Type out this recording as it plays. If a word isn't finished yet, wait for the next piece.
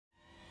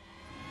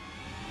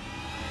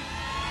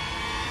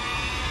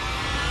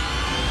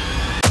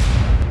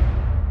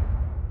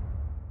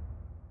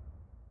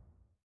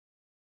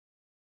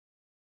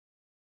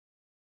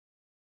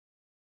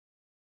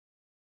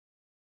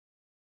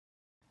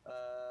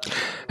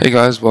Hey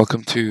guys,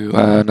 welcome to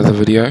another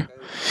video.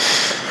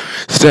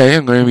 Today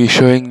I'm going to be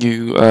showing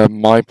you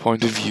my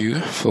point of view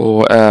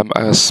for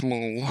a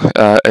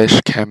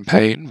small-ish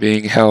campaign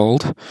being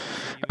held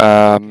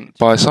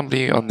by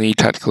somebody on the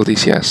Tactical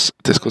DCS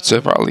Discord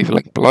server. I'll leave a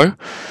link below.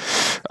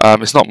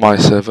 It's not my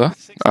server,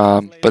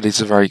 but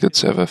it's a very good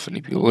server for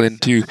new people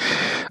into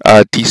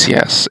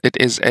DCS. It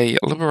is a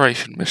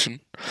liberation mission.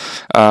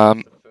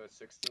 The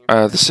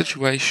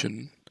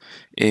situation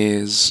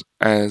is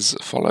as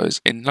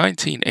follows. In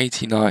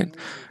 1989,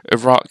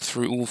 Iraq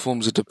threw all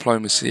forms of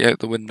diplomacy out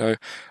the window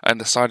and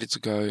decided to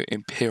go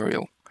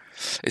imperial.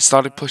 It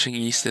started pushing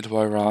east into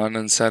Iran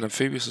and set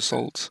amphibious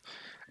assaults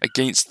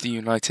against the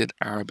United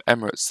Arab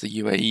Emirates, the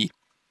UAE.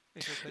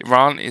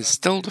 Iran is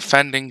still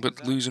defending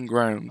but losing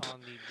ground,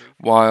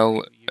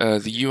 while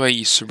the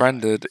UAE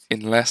surrendered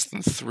in less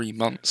than 3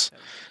 months.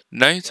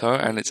 NATO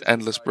and its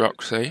endless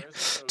bureaucracy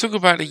took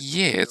about a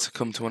year to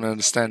come to an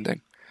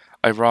understanding.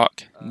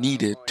 Iraq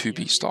needed to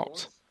be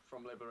stopped.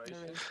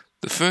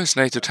 The first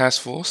NATO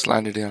task force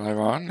landed in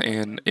Iran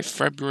in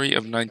February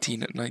of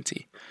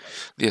 1990.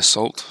 The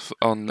assault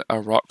on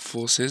Iraq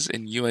forces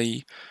in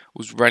UAE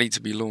was ready to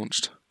be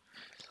launched.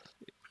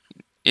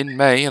 In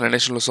May, an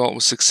initial assault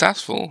was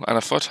successful and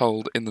a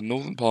foothold in the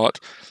northern part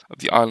of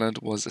the island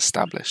was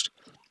established.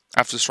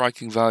 After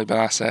striking valuable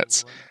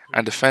assets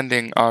and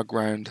defending our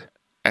ground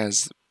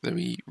as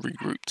we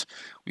regrouped,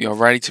 we are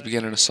ready to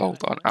begin an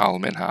assault on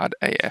Minhad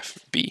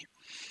AFB.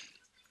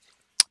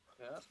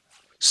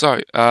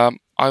 So,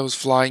 I was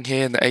flying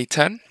here in the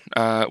A-10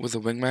 with a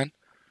wingman.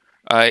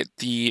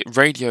 The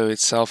radio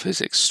itself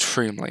is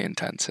extremely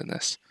intense in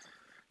this.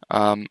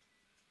 Our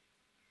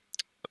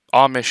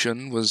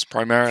mission was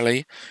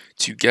primarily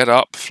to get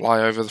up,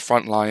 fly over the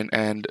front line,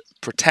 and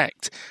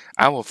protect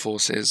our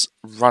forces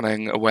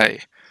running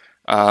away.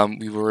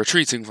 We were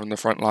retreating from the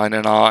front line,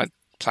 and our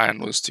plan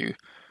was to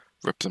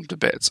rip them to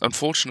bits.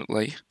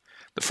 Unfortunately,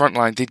 the front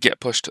line did get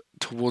pushed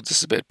towards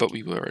us a bit, but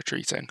we were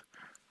retreating.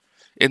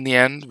 In the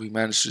end, we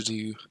managed to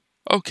do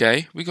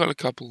okay. We got a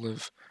couple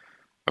of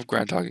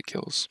ground target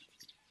kills.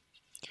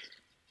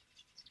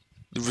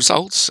 The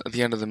results at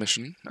the end of the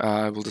mission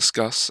I will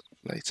discuss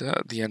later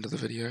at the end of the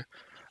video,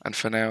 and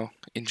for now,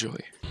 enjoy.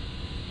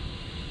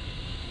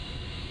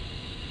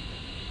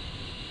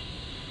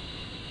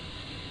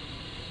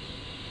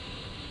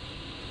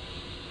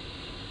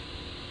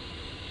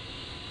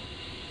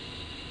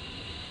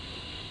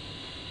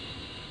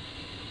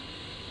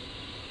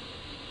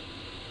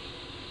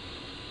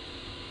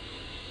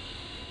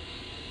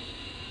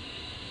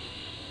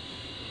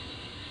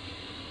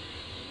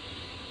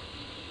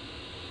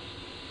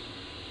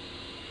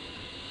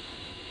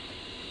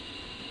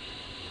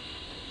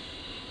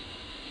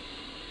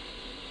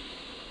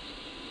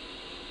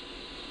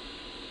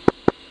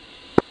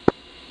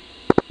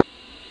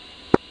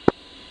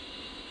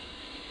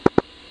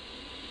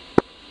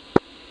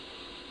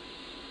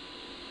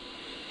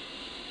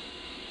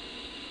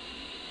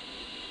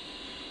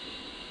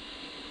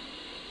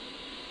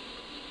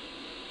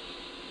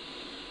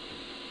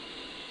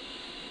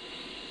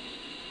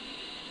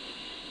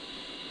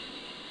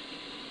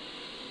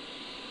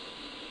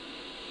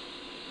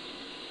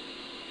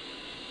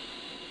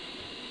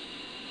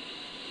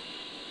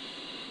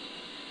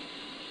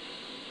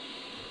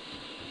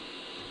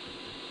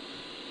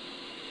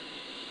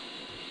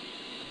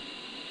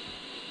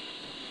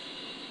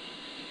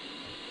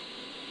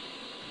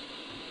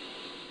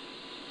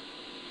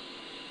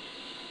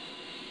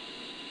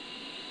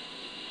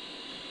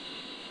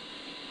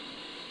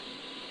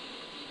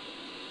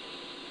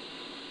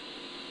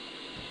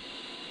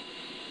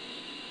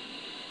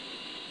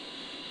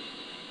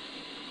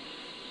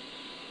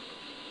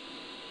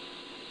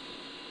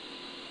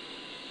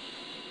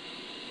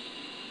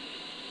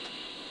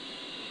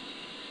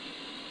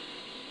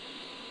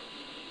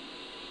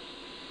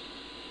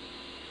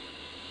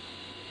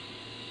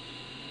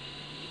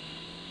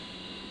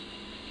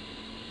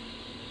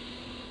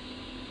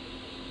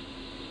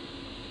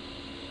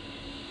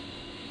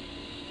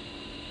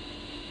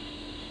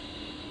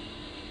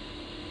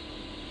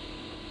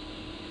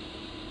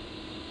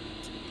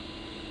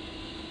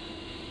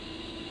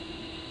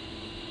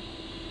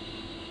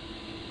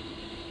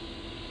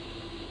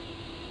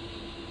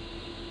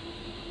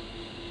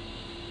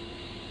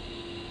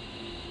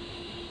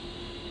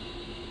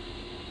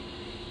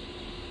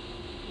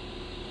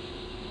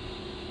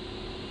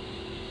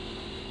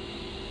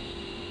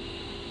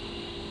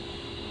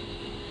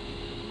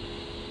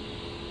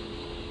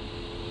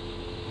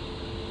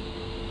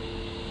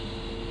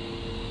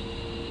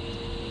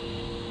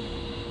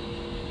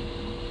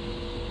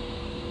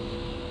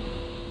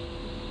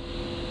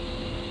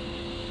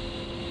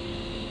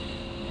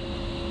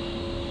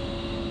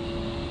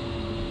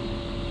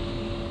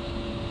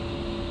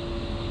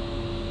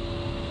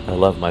 I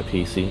love my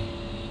PC.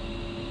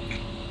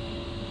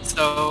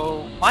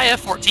 So, my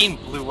F-14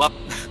 blew up.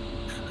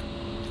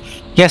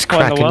 Yes,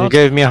 Kraken, you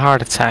gave me a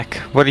heart attack.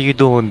 What are you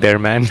doing there,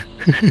 man?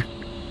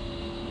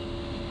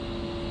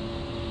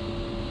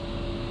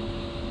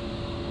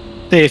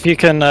 See if you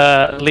can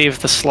leave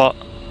the slot.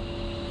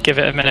 give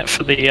it a minute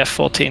for the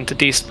F-14 to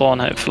despawn,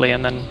 hopefully,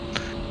 and then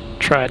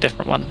try a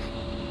different one.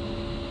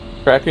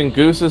 Kraken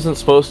Goose isn't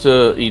supposed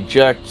to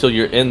eject till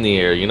you're in the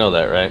air. You know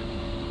that, right?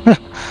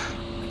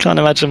 Can't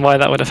imagine why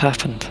that would have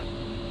happened.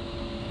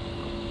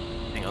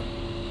 Hang on.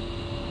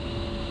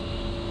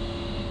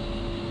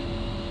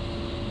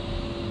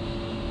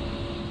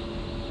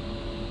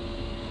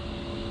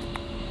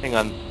 Hang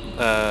on.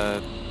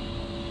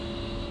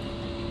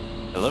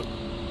 Hello?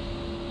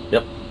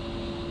 Yep.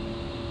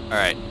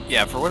 Alright.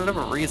 Yeah, for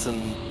whatever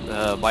reason,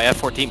 my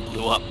F-14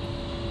 blew up.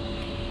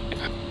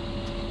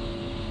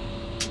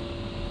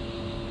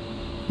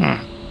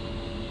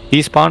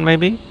 Despawn,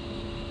 maybe?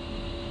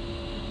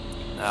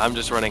 I'm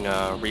just running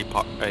a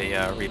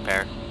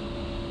repair.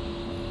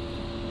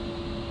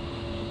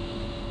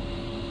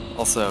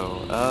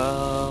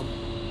 Also,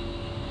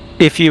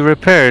 If you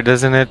repair,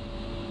 doesn't it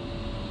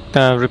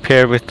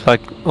repair with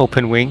like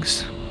open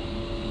wings?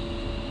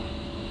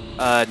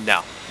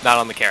 no, not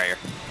on the carrier.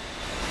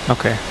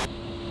 Okay.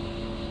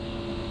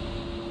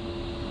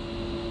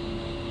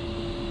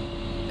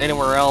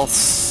 Anywhere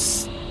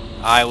else,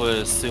 I would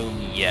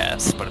assume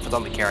yes, but if it's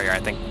on the carrier, I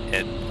think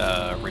it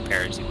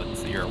repairs you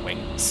with your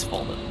wings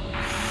folded.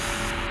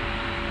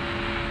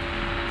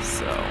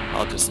 So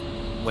I'll just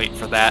wait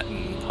for that,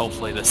 and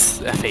hopefully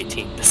this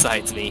F-18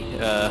 decides me.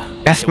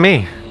 That's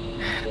me.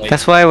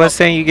 That's why I was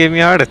saying you gave me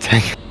a heart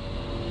attack.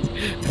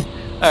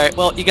 All right,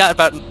 well you got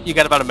about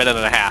a minute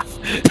and a half.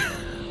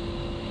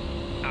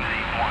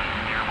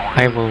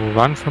 I will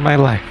run for my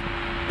life.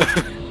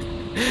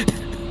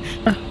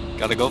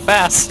 Gotta go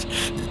fast.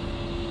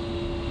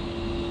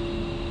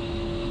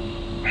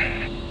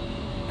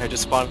 I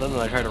just spawned in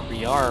and I try to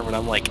rearm, and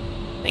I'm like,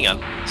 hang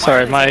on.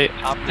 Sorry, my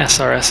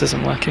SRS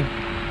isn't working.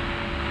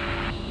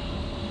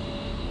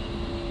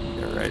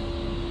 You're right.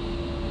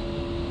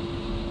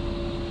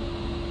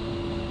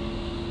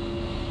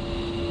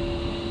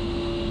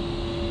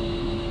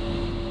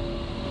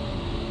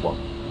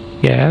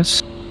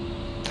 Yes.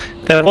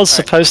 There was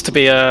supposed to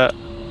be a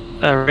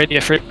radio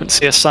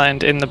frequency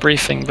assigned in the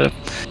briefing, but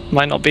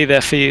might not be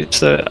there for you.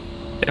 So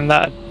in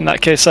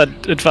that case,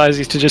 I'd advise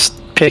you to just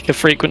pick a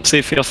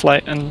frequency for your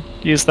flight and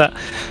use that.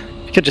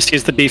 You could just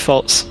use the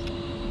defaults.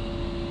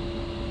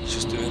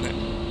 Just doing it.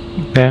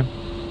 Okay.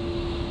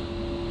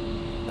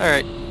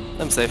 Alright,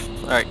 I'm safe.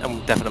 Alright,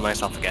 I'm deafening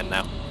myself again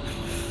now.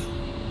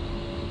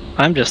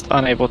 I'm just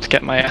unable to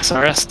get my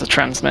SRS to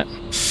transmit,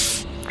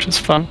 which is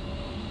fun.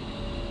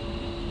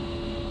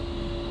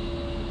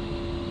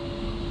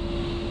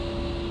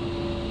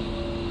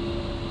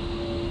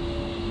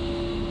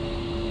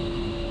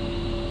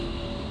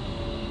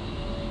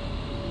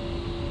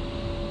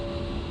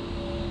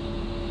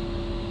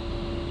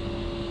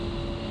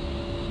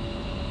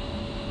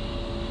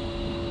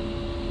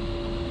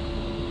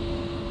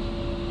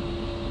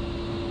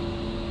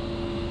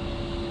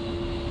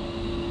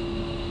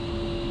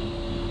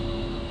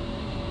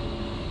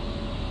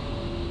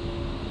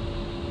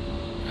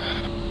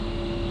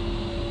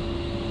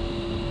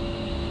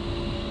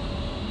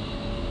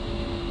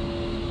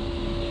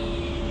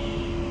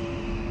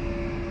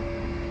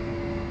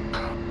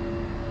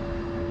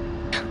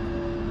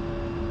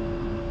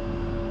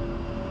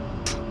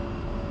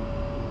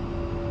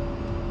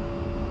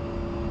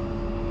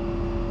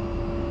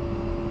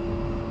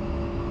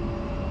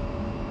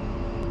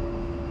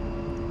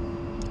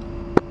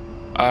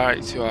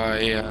 Alright, so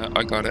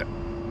I got it.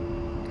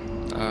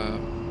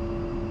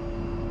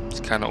 It's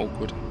kind of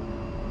awkward.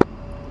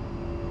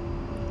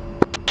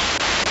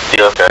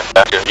 Yeah, okay,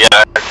 gotcha. Yeah,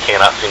 I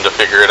cannot seem to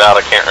figure it out.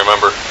 I can't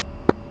remember.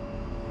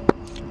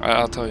 Alright,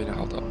 I'll tell you now,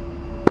 hold up.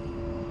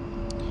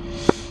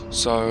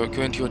 So,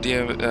 go into your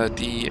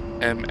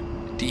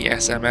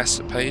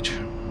DSMS page.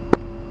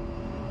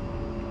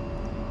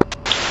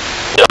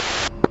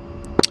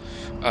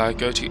 Yep.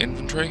 Go to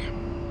inventory.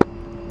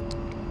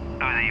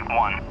 Uzi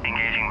 1,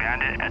 engaging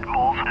bandit at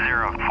Bulls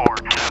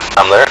 047.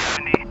 I'm there.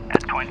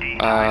 At 20.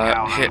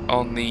 Hit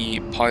on the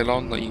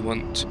pylon that you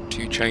want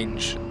to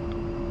change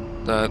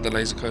the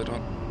laser code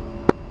on.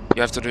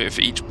 You have to do it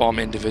for each bomb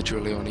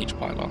individually on each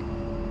pylon.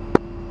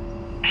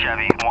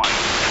 Chevy 1.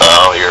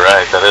 Oh, you're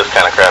right. That is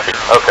kind of crappy.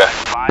 Okay.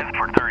 5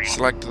 for 30.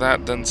 Select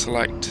that, then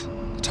select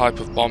the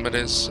type of bomb it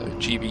is, so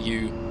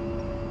GBU,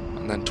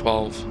 and then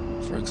 12,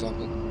 for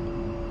example.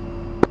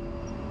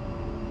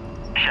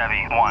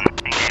 Chevy 1,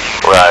 engaging.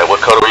 Right, what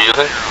code are we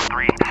using?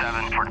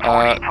 37 for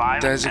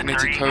 25.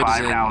 Designated code is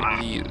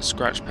in the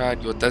scratch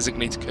pad. Your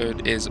designated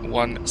code is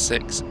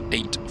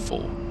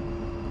 1684.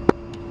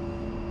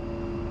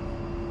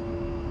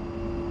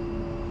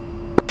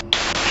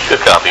 Good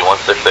copy,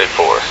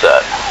 1684,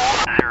 set.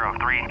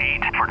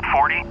 038 for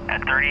 40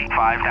 at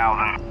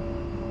 35,000.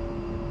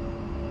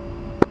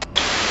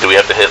 Do we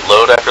have to hit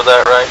load after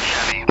that, right?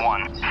 Chevy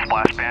 1,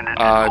 splash bandit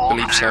at I Bulls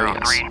believe so,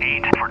 yes.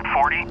 038 for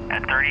 40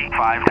 at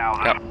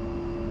 35,000. Yep.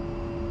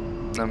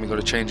 Then we got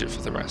to change it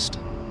for the rest.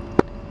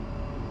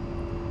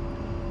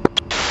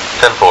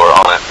 10-4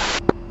 on it.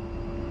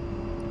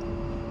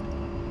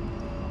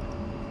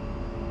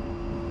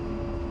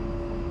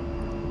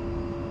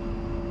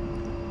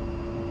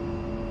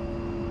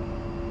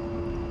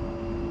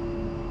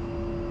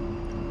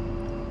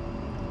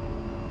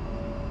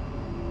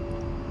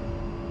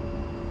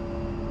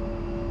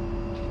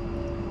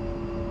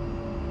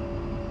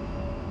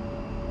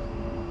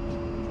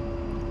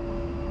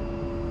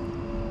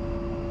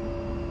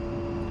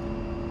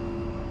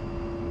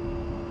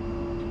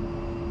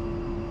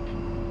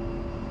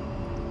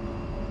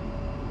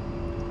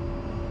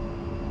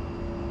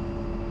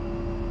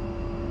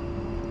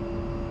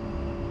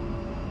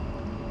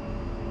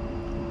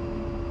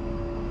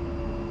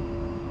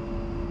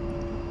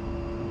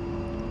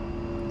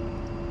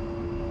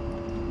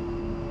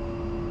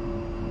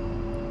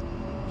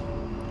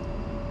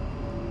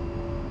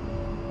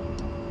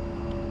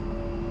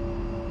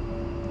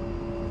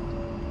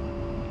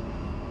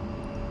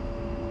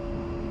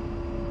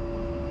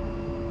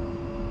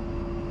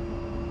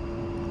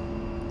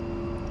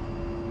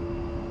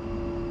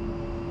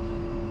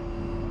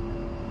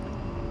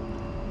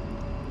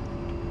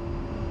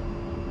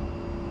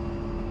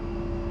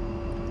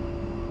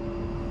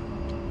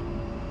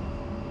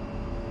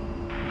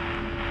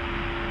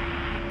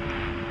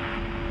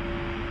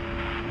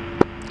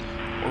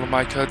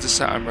 my codes are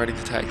set. I'm ready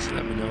to taxi.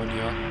 Let me know when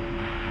you are.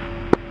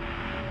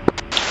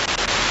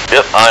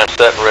 Yep, I am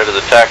set and ready to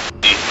taxi.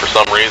 For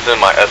some reason,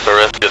 my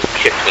SRS just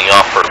kicked me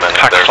off for a minute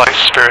Hack there. flight,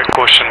 Spirit,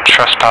 caution,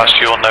 trespass,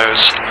 your nose,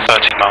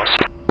 13 miles.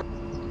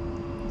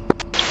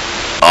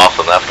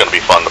 Awesome, that's going to be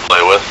fun to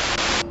play with.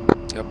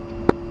 Yep.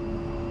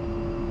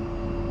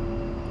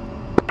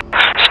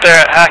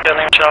 Spirit, hack,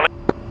 Lima Charlie.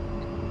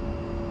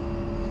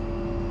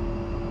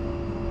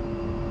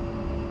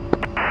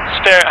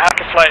 Spirit,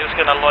 hacker flight is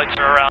going to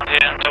loiter around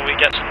here until we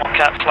get some more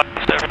cat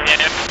flights over here.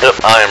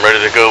 Yep, I am ready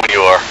to go when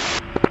you are.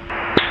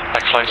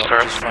 Hack flight,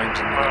 Spirit. Just frames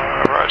in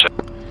there. Roger.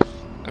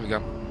 There we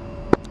go.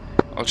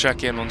 I'll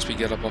check in once we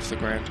get up off the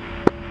ground.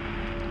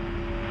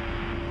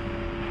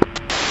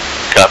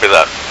 Copy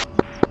that.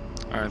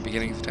 Alright,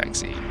 beginning the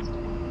taxi.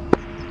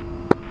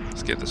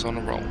 Let's get this on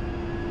a roll.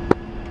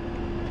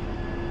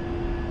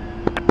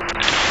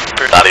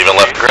 Not even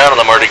left the ground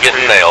and I'm already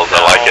getting nails.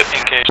 I like it.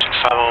 Engaged in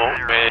travel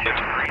with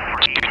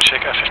two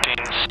chick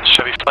F-15s,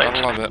 Chevy I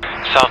flight. love it.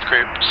 South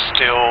group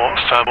still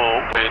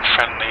verbal with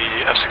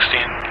friendly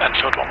F-16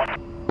 Enfield 1-1.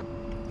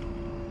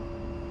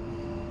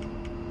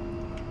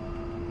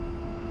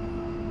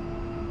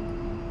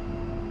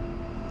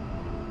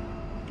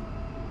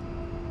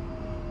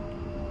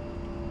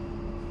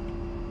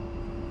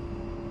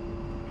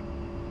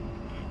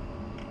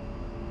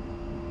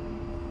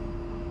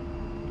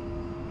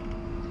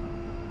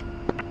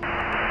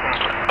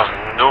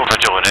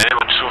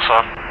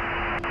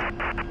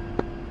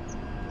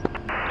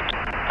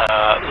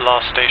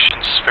 Last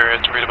station,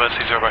 Spirit,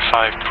 readability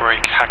 0/5,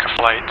 break, hacker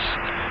flight.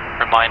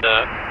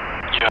 Reminder,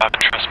 you have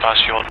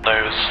trespassed your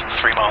nose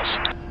 3 miles.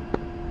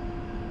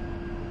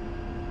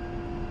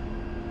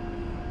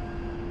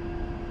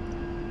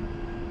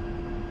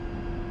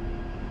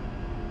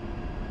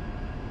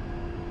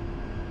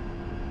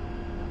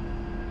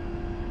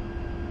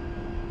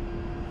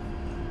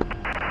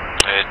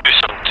 Do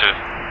something too.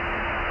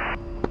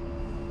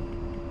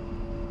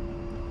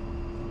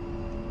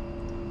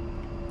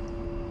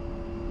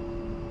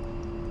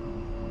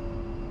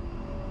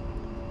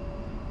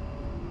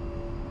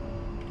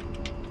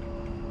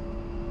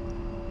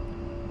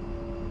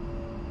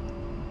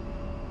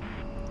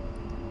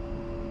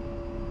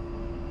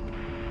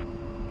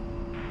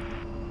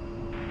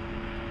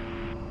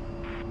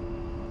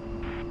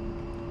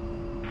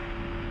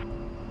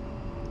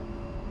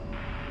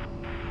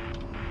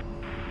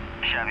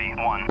 Chevy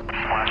 1,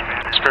 splash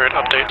bandit. Spirit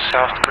update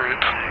South group.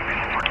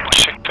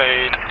 Chick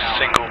fade,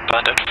 single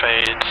bandit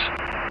fade.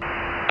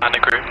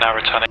 Bandit group now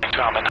returning to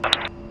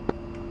Minhad.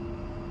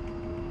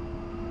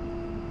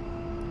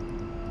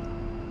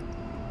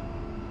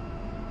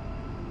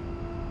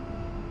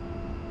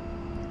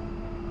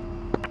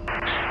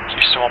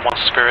 Houston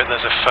 1-1 Spirit,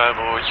 there's a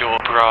verbal, your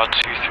bra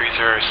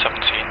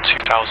 23017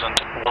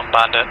 2000, one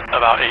bandit,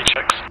 about 8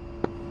 chicks.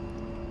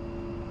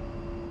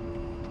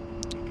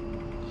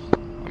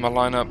 I'm gonna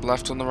line up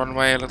left on the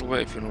runway a little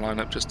bit if you want to line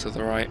up just to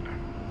the right.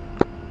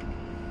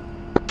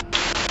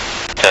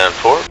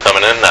 10-4,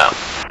 coming in now.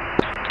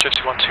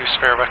 Gypsy 1-2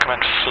 Spirit,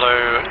 recommend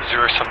flow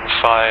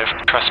 075,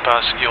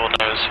 trespass, your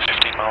nose,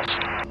 15 miles.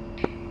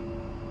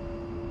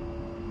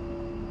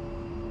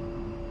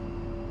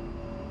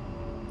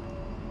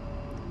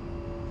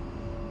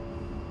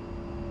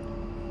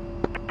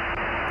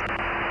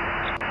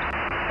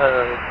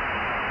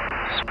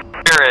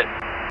 Spirit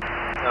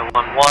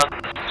 1-1,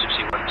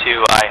 Gypsy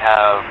 1-2, I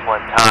have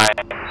 1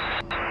 times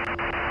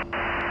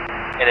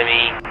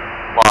enemy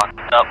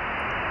locked up.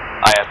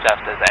 ISF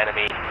as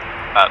enemy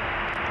about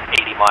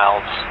 80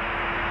 miles.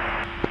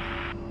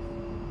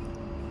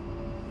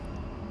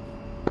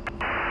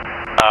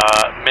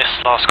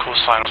 Missed last call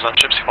sign, was that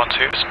Gypsy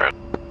 1-2 Spirit?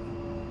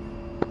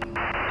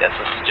 Yes,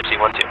 this is Gypsy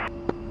 1-2.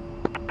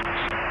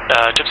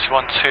 Gypsy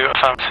 1-2,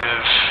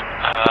 affirmative.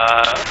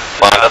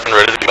 Line up and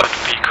ready to go.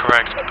 Be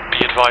correct.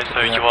 Be advised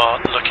though, you are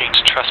looking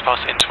to trespass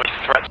into a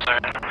threat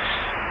zone.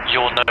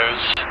 Your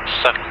nose,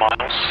 7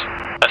 miles.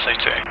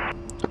 SA2.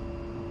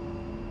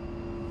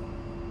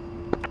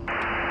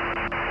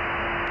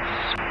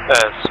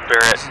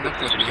 Spirit, Doesn't look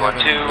this is like we Gypsy have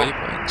any 1-2.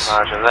 waypoints.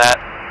 Roger that.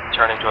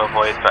 Turning to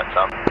avoid threat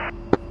zone.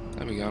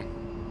 There we go.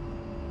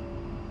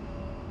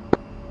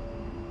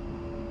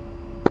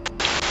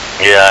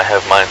 Yeah, I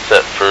have mine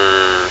set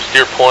for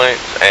steer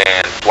points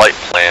and flight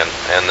plan,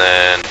 and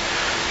then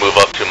move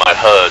up to my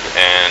HUD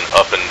and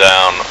up and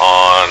down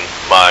on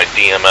my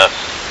DMS.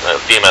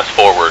 DMS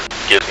forward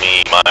gives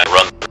me my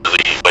run to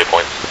the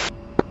waypoints.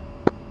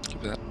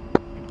 Keep that.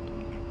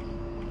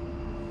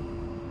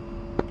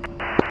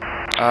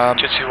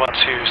 Gypsy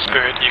 1-2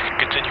 Spirit, you can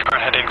continue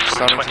current heading for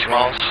starting 20 to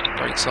miles. roll.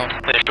 Brakes on.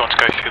 Then if you want to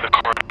go through the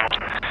corridor,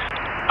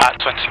 at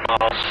 20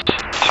 miles,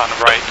 turn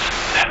right,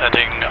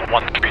 heading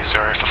 130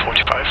 for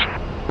 45.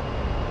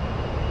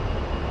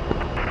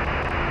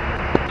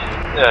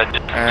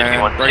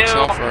 And brakes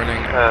off,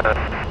 rolling.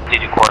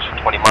 DD course for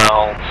 20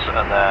 miles,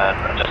 and then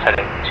I'm just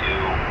heading to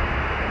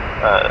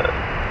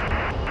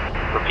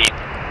repeat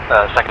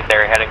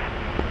secondary heading.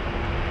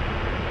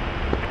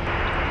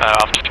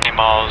 After 20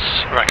 miles,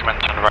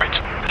 recommend turn right,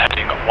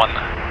 heading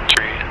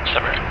 130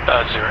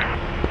 0.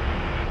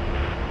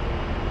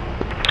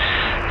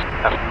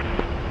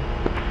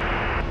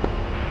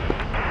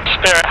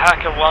 Spirit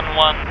Hacker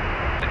 1-1,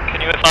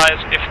 can you advise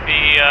if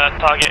the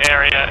target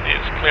area is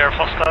clear of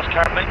hostiles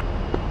currently?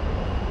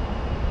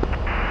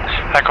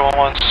 Hacker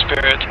 1-1,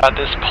 Spirit, at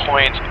this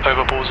point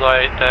over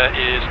Bullseye there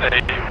is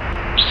a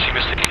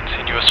seamlessly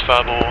continuous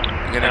verbal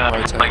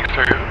running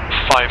through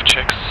 5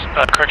 chicks,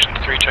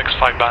 3 chicks,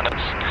 5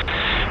 bandits.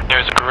 There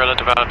is a guerrilla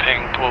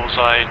developing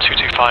Bullseye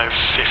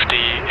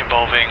 225-50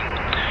 involving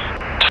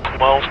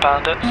 12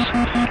 bandits.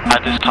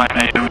 At this time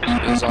AO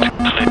is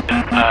clear.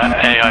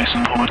 AI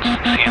support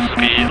seems to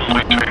be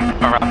loitering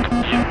around the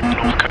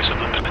north coast of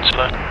the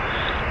peninsula.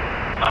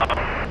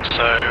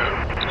 So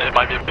it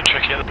might be a bit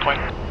tricky at the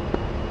point.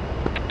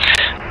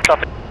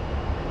 Copy.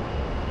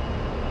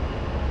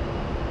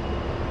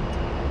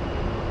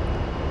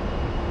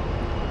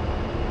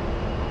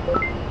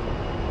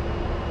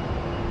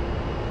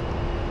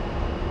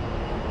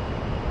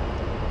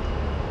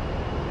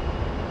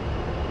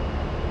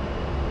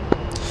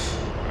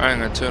 Alright, I'm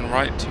going to turn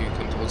right to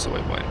come towards the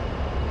waypoint.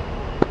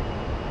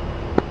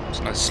 It's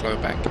a nice slow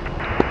bank.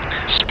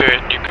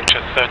 Spirit, new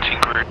picture,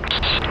 13 groups,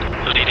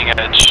 leading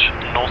edge,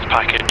 north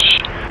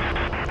package,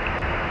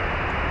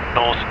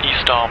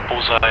 northeast arm,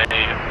 Bullseye,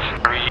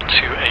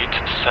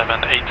 3287,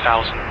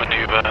 8000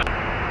 maneuver,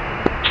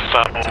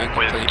 verbal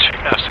with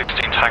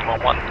F-16 Tang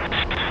 1-1.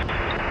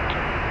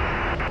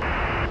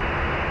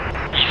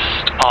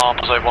 East arm,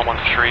 Bullseye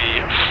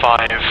 113,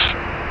 5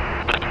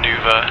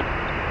 maneuver,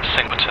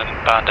 Singleton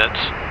Bandit,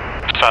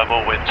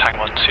 verbal with Tang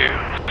 1-2.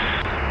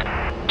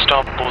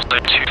 Star Bullseye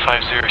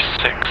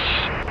 2506,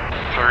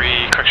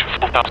 3, correction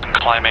 4000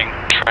 climbing,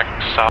 track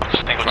south,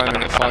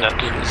 Singleton Bandit.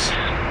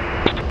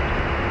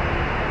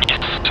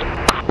 East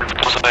group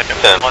Bullseye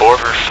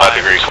 5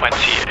 degrees.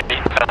 28,000,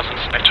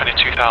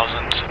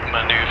 22,000,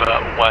 maneuver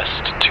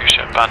west, 2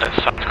 ship Bandit,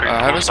 south group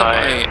how does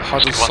Bullseye. how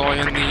does soy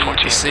in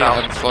the sea? I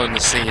haven't flown the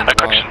sea in a while.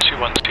 Correction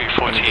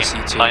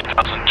 21214,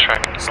 9,000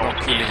 track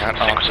northeast,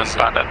 Singleton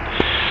Bandit.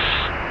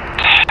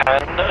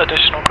 10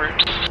 additional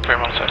groups, Spirit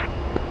Monitor.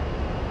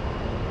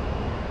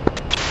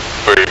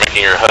 For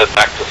making your HUD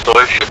back to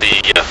soy, should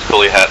be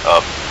fully hat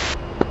up.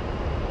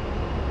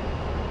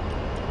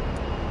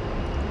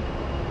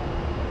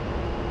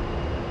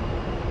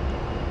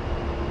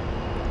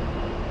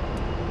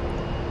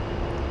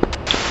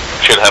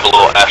 Should have a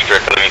little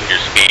asterisk underneath your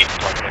speed.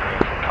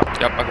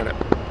 Yep, I got it.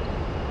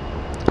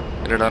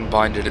 It had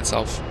unbinded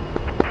itself.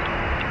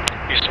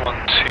 Houston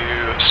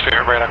 1-2,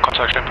 Spirit radar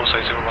contact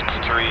Bullseye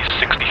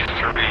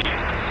 01363.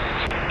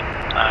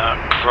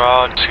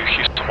 Bra to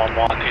Houston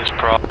 1-1 is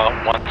Bra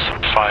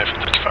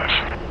 17535.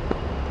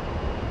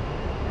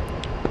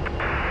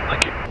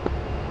 Thank you.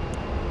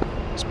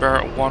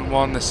 Spirit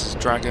 1-1, this is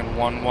Dragon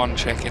 1-1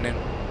 checking in.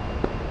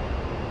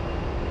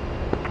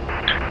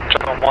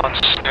 Dragon 1,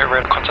 Spirit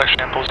radar contact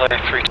Bullseye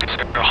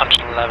 320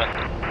 111.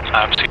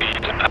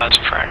 Speed as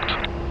fragged.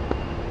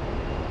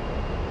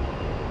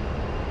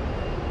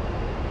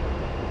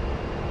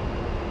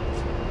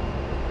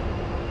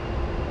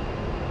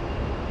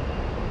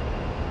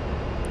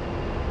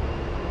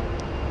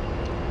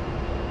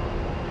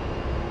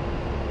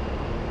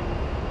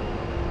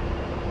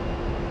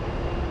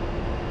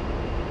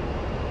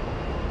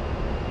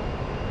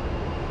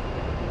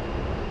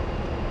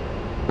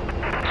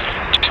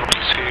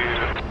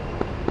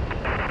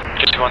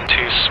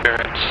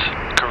 Spirit,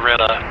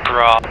 Guerrilla,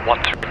 Bra,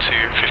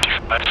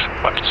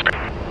 13255, weapons free.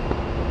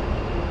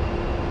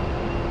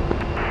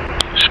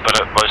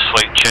 Spirit, was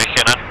flight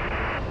checking in.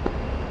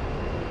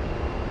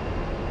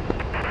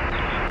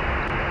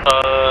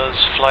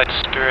 Flight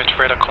Spirit,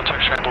 radar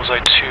contact train, Bullseye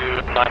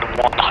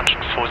 291,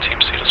 114,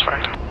 proceed as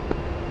fragged.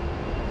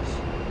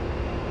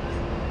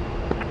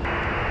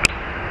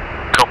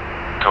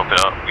 Copy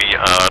that. We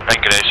are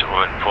ingress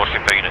on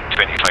 45 at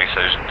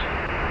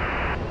 25,000.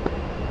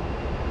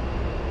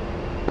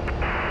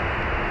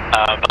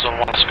 Buzz on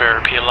 1 Spirit,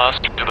 repeat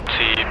last,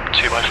 ability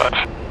 2x5.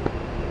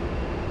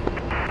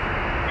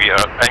 We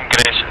are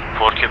ingress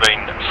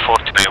 49,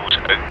 40 miles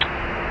out.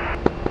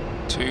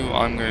 2,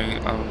 I'm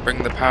going to bring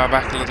the power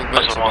back a little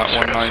bit to about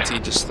 190,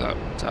 just so that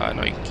I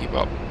know you can keep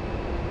up.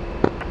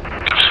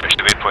 Switch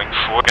to waypoint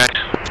 4, guys.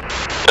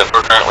 Yes,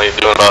 we're currently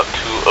doing about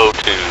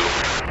 202.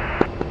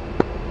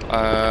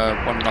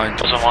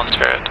 190. Buzz on 1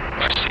 Spirit,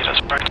 proceed as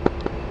fragged.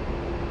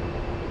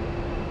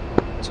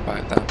 It's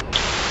about that.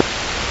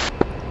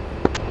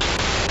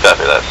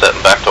 Copy that,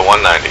 setting back to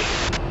 190.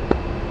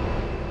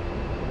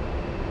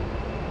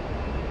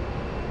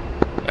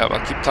 Yep,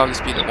 I'll keep target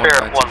speed at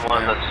 190. Spirit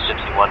 1-1, this is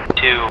Gypsy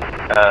 1-2.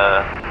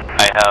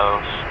 I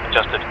have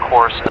adjusted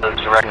course as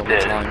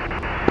directed.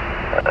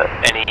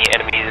 Any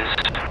enemies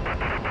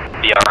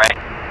be alright?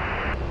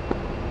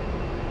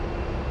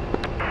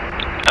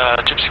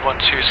 Gypsy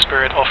 1-2,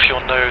 Spirit off your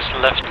nose,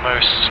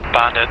 leftmost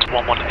bandit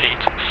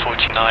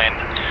 11849,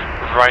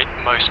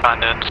 rightmost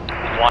bandit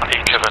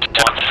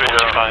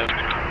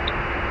 185.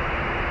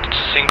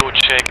 Single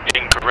chick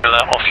in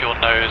Guerrilla off your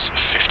nose,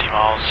 50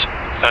 miles,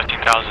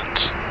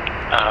 13,000,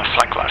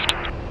 flank left.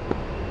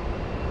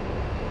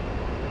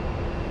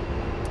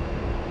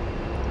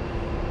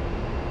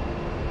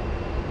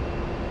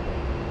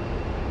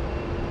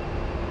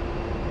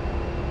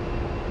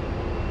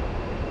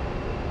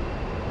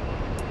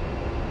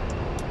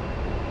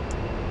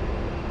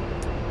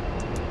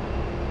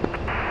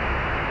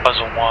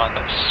 Buzzer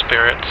 1,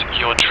 Spirit,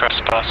 your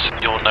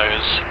trespass, your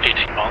nose,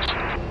 18 miles.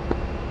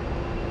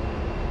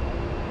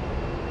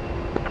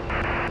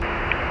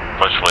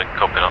 Virtually,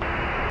 copy that.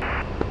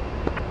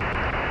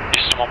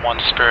 Houston 1-1,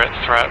 Spirit,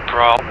 threat,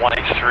 Bra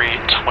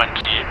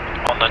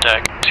 183-20 on the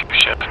deck,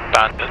 2-ship,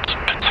 bandit,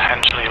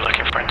 potentially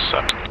looking for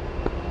intercept.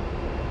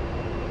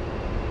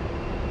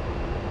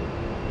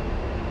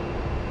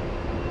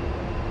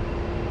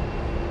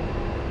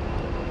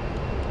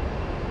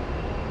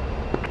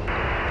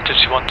 Did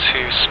you want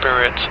to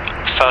Spirit,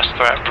 first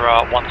threat,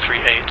 Bra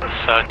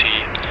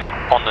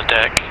 138-30 on the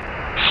deck,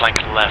 flank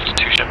left,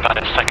 2-ship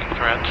bandit, second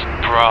threat,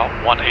 Bra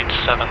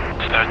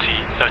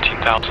 187-30,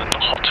 13,000,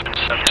 hot to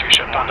intercept,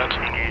 2-ship bandit.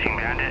 Engaging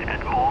bandit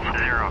at Bulls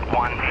 018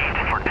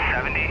 for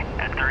 70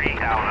 at 30,000.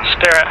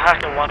 Spirit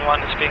Hacker 1-1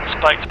 is being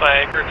spiked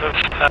by a group of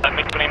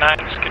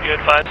MiG-29s. Could you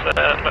advise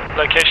the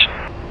location?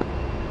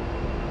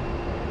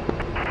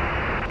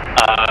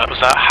 Was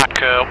that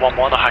Hacker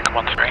 1-1 or Hacker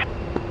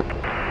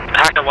 1-3?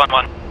 Hacker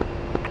 1-1.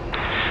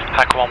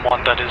 Hacker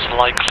 1-1, that is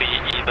likely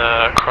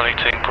either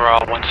correlating Bra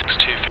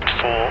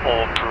 162-54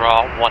 or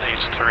Bra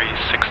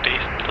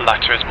 183-60. The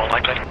latter is more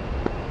likely.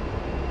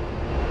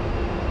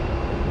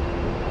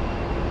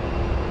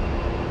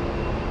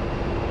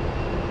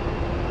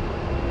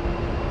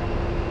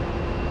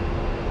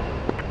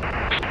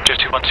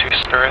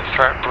 J212 Spirit,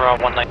 threat Bra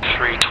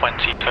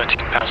 193-20,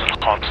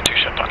 13,000 hot,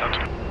 2-ship bandit.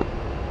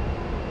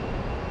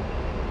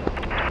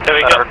 There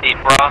we go. Repeat,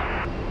 Bra.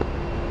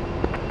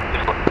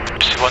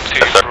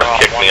 212 Bra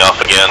Kick me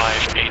off again.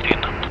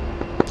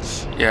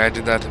 185-18. Yeah, I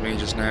did that to me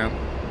just now.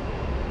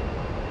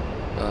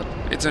 But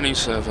it's a new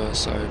server,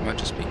 so it might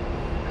just be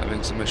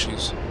having some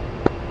issues.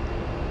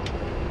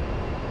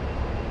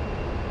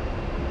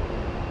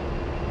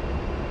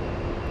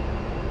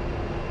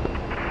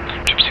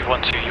 Gypsy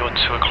 1-2, you're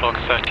 2 o'clock,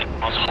 13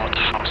 miles hot,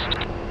 fast.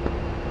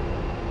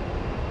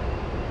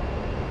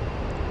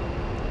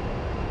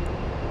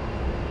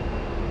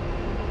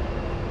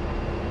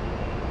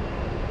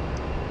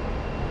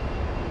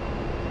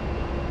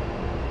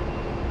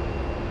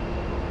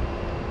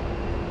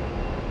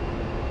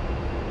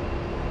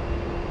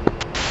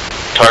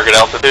 Target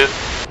altitude?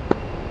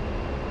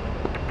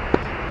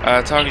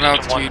 Target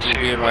altitude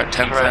will be about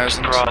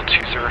 10,000.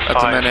 At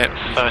the minute,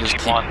 we can just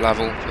keep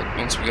level, but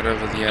once we get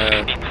over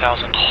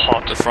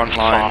the front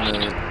line, the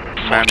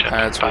man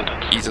pads will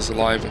eat us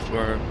alive if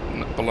we're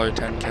below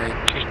 10k.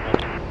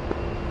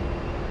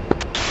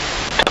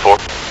 4.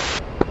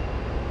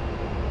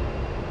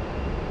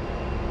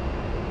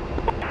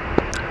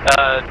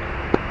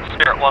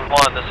 Spirit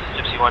 1-1, this is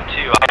Gypsy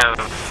 1-2. I have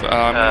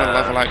I'm going to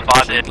level out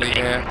completely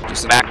here,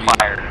 just so that we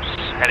backfires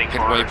heading hit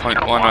towards waypoint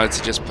 1. One. I'd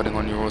suggest putting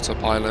on your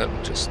autopilot,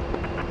 just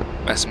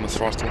messing with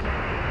throttle.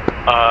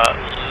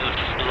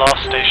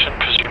 Last station,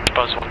 presumed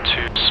Buzz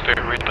 1-2,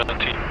 Spirit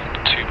readability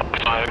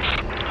 2x5,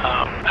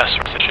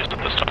 SRS issues at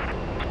this time.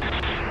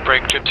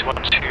 Break Gypsy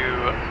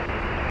 1-2,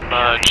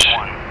 merge,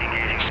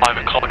 5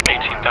 o'clock,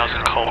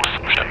 18,000 cold,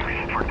 full ship.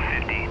 For 50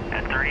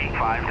 at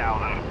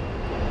 35,000.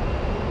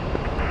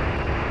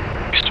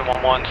 Houston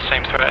 1-1,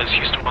 same threat as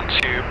Houston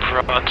 1-2,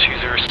 Bra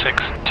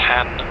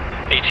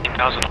 206-10,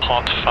 18,000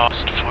 hot,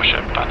 fast,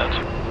 4-ship bandit.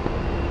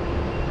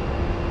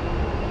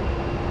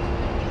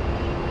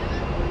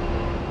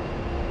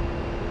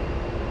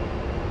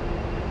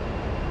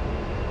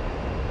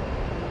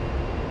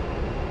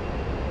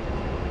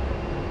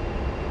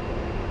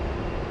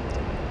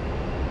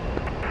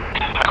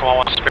 Hacker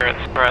 1-1, Spirit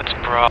threat,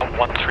 Bra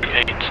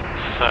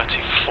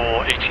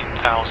 138-34,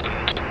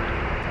 18,000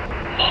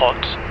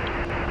 hot,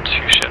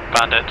 2-ship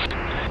bandit.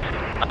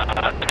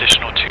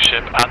 Additional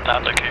 2-ship at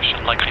that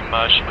location, likely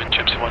merged with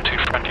Gypsy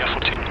 1-2 friendly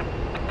F-14.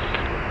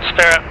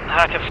 Spirit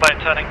Hacker flight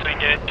turning to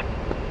engage.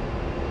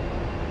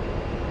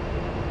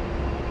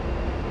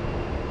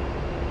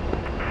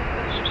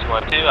 Gypsy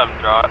 1-2,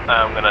 I'm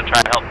gonna try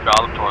and help draw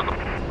them toward them.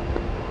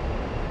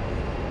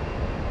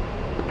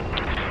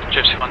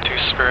 Gypsy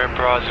 1-2 Spirit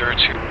Bra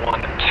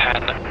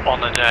 021-10 on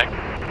the deck,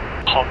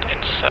 hot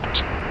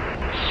intercept,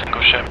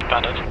 single ship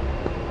bandit.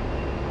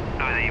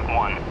 Uzi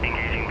 1,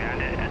 engaging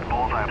bandit at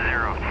bullseye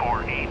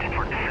 048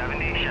 for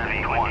 70,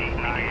 Chevy 1,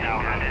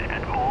 engaging bandit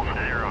at bulls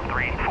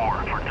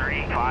 034 for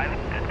 35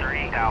 at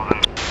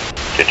 30,000.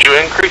 Did you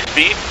increase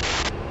speed?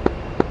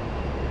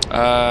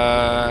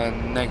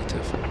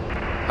 Negative.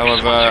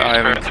 However, I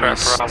have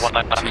increased to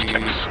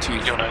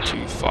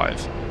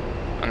 2.5.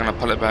 I'm going to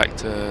pull it back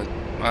to...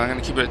 I'm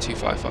going to keep it at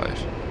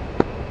 255.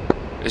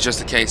 It's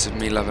just a case of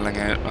me leveling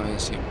out, I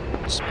assume.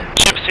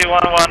 Gypsy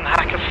 1-1,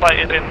 Hacker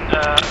flighted in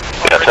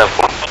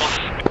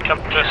come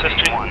to assist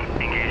you.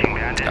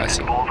 I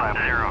see. I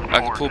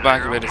can pull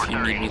back a bit if you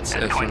need me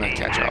to, if you want to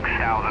catch up.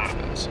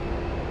 First.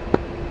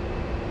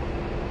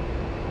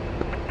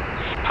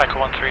 Hacker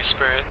 1-3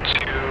 Spirit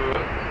to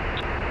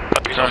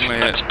Currently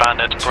at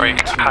bandit break,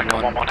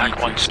 221 Hacker 1-1,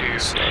 Hacker 1-2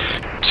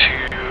 to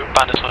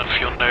bandits on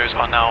fuel nose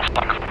are now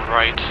flank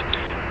right,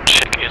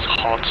 chick is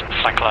hot,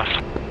 flank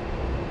left.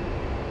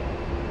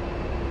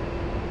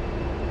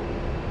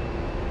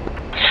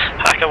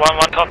 Hacker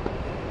 1-1, copy.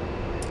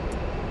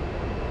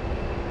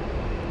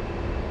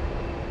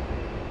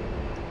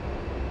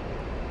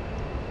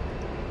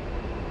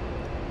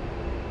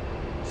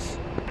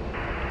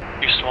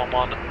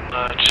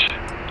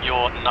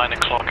 9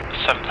 o'clock,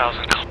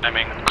 7,000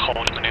 climbing,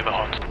 cold, maneuver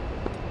hot.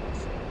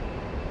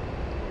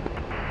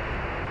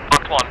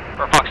 Fox 1,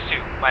 or Fox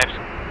 2, my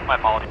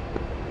apologies.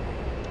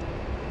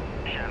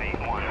 Chevy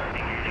 1,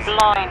 engaging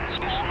Blind,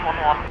 Houston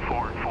 1-1.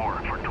 4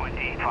 for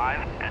 25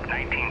 at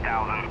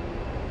 19,000.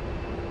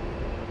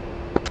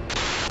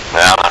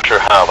 Yeah, I'm not sure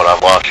how, but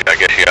I've lost you. I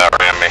guess you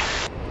outran me.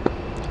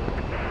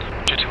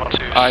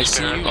 I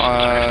see you.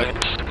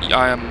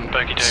 I am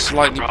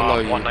slightly below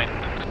you.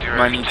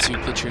 I need to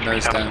put your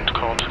nose down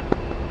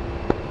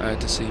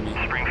to see me.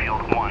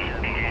 Springfield 1,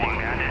 engaging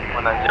bandit.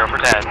 190 for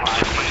 10.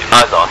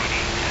 Eyes on.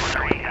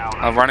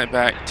 I'll run it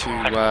back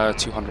to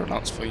 200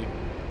 knots for you.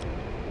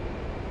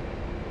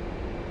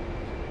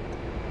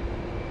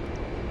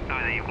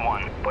 Uzi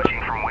 1, pushing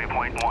from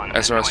waypoint 1.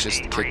 SRS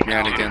just kicked me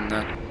out again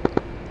there.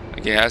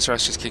 Yeah,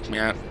 SRS just kicked me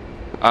out.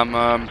 I'm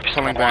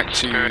pulling back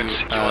to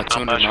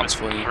 200 knots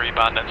for you 3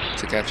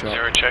 bandits, to catch up.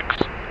 0 checks,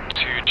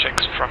 2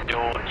 checks from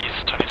your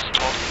east to east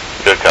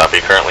north. Good copy.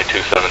 Currently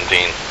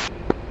 217.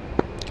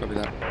 Copy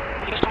that.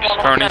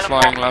 Currently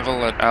flying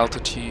level at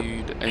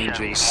altitude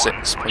Angel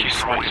 6.3.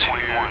 Houston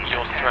 1-2,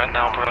 your threat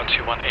now brought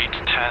to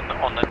 1810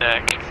 on the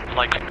deck,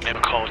 likely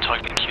maneuver call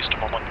targeting Houston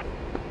 1-1.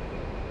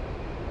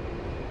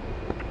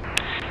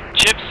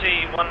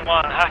 Gypsy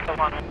 1-1, Hacker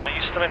 1-1, are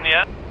you still in the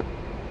air?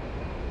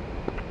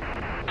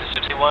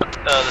 Gypsy 1,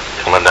 this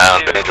is Coming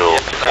down, Gypsy 2,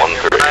 Angel yes,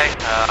 1-3.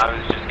 I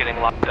was just getting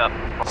locked up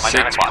on my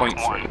 9 o'clock.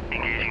 6.3.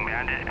 Engaging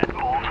bandit at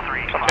Bulls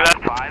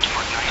 355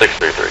 for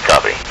 633.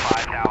 Copy.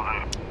 5,000.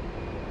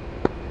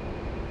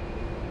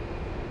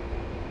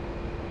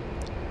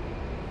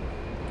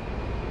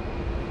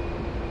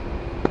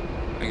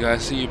 Okay, I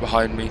see you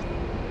behind me.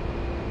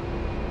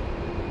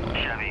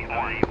 Chevy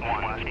 1,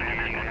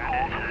 engaging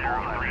Bulls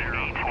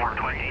 038 for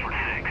 26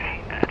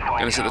 at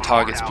Gonna set the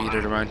target speed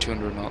at around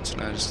 200 knots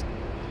now. Just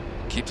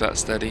keep that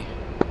steady.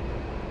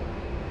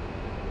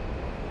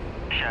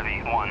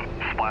 Chevy 1,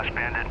 splash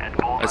bandit at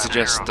Bulls I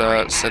suggest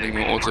setting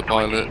your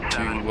autopilot to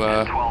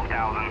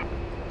 12,000.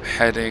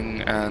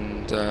 heading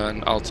and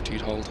an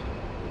altitude hold.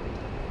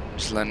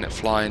 Just letting it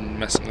fly and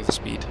messing with the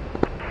speed.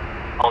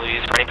 All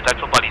these for any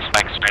potential buddy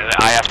specs.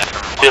 I have to.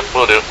 Yep,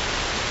 will do.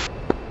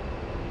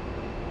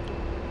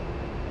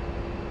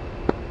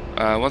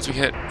 Once we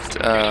hit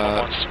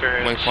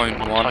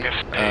waypoint 1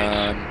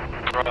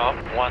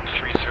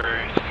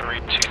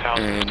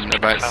 in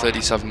about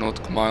 37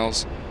 nautical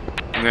miles,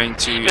 I'm going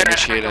to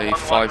initiate a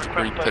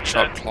 5-degree pitch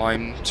up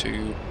climb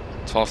to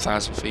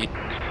 12,000 feet.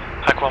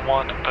 Hack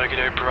 1-1,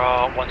 Burgido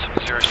Bra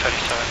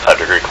 17037.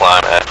 5-degree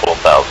climb at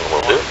 12,000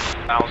 will do.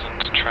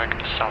 1000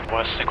 track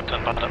southwest,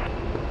 Singleton Bandit.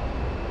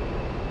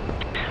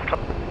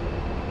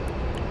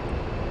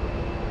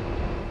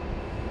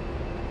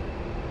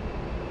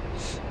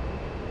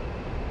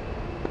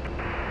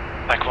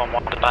 Hack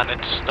 1-1, the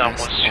bandits, that Yes,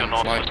 was your on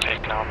north, flight. was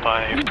taken out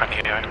by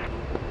friendly AI.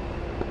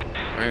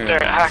 There,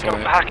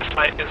 Hacker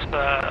Flight is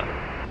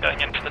going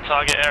into the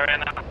target area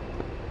now.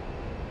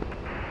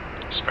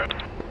 Spread.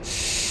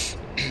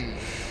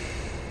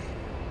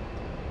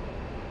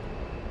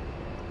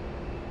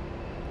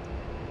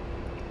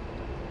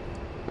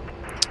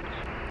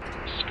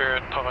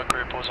 Spirit Power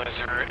Group Bullseye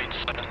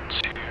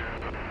 0872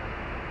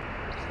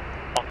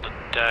 on the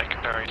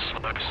deck, very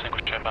slow, single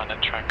jet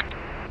bandit track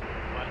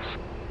west.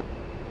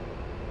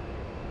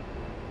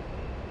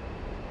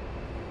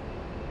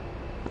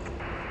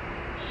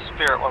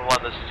 Spirit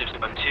 1-1, this is Gypsy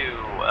 1-2,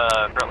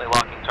 currently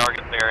locking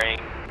target bearing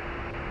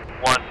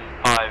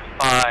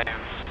 155,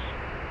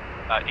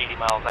 80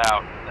 miles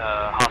out,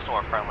 hostile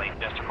or friendly,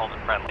 just to Coleman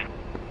friendly.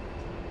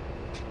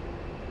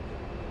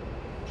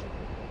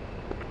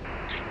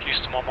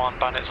 Houston 1-1,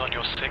 bandits on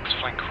your 6,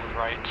 flank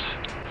right,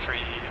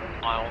 3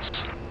 miles.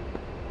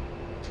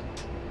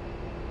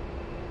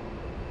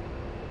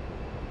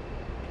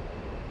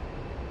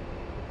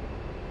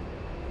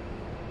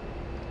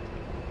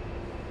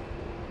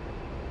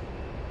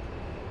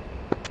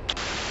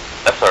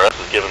 SRS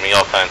is giving me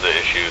all kinds of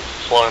issues.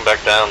 Slowing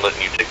back down,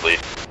 letting you take lead.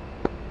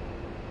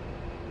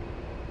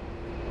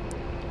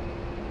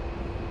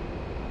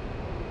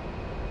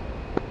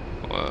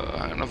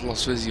 I've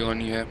lost visual on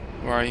you here.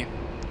 Where are you?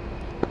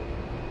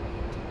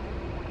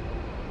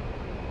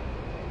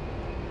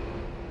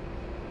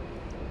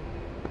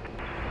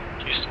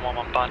 Houston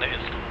 1-1, bandit is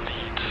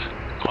lead,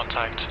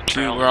 contact.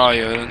 Where are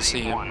you? I don't see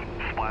you.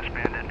 Splash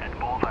bandit at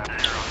Bullseye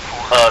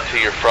 04. To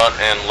your front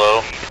and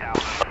low.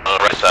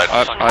 Right side.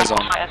 Eyes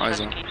on. My Eyes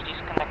SRS on. keeps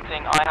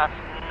disconnecting, I have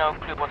no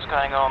clue what's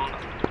going on.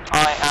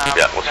 I am...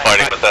 Yeah, was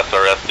fighting with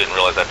SRS, didn't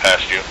realize I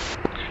passed you.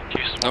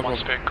 Houston No 1-1, problem.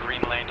 Spirit,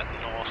 green lane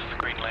north,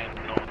 green lane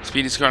north.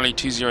 Speed is currently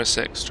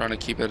 206, trying to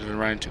keep it at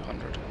around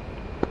 200.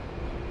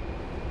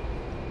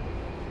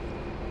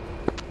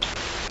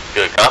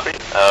 Good copy.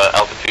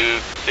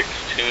 Altitude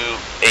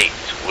 628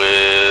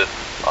 with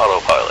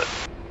autopilot.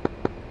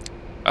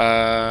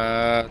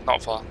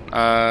 Not far.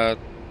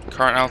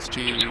 Current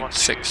altitude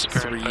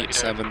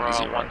 637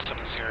 170, 20,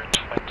 0.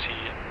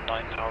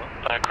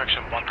 9,000,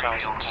 correction,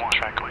 1,000,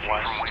 track west,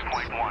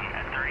 Waypoint 1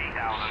 at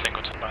 30,000.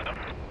 Singleton Bandit.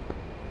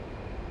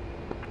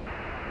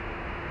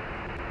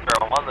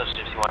 1-1, this is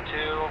Gypsy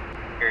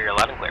 1-2. Here you're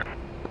loud and clear.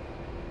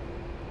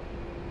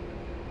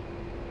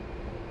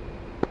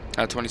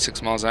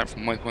 26 miles out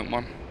from waypoint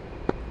 1.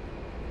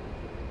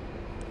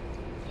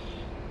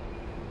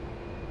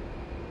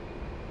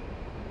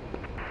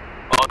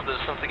 What was the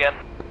distance again?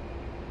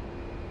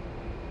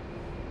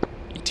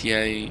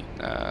 ETA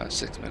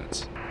 6 minutes.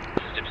 This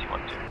is Gypsy 1-2.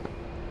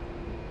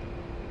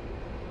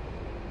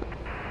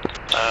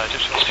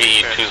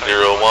 Speed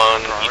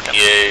 201,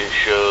 ETA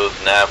shows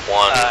nav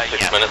 1,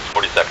 6 minutes,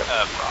 40 seconds.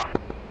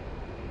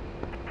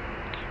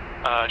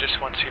 Just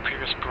 1-2,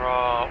 previous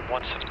bra,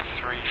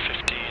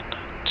 17315,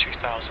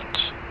 2000,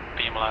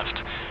 beam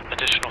left.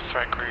 Additional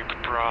threat group,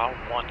 bra,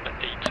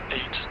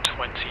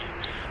 18820,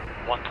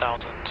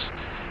 1000,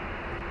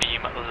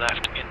 beam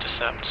left,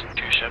 intercept,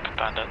 2-ship,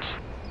 bandits.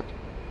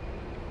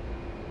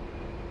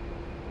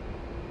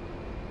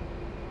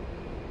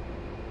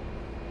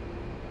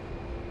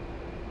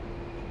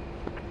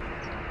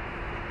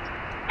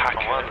 Pack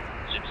 1,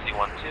 Gypsy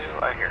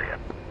 1-2, I hear ya.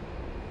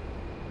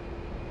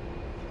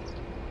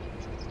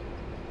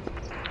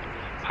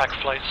 Hack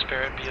Flight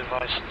Spirit, be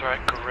advised,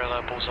 threat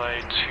Gorilla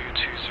Bullseye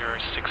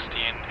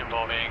 22016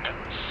 involving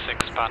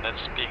 6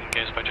 bandits being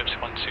engaged by Gypsy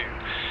 1-2.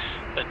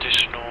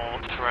 Additional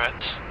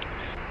threat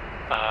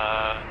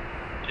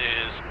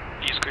is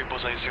East Group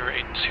Bullseye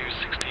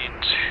 08216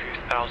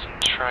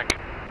 2000 track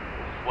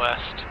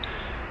west,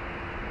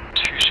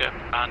 2-ship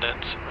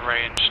bandit,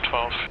 range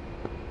 12.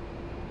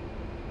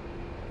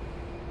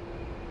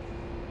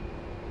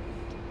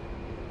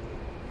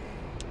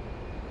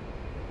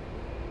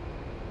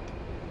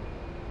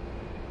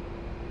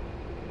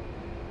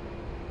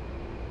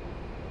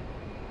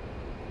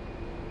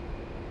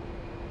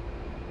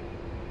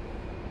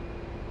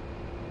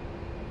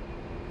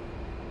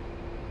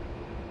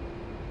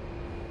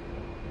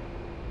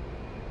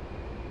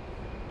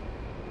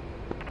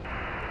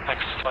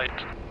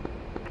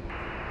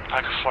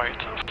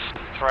 Flight,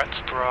 threat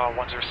bra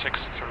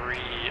 1063,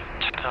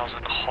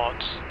 10,000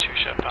 hot,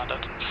 2-ship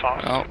bandit,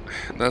 fast. Oh,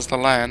 there's the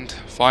land,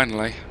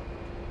 finally.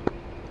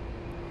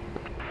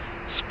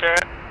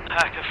 Spirit,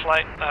 Hacker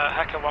Flight,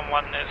 Hacker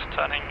 1-1 is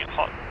turning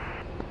hot.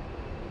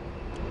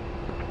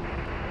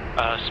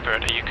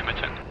 Spirit, are you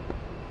committing?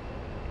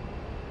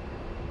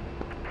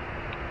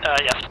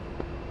 Yes.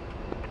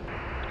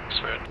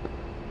 Spirit.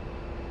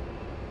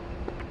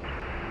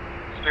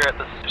 Spirit,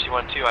 this is Gypsy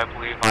 1-2, I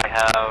believe I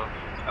have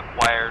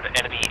acquired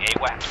enemy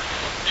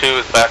AWACS. 2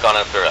 is back on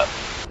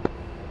SRS.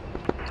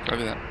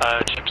 Copy that.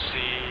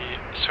 Gypsy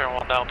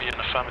 01, that'll be an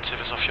affirmative,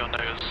 is off your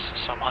nose,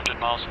 some 100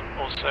 miles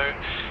also.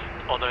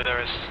 Although there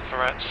is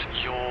threat,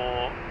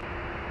 you're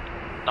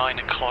 9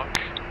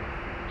 o'clock,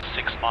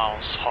 6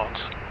 miles hot.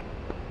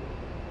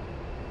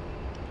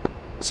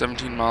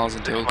 17 miles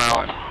until 6 miles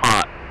climb.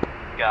 hot.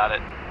 Got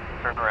it.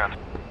 Turn around.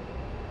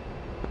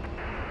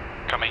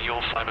 Coming,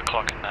 you're 5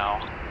 o'clock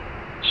now,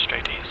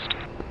 straight east.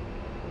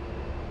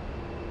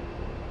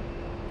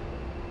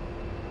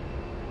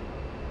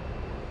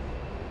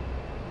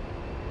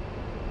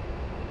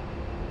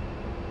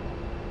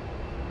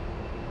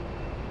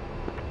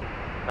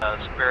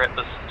 Spirit,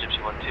 this is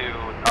Gypsy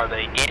 1-2. Are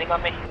they gaining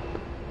on me?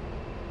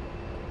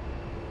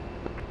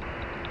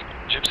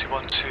 Gypsy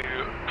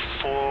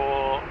 1-2,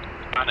 4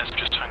 bandits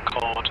just turned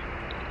cold.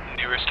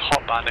 Nearest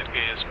hot bandit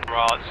is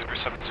Bra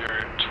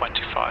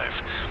 07025,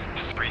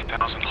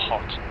 3000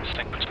 hot,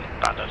 Singleton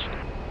bandit.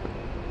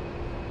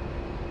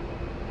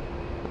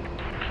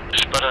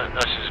 Spirit,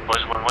 this is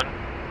Buzz 1-1.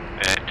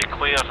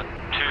 Declare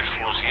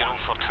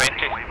 240 for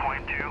 20.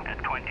 Waypoint 2 at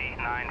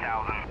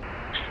 29,000.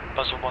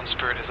 Buzzer 1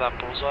 Spirit, is that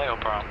Bullseye or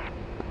Brown?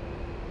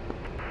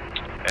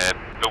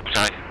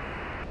 Bullseye.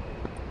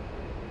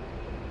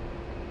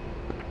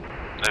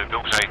 Now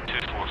Bullseye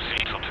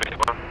 243 for 21.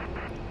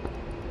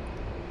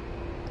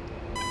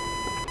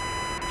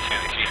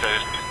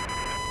 73,000.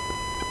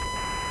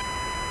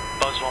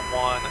 Buzz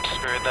 1-1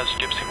 Spirit, that's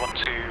Gypsy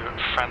 1-2,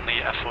 friendly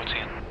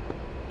F-14.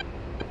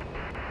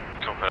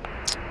 Copy.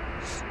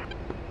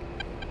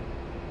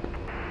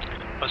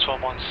 Buzz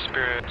 1-1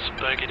 Spirit,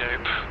 Bergy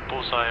Dope,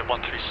 Bullseye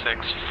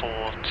 136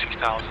 for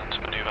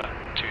 2000 maneuver,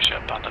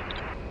 2-ship bandit.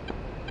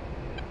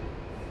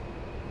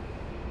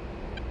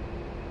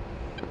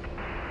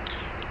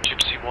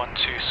 Gypsy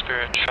 1-2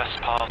 Spirit,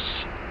 trespass.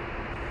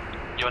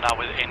 You're now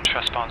within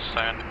trespass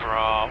zone,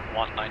 Bra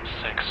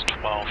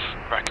 19612,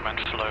 recommend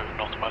flow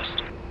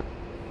northwest.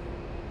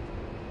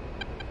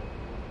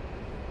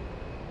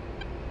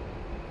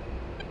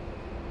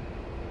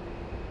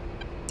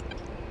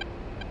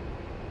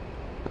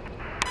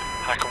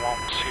 Hacker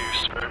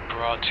 1-2 Spirit,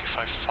 Bra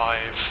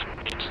 255,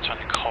 it's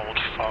turning cold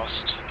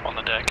fast on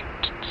the deck,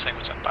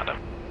 Singleton bandit.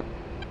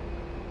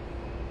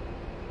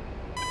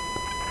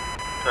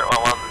 Spirit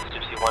 1-1, this is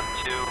Gypsy 1-2.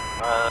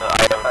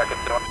 I can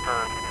turn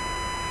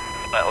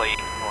slightly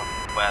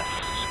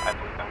northwest. I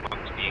believe I'm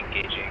going to be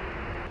engaging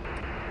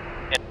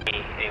enemy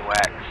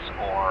AWACS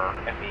or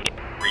enemy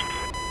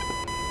regrouped.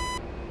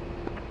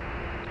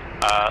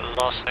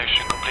 Last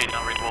station completely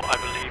unreadable. I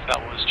believe that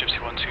was Gypsy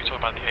 1-2 talking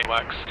about the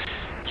AWACS.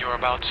 You're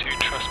about to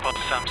trespass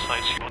SAM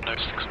site, you will know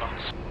 6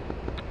 months.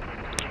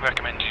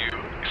 Recommend you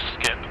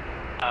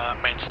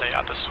mainstay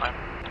at this time.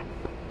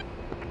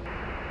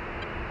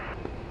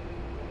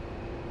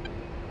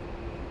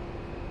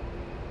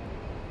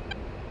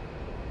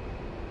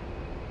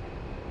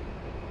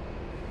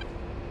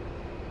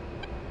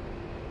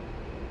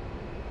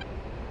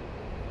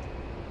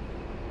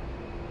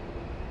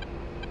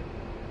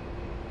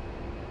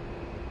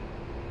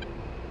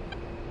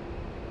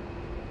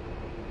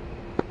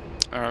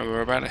 Alright,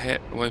 we're about to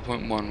hit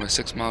waypoint 1, we're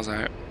 6 miles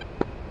out.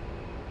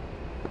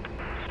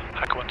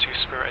 Hacker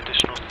 1-2 Spirit,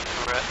 additional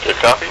threat. Good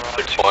copy,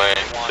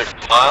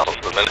 6.6 miles,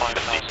 a minute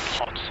 5,000 50.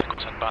 hot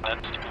singleton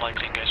bandit,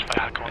 likely engaged by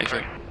Hacker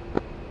 1-3.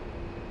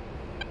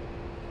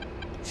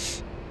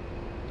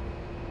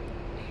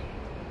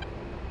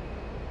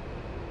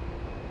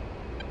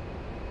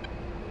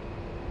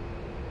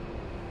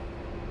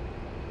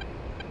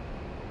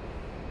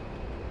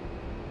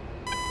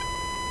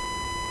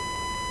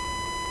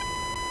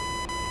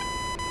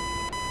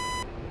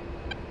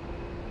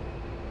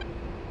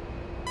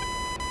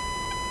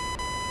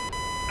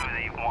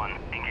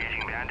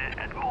 Engaging bandit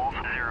at Bulls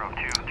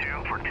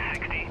 022 for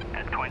 60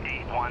 at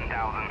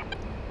 21,000.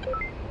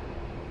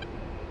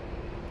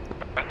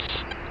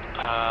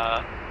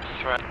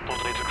 Threat,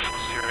 Bulls 018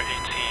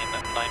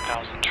 at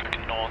 9,000,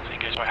 tracking north,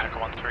 engaged by Hacker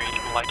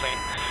 1-3, likely.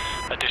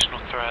 Additional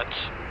threat,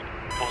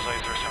 Bulls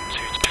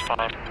 072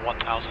 25,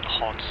 1,000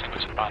 hot,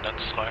 singleton bandit,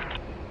 slow.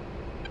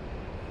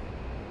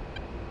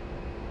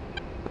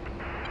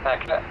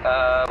 Hacker,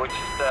 which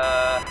is the...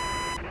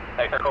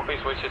 Hacker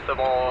copies, which is the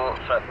more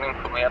threatening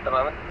for me at the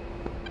moment?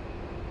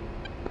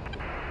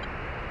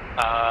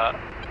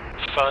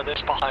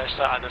 Furthest behind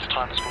at this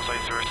time is Bullseye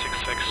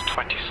 066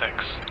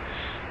 26.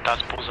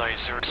 That's Bullseye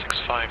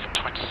 065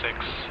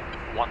 26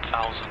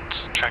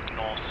 1000, track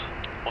north,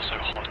 also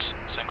hot,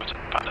 singleton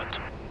bandit.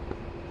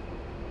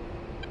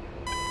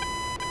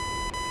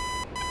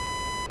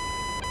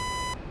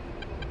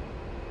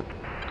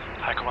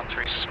 Hacker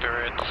 1-3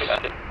 Spirit,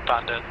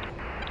 bandit.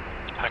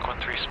 Hacker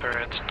 1-3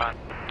 Spirit,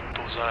 bandit.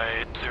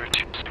 Bullseye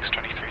 026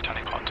 23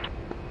 turning hot.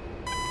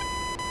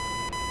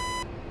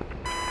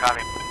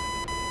 Copy.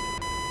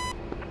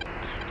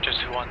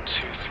 Just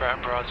 1-2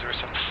 threat, Brad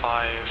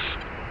 075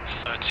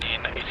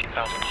 13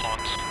 18,000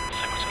 hot,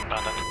 singleton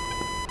bandit.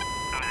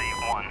 Uzi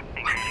 1,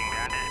 engaging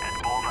bandit at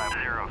Bullseye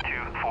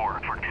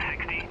 024 for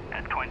 60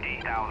 at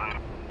 20,000.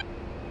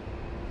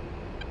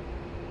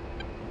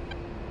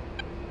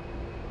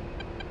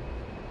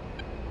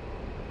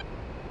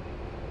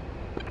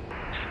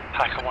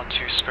 Hacker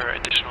 1-2 Spirit,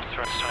 additional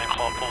threats turning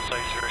hot,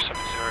 Bullseye 070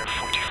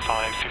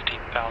 45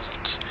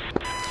 15,000.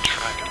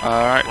 Track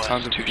Alright, west,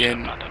 time to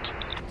begin bandit.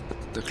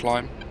 the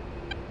climb.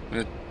 I'm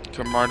going to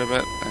come right a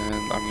bit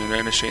and I'm going to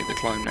initiate the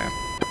climb now.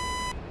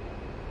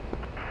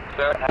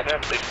 Sir, Hacker,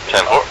 please.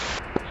 10-4.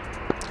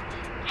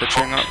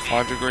 Pitching up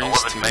 5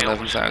 degrees to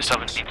 11,000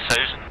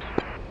 17,000.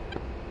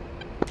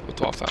 or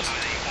 12,000.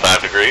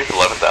 5 degrees,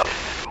 11,000.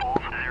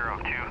 Bulls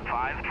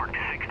 025 for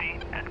 60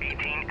 at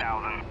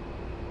 18,000.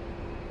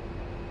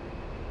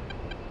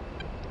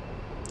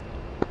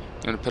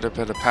 I'm going to put a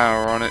bit of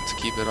power on it to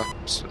keep it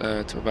up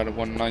to about a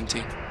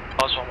 190.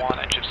 Buzz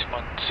 1-1 and Gypsy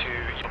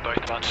 1-2, you're both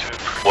about to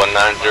approve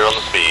 190 on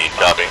the speed,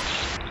 copy.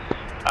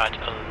 at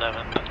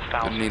 11,000.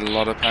 I need a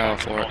lot of power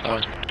for it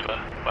though.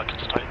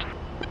 Weapons tight.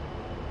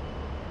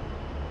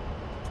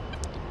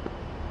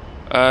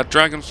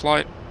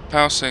 Dragonflight,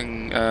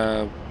 passing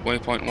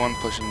waypoint 1,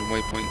 pushing to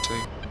waypoint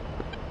 2.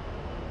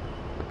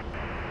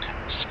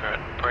 Spirit,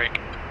 break.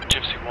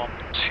 Gypsy 1-2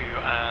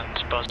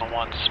 and Buzz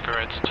 1-1,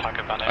 Spirit,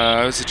 target vanish.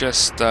 I would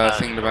suggest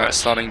thinking about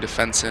starting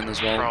defense in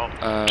as well.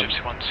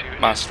 Gypsy 1-2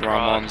 Master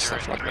arm on,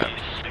 stuff like that.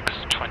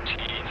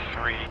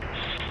 623,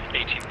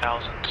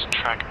 18,000,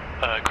 track,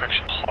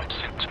 correction, hot,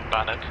 singleton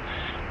bandit.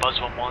 Buzz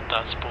 1-1,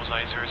 that's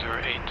Bullseye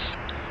 008,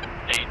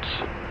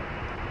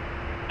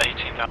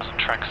 18,000,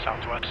 track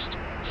southwest,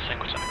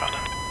 singleton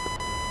bandit.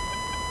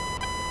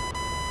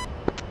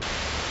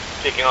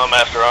 Taking on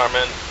Master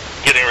Armin,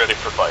 getting ready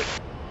for fight.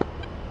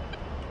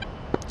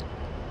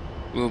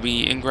 We'll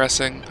be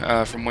ingressing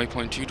from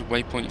waypoint 2 to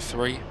waypoint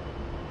 3,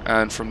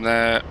 and from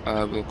there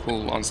we'll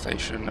call on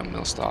station and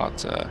we'll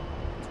start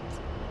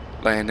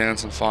laying down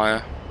some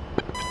fire.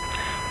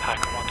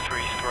 Hacker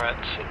 1-3 threat,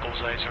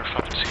 Bullseye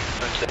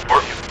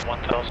 052,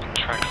 1,000,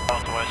 track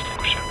southwest,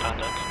 English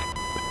bandit.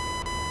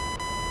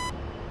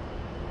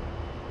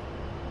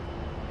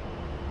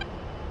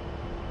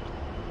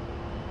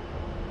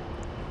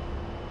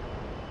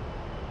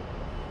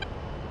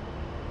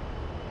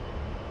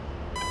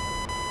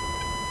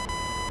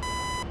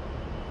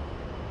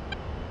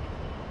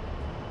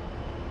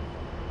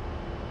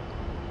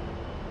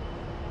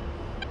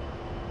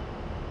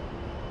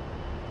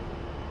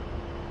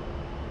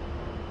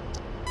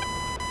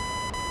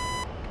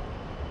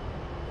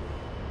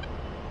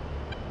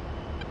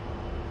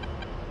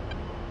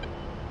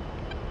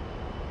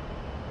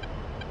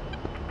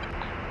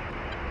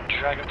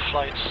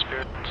 Dragonflight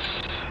Spirit,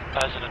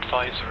 as an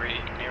advisory,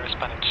 nearest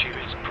bandit 2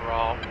 is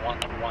Bra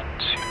 112,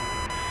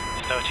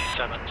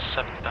 37,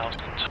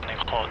 7,000 turning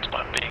hot,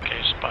 but being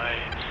engaged by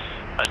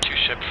a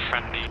 2-ship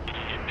friendly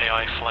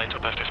AI flight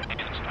of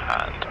F-15s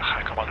and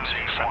Hacker 1 to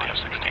friendly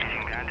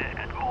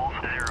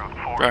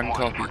F-16. Ground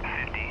copy.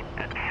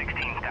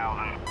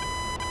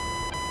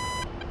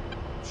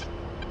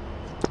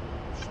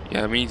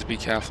 Yeah, we need to be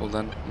careful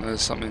then.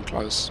 There's something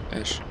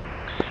close-ish.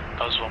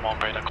 Oswald on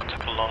radar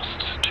contact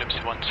lost.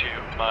 Gypsy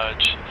 1-2,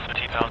 merge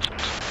 13,000.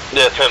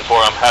 Yeah,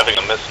 10-4, I'm having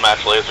a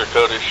mismatch laser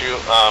code issue.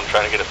 I'm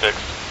trying to get it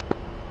fixed.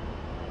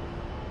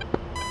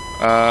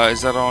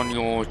 Is that on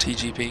your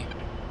TGP?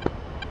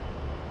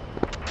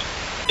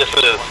 Yes,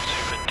 it is.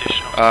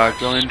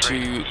 Go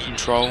into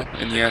control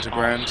in the air to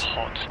ground,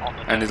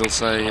 and it'll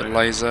say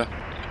laser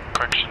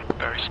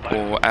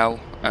or L,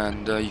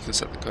 and you can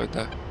set the code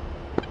there.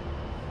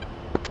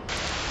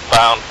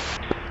 Found.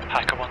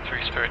 Hacker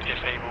 1-3 Spirit,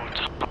 if able,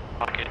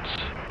 target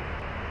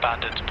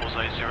bandit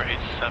bullseye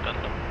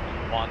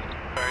 0871.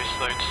 Very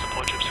slow to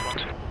support Gypsy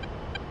 1-2.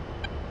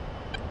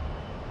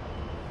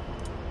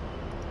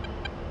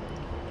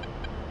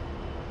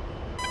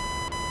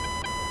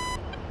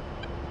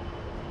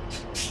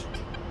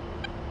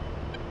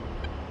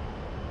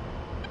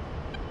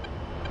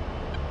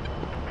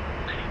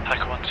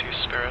 Hacker 1-2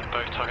 Spirit,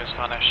 both targets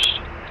vanished.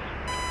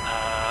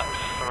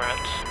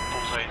 Threat,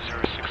 bullseye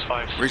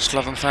 065. Reached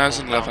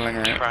 11,000, leveling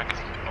out. Track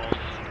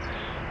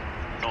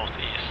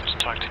northeast,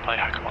 targeted by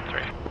Hacker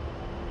 1-3.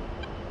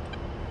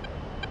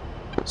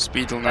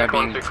 Speed will now be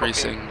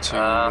increasing to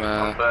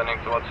burning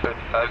towards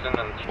 30,000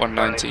 and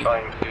 190.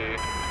 trying to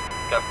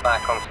get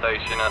back on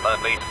station and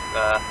at least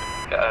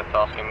get a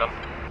tasking done.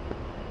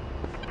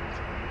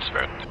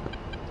 Spirit.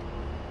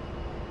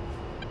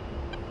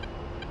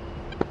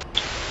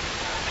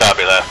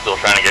 Copy that, still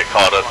trying to get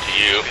caught up to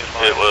you.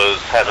 It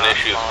was having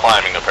issues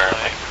climbing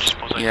apparently.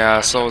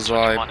 Yeah, so was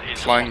I.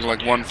 Flying like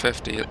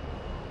 150 at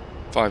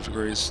 5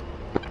 degrees.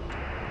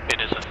 It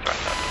is a threat.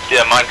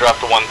 Yeah, mine dropped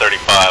to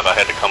 135, I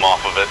had to come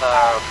off of it.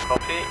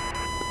 Copy.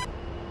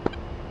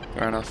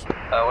 Fair enough.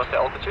 What's the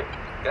altitude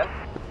again?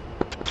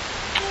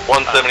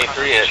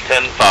 173 at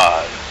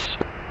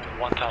 10.5.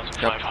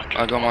 1,500. Yep,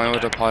 I got my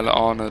autopilot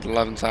on at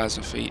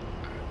 11,000 feet.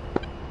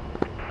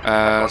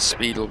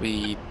 Speed will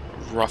be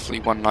roughly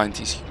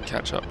 190, so you can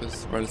catch up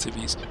with relative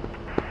ease.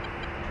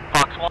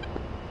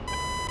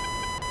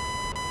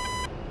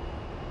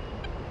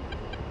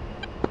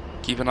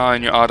 Keep an eye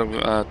on your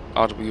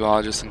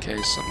RWR just in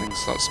case something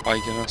starts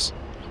spiking us.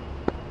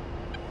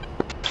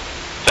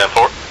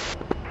 10-4.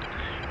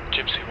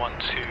 Gypsy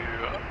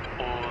 1-2,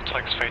 all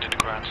tags faded to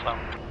Grand Slam.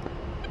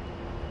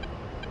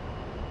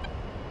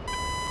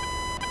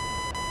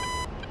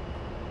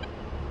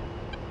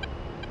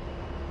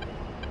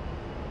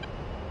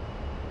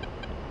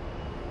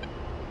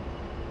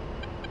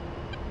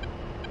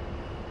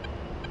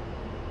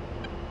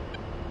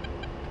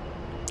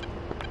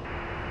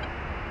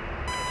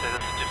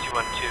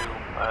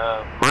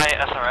 My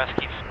SRS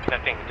keeps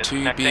connecting and To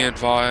disconnecting. be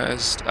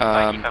advised,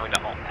 I keep having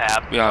to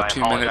alt-tab, we are so I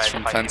 2 minutes apologize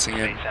from if I keep fencing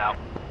in space out.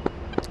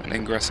 and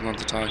ingressing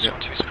onto target.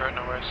 2 Spirit,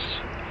 no worries.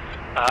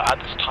 At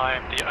this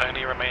time, the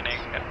only remaining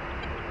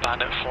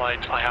bandit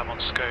flight I have on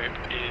scope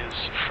is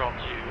from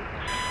you,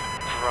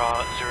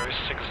 Bra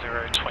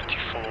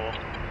 06024,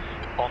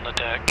 on the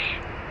deck.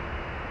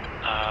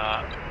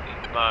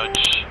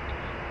 Merge.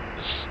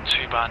 There's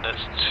 2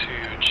 bandits,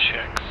 2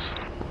 chicks.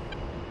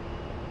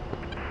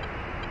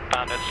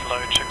 Bandits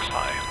low, chicks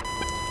high.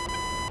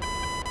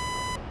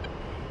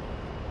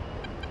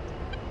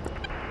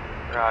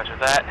 Roger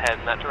that, head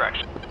in that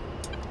direction.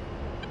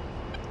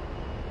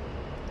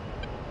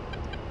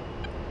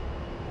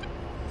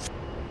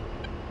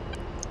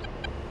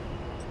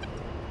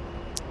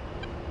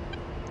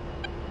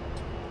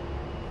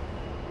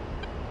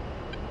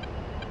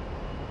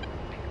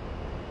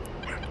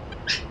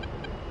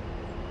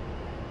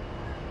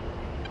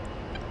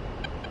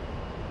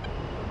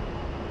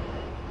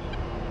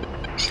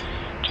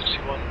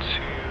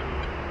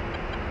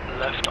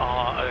 Left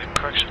arm,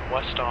 correction,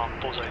 west arm,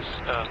 bullseyes,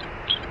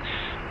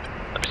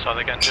 let me start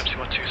again, Gypsy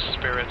 1-2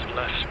 Spirit,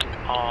 left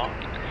arm,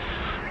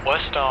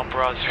 west arm,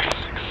 Bra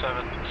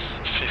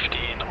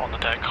 06715 on the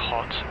deck,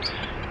 hot,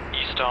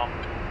 east arm,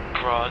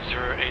 Bra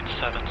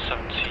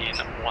 08717,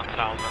 1000,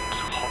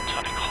 hot,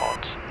 turning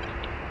hot,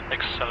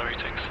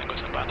 accelerating,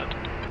 singleton bandit.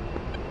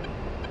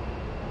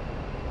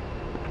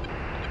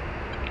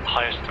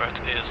 Highest threat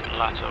is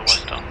latter,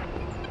 west arm.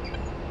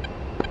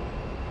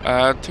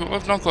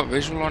 I've not got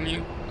visual on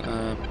you.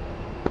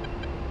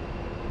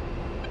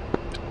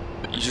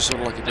 You just sort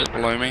of like a bit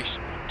below me.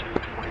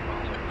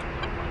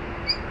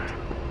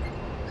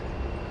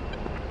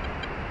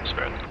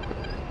 Spirit.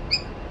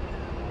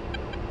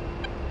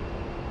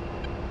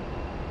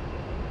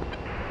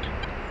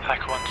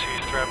 Hacker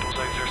 1-2, threat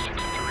bullseye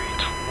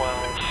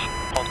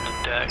 06312 on the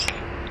deck,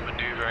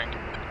 maneuvering.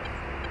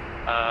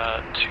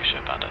 2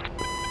 ship bandit.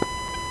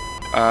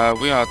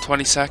 We are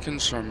 20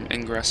 seconds from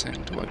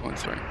ingressing to waypoint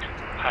 3.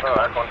 Hacker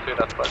 1-2,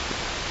 that's fine.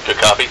 Good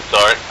copy,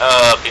 sorry.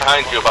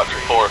 Behind you about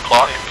 4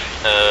 o'clock,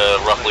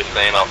 roughly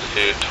same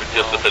altitude,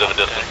 just a bit of a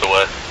distance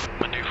away.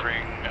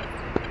 Maneuvering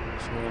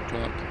 4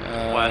 o'clock.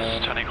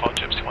 west, turning hot,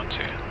 Gypsy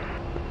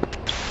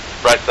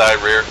 1-2. Right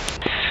side, rear.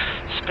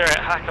 Spirit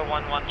Hacker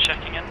 1-1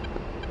 checking in.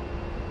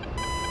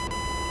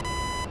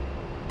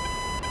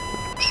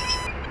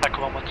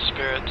 Hacker 1-1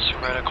 Spirit,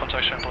 radar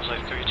contact showing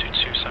bullseye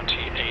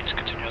 32278,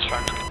 continuous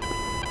fact.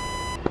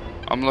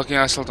 I'm looking,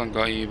 I still don't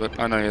got you, but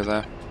I know you're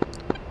there.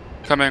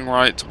 Coming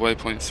right to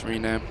waypoint 3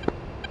 now.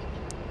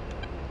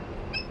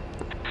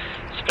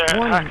 Spirit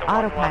Warning, Hacker 1-1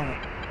 autopilot.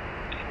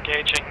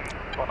 engaging,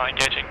 well not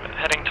engaging, but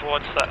heading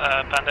towards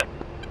the bandit.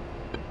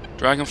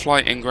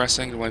 Dragonfly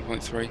ingressing to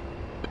waypoint 3.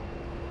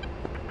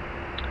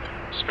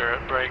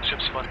 Spirit break,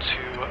 Gypsy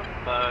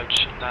 1-2,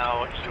 merge,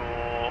 now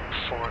you're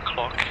 4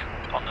 o'clock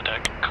on the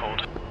deck,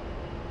 cold.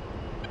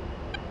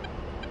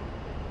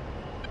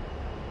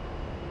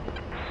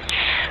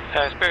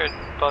 Spirit,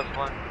 Buzz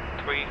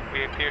 1-3,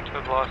 we appear to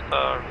have lost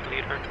our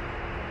leader.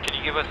 Can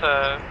you give us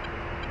an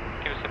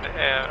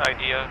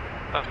idea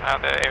of how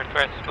the air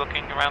threat is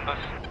looking around us?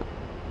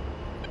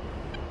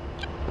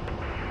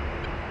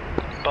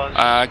 Buzz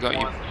I got you.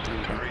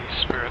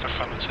 1-3, Spirit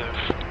affirmative.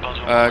 Buzz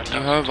 1 Do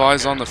you have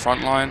eyes on the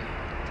front line?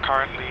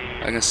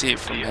 Currently, I can see it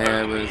from the here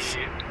only with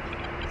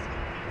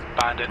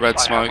bandits red I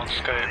have smoke. on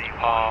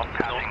scope are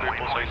North Group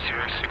Bullseye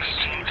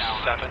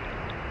 0627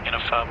 in a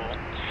thermal,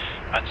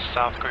 and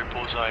South Group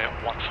Bullseye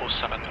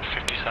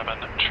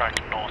 14757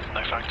 track north,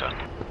 no factor.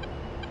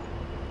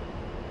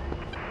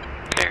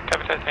 Clear,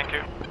 copy that, thank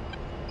you.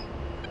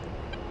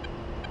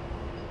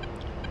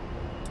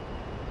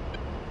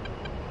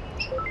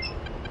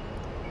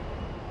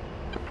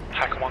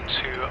 Hack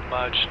 1-2,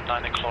 merge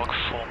 9 o'clock,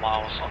 4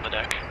 miles on the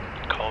deck,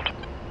 cold.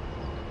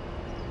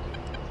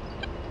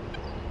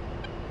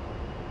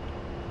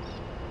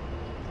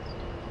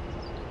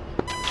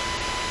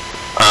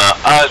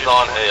 Eyes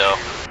on AO.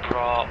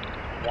 Bra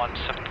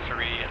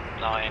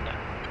 1739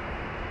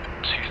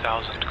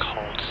 2000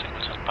 cold,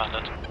 Singleton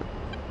bandit.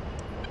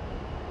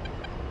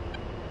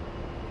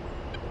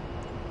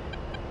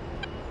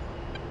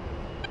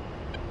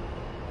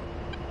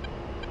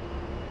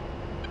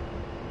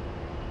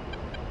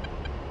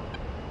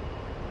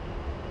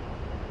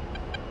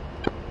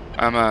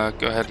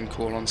 Go ahead and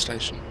call on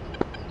station.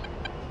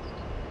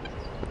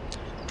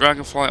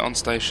 Dragonfly on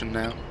station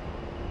now.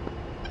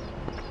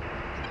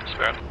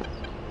 Spirit.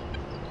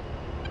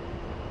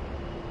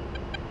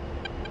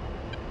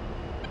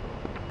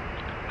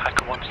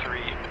 Hacker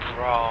 1-3,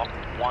 Bra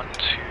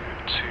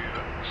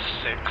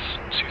 1226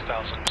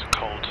 2000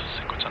 cold,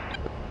 Singleton.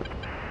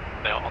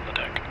 They are on the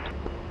deck.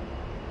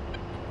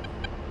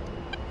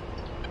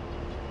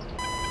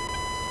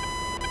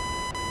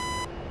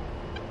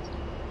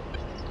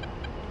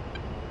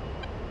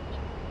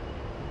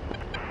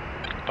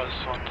 Buzz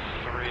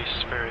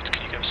 1-3, Spirit,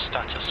 can you give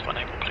status when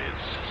able,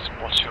 please?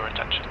 What's your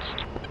intentions?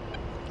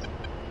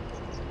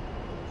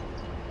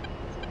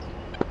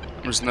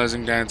 I'm just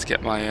nosing down to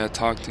get my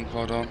targeting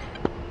pod on.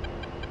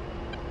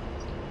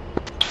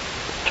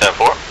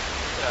 10-4.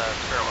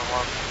 Spirit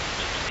 1-1,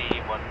 GC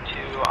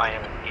 1-2, I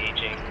am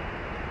engaging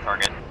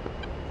target.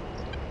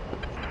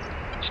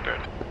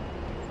 Spirit.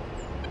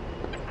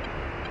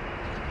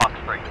 On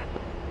 3.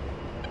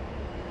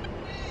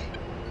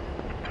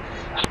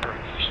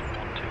 Spirit 1-2.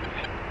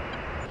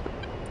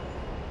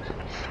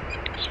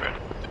 Spirit.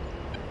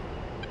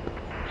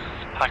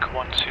 Hacker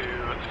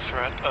 1-2,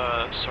 threat,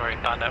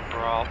 bandit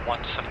bra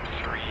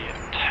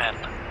 17310,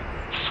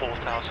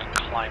 4000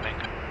 climbing,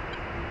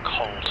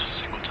 cold,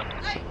 Singleton.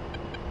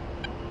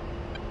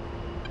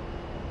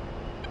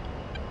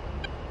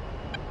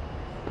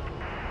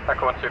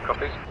 Hacker 1-2,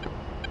 copies.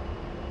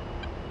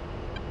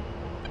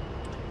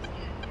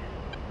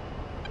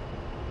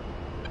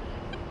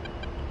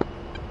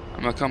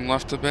 I'm gonna come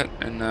left a bit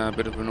in a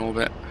bit of an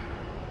orbit.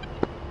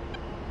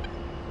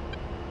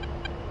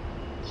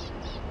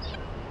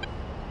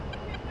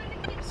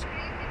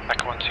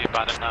 Hacker 1-2,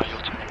 bandit now,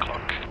 you're 10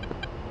 o'clock.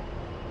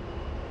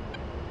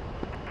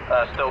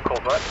 Still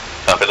cold, right?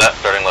 Copy that,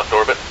 starting left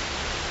orbit.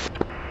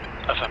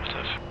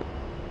 Affirmative.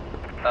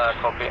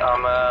 Copy.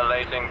 I'm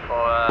lasing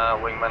for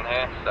wingman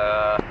here, so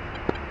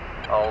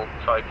I'll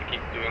try to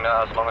keep doing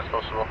that as long as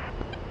possible.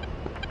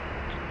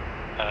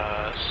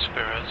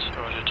 Spirit,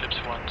 Roger,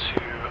 Gypsy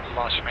 1-2,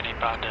 large remaining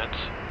bandit,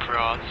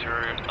 bra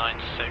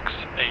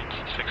 0968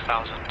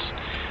 6000,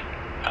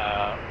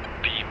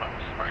 beam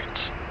right,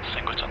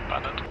 Singleton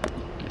bandit.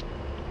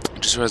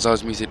 Just realised I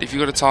was muted. If you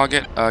got a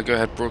target, go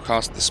ahead,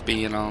 broadcast the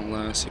speed, and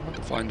I'll see if I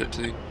can find it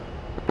too.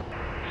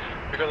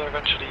 We got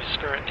eventually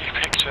Spirit, new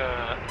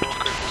picture, North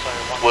Group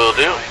Bullseye 1 Will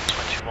do.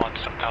 21,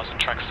 7000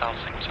 track south,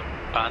 Singleton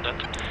bandit.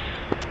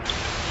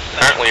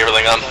 Apparently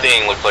everything I'm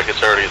seeing looks like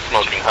it's already a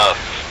smoking husk.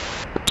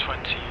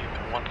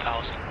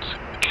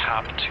 21,000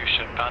 cap 2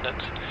 ship bandit.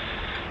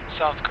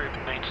 South Group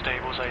mainstay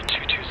Bullseye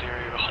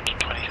 220,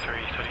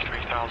 123,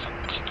 33,000.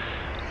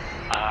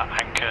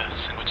 Anchor,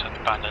 Singleton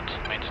bandit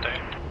mainstay.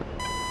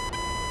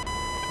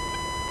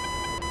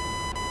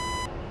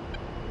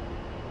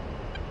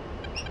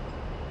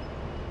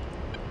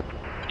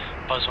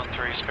 Buzz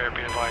 1-3, Spirit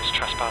be advised,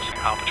 trespassing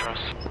Albatross.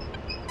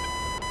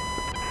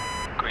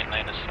 Green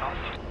lane is south.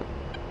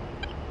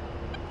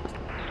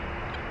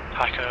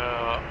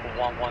 Hacker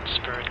 1-1,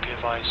 Spirit be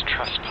advised,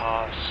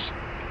 trespass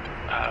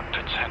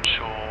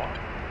potential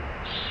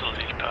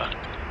sleeper,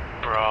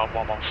 bra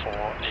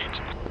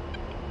 1148.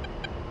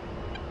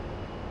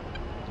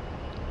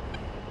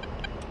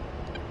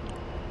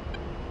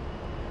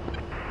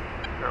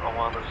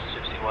 One was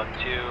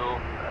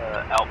 61-2,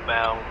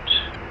 outbound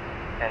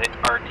at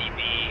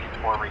RTB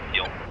for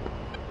refuel.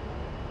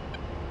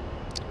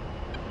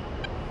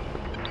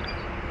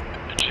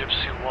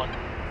 Gypsy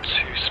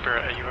 1-2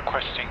 Spirit, are you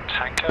requesting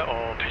tanker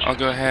or pigeon? I'll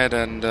go ahead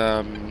and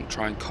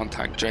try and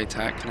contact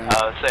JTAC now.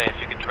 Say if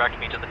you could direct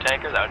me to the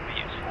tanker, that would be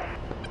useful.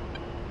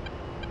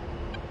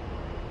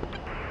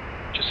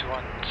 Gypsy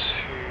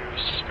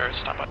 1-2 Spirit,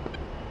 stand by.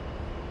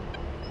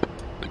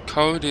 The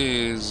code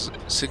is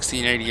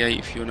 1688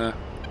 if you wanna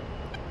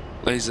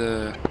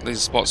laser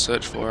spot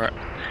search for it.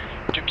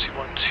 Gypsy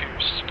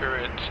 1-2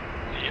 Spirit,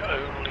 the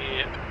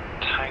only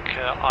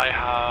tanker I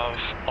have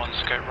on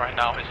scope right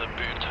now is a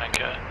boom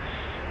tanker.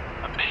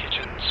 And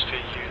pigeons for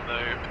you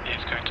though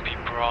is going to be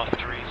bra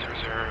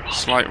 300.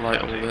 Slight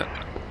right orbit.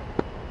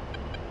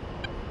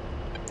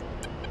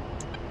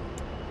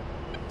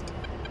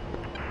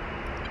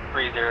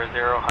 $300,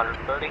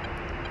 130.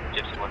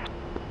 Gypsy 1.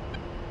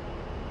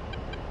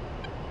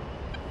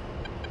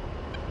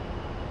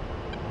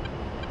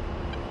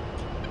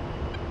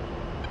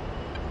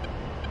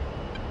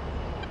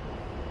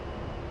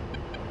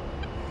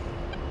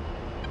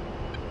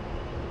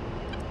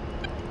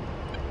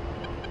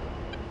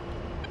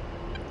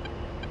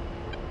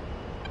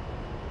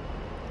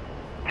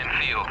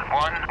 Field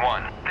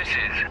 1-1. This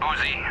is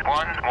Uzi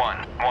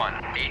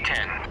 1-1-1.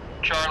 A10.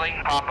 Charlie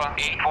Papa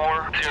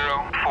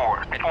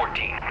 8404 at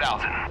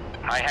 14,000.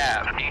 I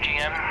have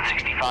DGM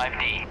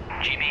 65D.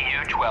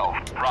 GBU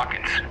 12.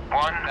 Rockets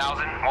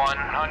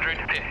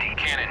 1,150.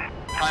 Cannon.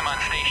 Time on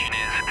station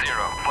is 0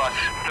 plus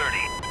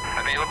 30.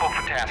 Available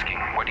for tasking.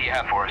 What do you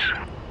have for us?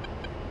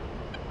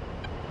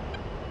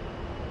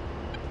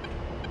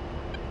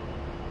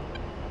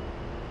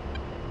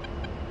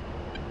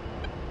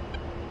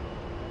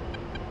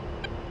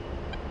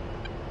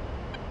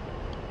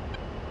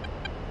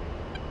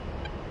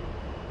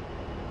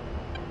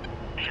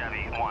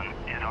 Chevy 1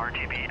 is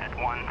RTB at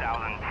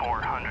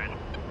 1,400.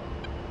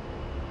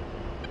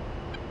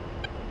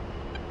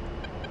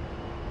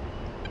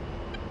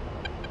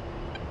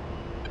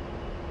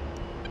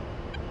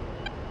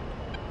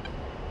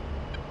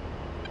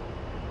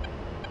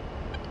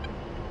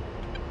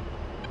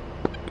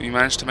 You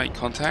managed to make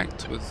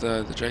contact with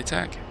the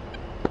JTAC?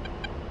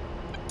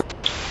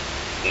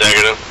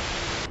 Negative.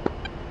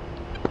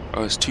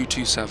 Oh, it's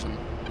 227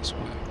 this way.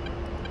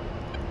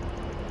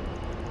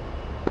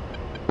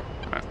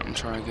 Alright, I'm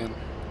trying again.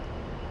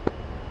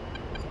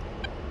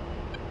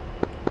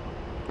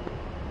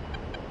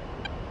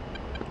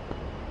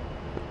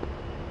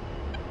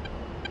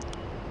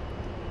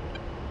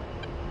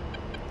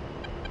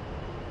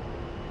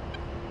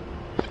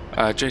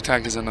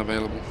 JTAG is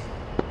unavailable.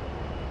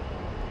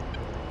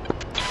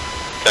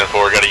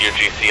 10-4, got a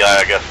UGCI,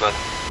 I guess then.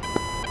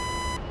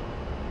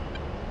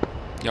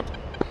 Yep.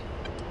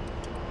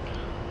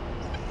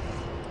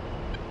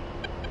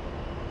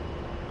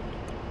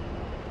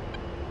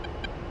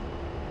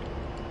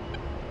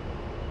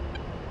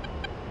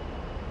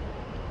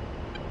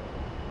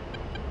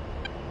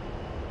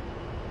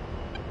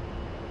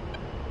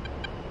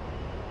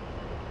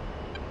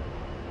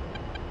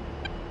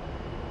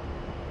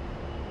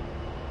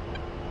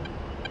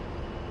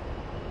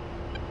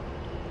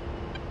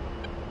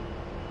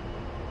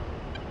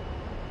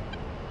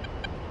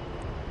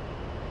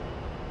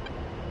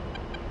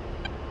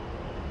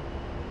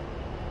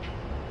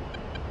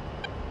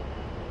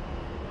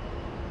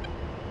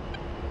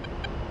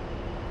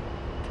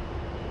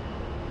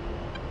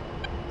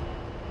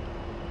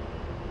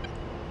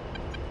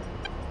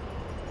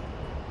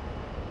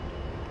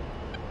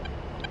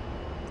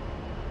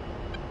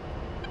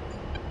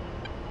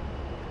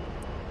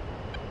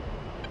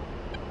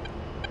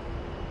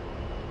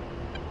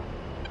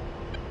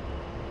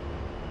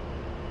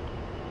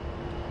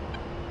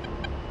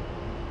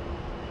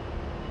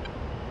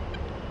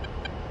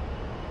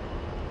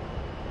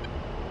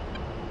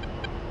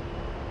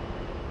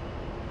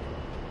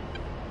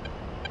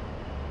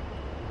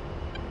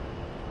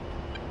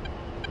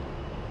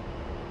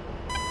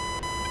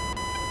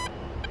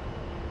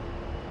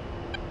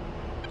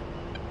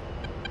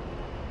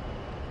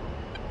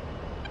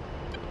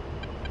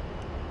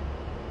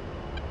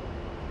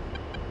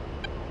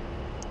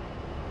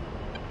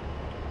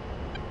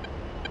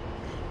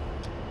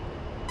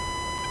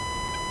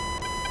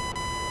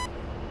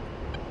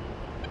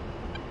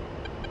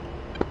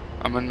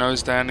 I'm gonna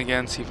nose down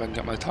again, see if I can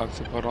get my target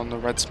to put on the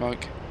red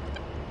smoke.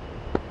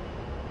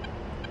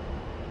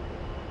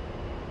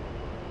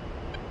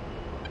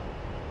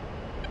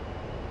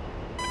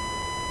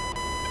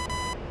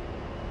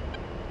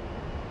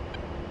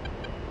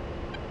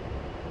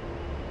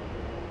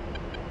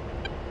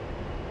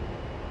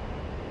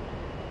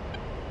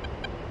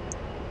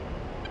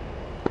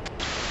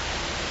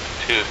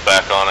 Two's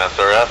back on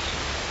SRS.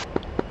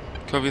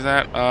 Copy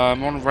that.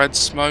 I'm on red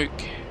smoke.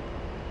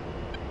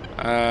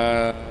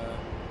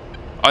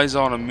 Eyes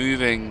on a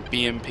moving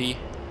BMP.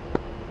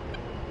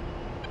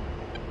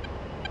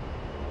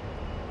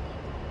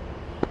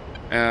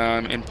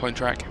 In point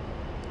track.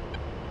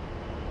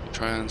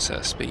 Try and set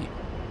a speed.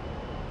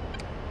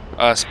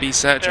 Speed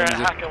set, do you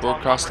want me to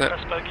broadcast it?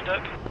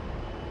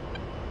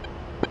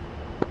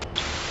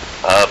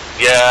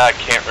 Yeah, I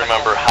can't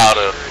remember how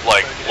to,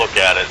 like, look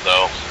at it,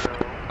 though.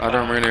 I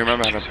don't really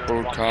remember how to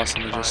broadcast,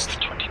 and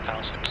just...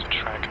 20,000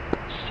 track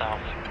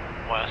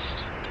southwest,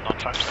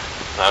 non-factor.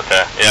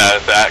 Okay,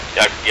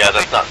 yeah,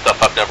 that's not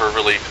stuff I've never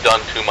really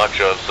done too much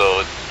of,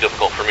 so it's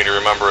difficult for me to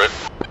remember it.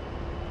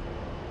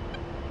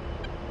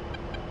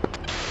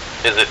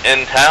 Is it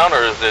in town,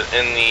 or is it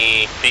in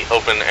the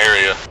open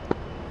area?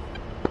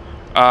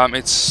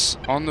 It's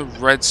on the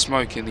red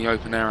smoke in the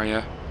open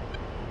area.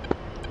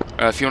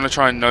 If you want to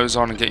try and nose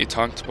on and get your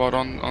target spot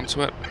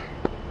onto it.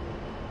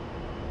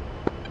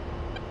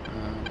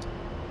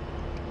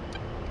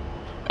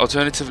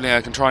 Alternatively,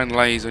 I can try and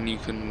laze and you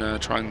can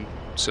try and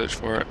search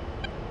for it.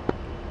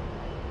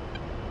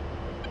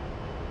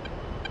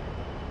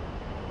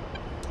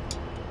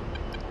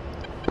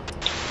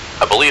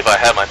 I believe I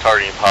have my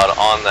targeting pod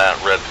on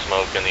that red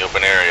smoke in the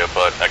open area,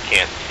 but I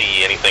can't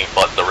see anything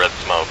but the red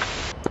smoke.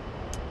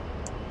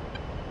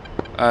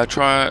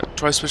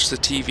 Try switch to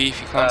TV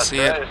if you can't see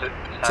it.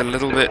 It's a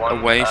little bit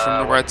away from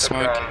the red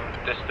smoke.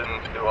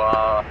 Distance to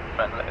our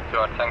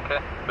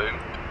tanker. Boom.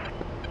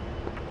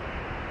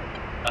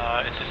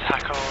 Is this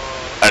Hacker?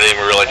 I didn't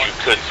even realize you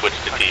could switch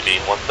to TV.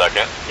 1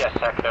 second. Yes,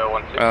 Hacker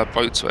 1-2.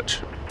 Boat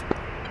switch.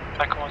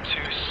 Hacker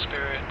 1-2,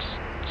 Spirit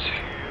to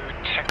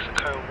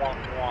Texaco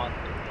 1-1.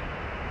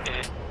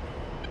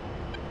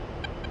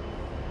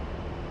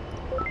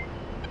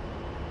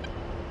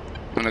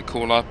 I'm gonna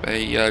call up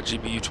a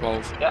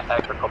GBU-12. Yeah,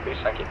 Hacker copies,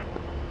 thank you.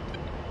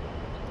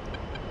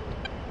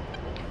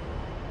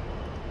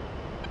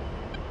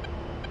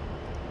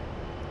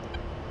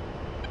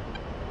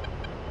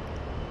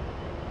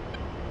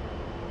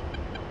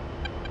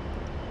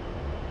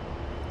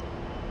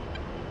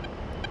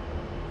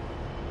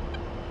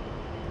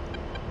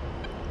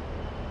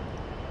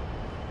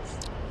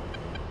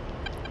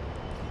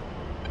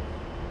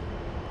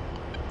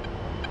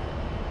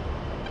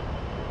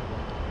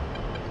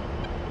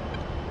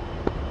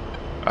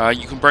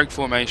 You can break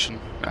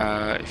formation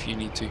if you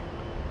need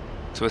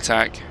to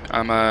attack.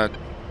 I'm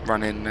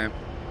run in now.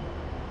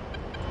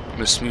 I'm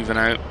just smoothing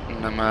out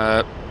and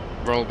I'm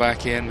roll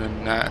back in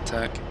and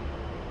attack.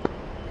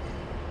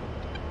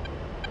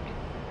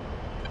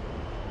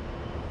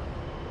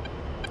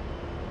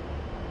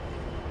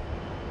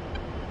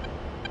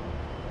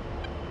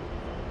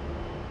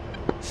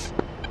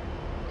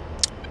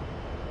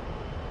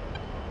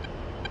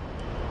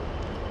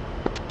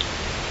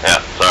 Yeah,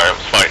 sorry, I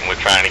was fighting with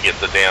trying to get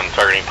the damn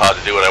targeting pod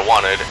to do what I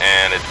wanted,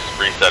 and it's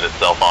reset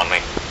itself on me.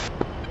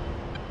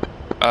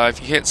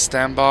 If you hit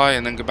standby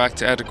and then go back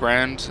to air to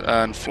ground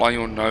and fly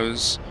your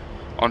nose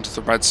onto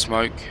the red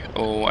smoke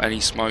or any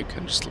smoke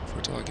and just look for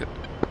a target.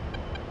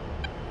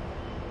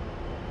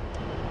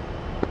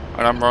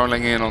 And I'm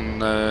rolling in on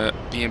the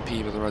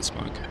BMP with the red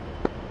smoke.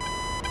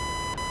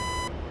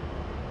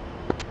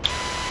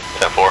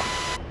 10-4.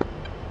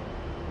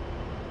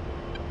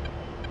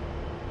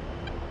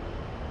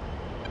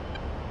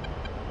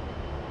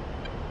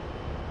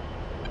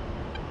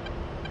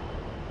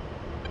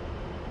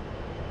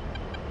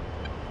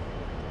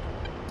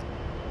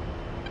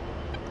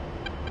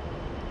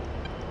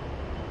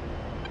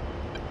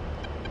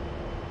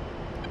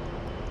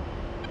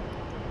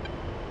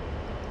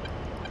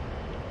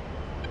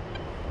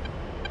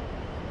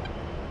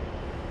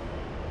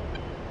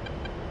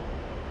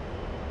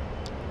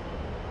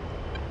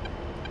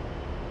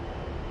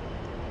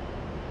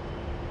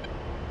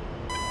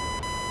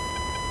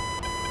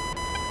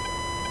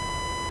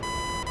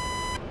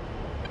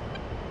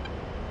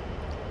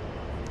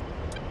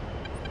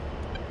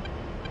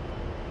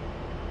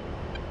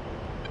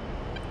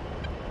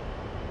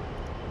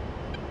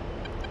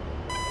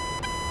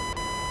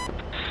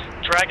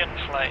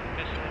 Dragonflight,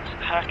 this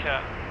is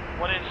Hacker.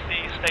 What is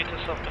the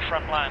status of the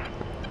front line?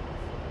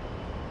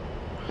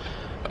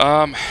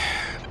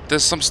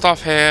 There's some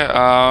stuff here.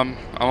 I'm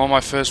on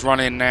my first run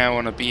in now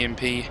on a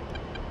BMP.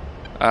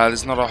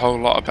 There's not a whole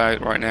lot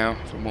about right now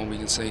from what we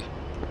can see.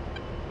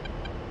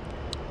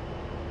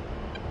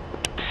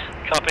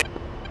 Copy.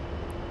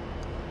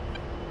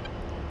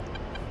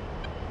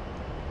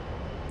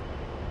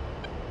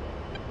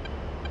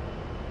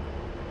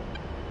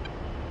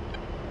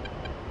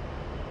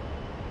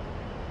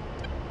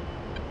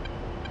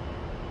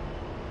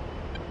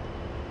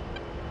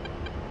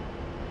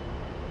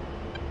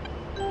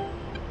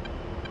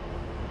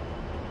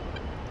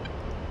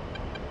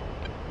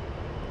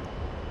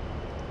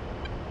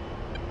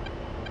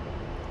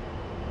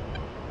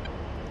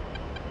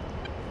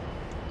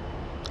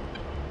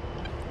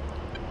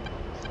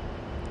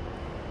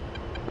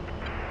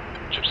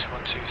 Gypsy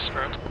 1-2,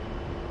 Spirit.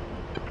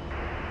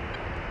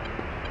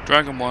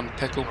 Dragon 1,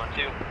 Pickle.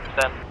 1-2,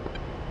 then.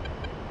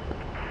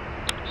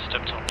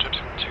 Stepped on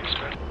Gypsy 1-2,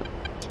 Spirit.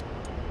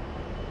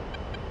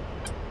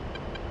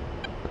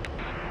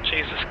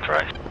 Jesus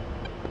Christ.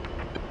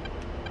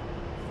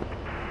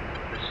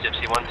 This is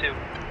Gypsy 1-2.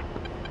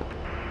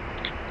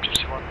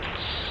 Gypsy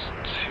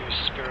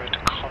 1-2 Spirit,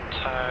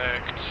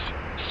 contact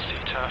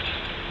CTAF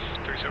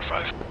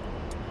 305.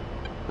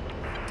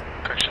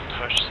 Correction,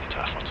 Hush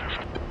CTAF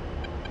 105.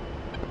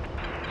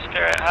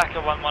 Spirit, Hacker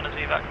 1-1 is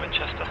evac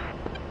Winchester.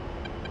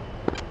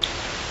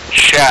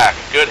 Shack,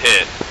 good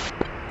hit.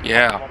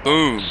 Yeah,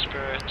 boom.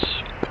 Spirit.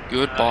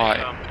 Goodbye.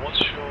 What's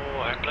your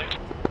home plate?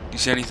 You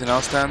see anything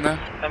else down there?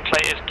 Then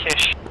plate is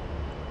Kish.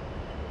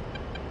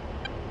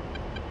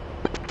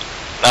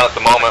 Not at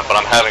the moment, but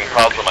I'm having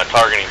problems with my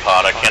targeting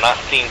pod. I cannot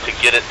seem to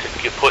get it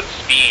to put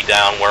speed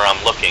down where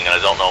I'm looking, and I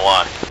don't know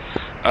why.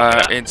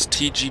 It's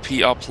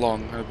TGP up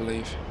long, I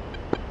believe.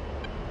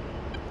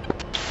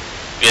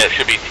 Yeah, it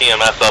should be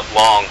TMS up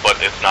long,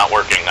 but it's not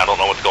working. I don't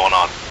know what's going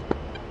on.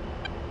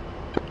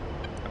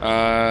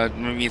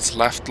 Maybe it's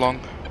left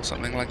long or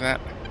something like that.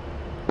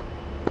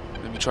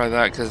 Maybe try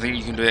that, because I think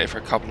you can do it for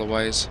a couple of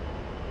ways.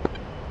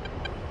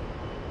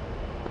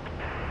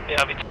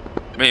 Yeah,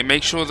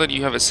 Make sure that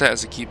you have it set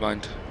as a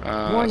keybind.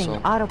 Warning,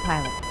 well,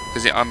 autopilot.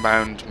 because it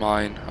unbound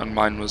mine, and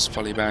mine was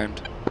fully bound.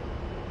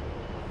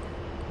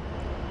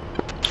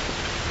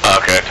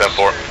 Okay,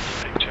 10-4.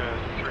 Picture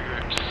 3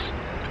 groups.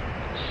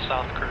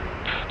 South group,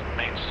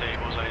 mainstay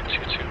was a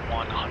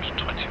 221,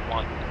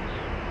 121,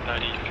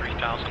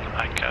 33,000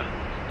 anchor,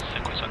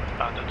 Sequison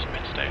bandits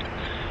mainstay.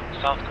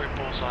 South group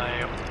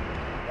bullseye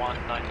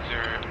 190,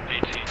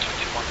 80,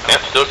 21,000. Yeah,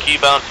 still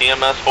keybound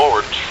TMS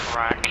forward.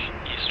 Track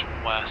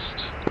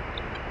east-west.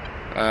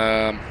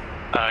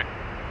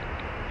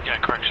 Yeah,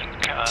 correction.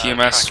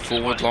 TMS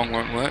forward long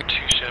won't work.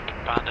 2-ship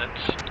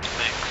bandits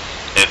mix.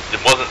 It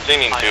wasn't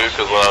seeming to,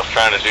 because what I was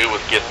trying to do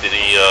was get the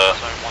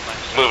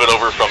move it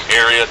over from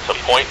area to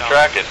point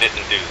track. It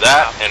didn't do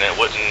that, and it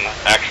wouldn't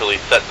actually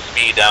set the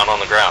speed down on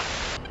the ground.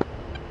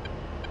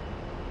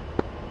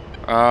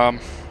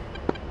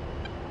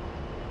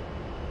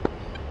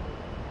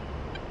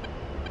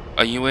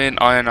 Are you in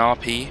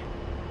INRP?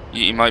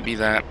 You might be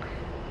that.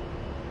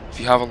 If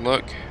you have a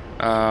look,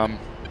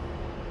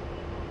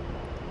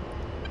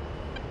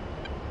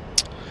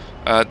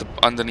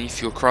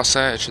 underneath your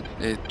crosshair,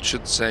 it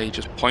should say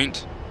just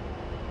point.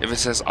 If it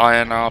says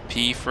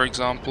INRP, for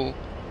example,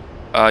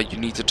 you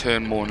need to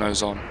turn more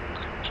nose on.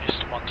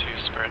 Just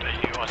 1-2 Spirit, are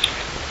you watching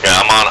it? Yeah,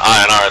 I'm on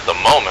INR at the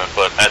moment,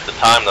 but at the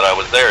time that I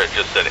was there, it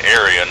just said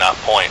area, not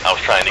point. I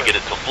was trying to get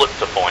it to flip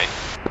to point.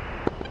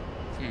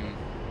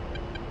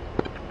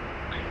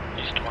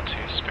 East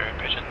 1-2 Spirit,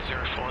 Pigeon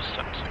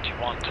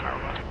 04771, Tower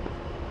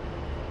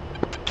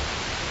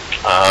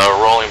 1.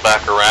 Rolling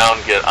back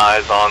around, get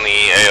eyes on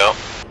the AO.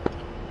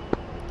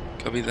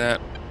 Copy that.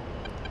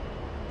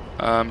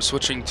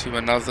 Switching to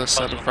another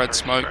set of red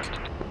smoke,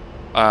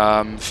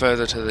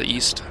 further to the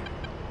east.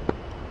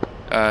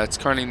 It's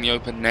currently in the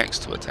open next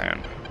to a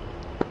town.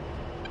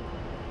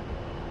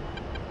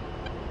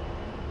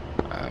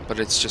 But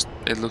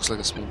it looks like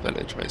a small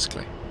village,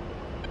 basically.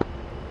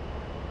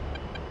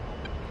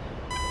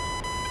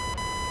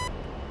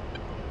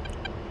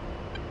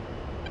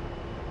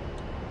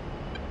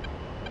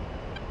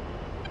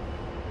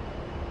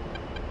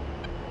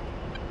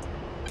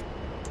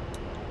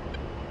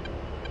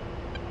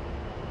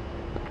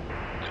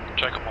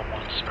 Jacob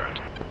 1-1 Spirit.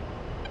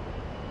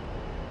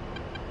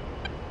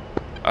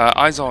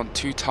 Eyes on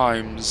 2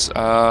 times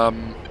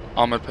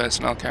armored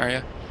personnel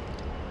carrier.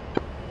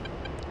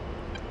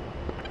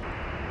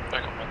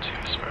 Jacob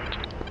 1-2 Spirit.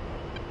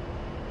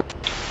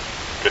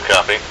 Good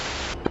copy.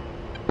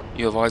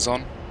 You have eyes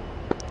on?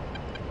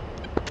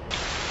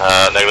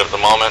 Negative at the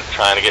moment,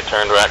 trying to get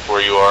turned back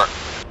where you are.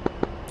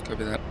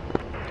 Copy that.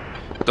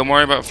 Don't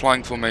worry about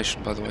flying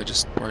formation, by the way,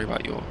 just worry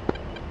about your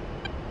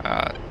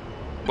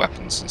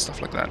weapons and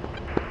stuff like that.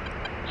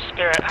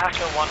 Spirit,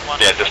 Hacker 1-1.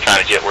 Yeah, just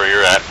trying to get where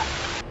you're at.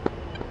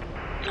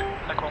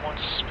 Hacker 1-1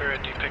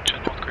 Spirit, new picture,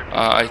 North Group.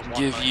 I can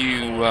give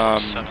you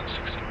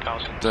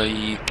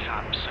the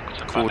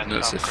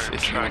coordinates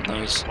if you want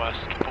those. West,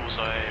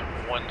 bullseye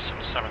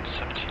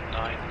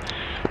 17779,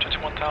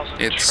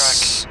 21,000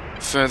 It's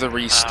further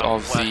east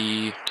of west,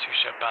 the...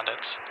 2-ship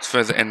bandits. It's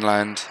further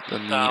inland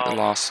than the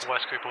last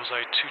West Group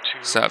bullseye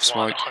 221, set of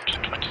smoke.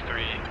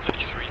 123,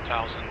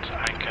 33,000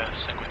 anchor,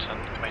 Singleton,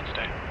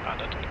 mainstay,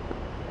 bandit.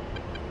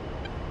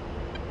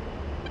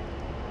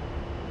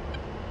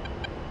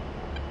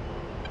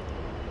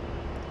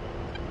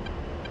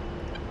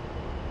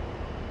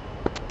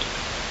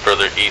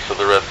 Further east of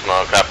the red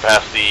smoke. I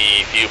passed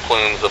the few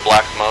plumes of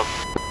black smoke.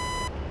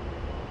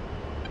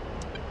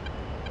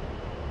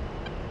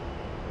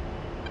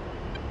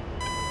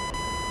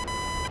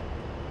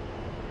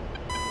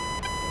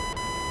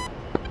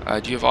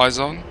 Do you have eyes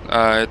on?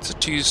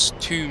 It's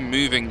two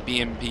moving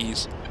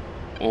BMPs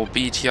or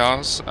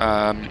BTRs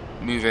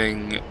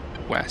moving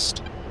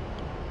west.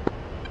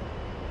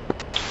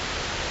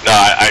 No,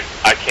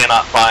 I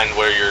cannot find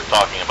where you're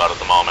talking about at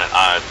the moment.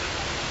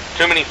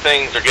 Too many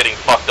things are getting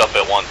fucked up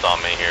at once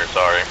on me here,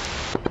 sorry.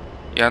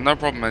 Yeah, no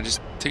problem, man.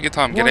 Just take your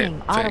time, get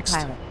Warning, it fixed.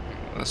 autopilot.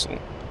 That's all.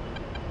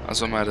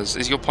 That's what matters.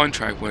 Is your point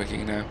track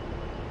working now?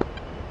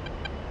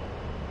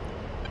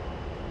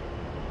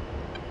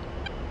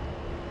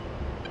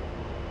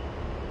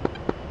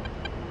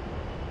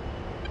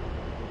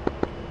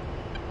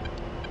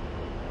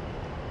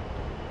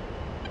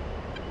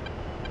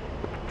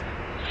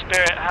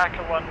 Spirit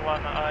Hacker 1-1,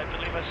 I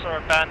believe I saw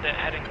a bandit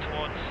heading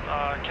towards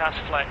CAS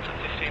flight to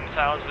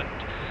 15,000.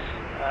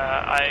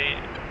 I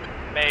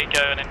may go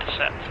and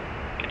intercept.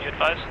 Can you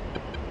advise?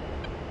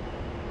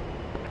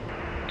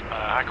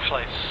 Hacker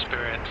Flight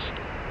Spirit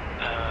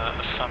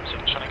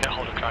affirmative. I'm trying to get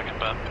hold of Dragon,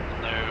 but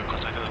no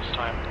contact at this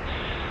time.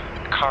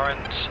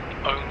 Current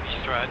only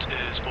threat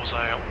is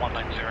bullseye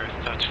 190,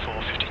 34,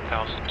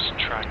 15,000,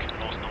 track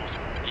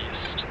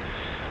north-northeast.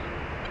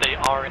 They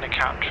are in a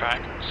cap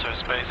track, so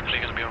it's basically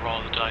going to be a roll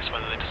of the dice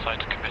whether they decide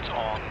to commit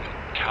on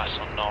CAS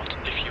or not.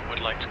 If you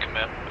would like to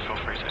commit, feel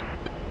free to.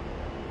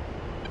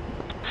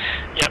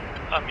 Yep,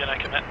 I'm going to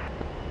commit.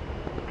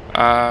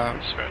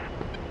 Spirit.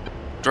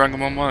 Dragon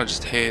 1-1, I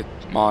just heard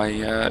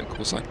my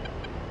call sign.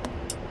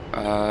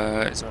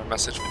 Is there a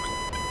message for me?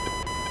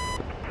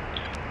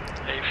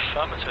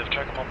 Affirmative,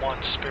 Dragon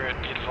 1-1, Spirit,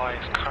 be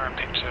advised, current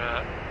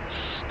picture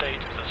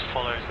states as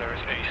follows: there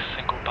is a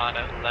single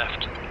bandit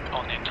left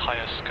on the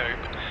entire scope.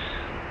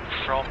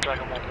 From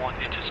Dragon 1-1,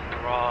 it is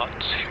Bra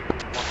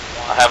 211.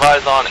 I have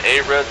eyes on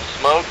a red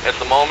smoke at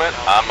the moment.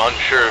 I'm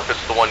unsure if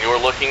it's the one you're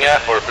looking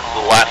at or if it's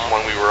the last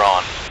one we were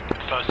on.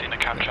 Firstly in a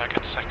cap track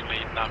and secondly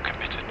now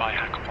committed by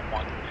Hacker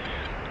 1-1.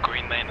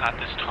 Green lane at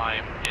this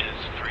time is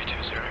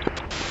 320.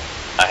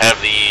 I have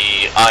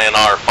the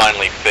INR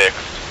finally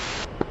fixed.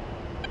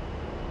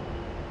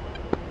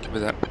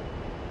 With that.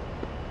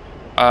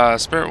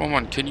 Spirit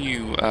 1-1, can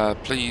you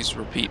please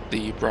repeat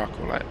the Bra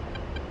roulette?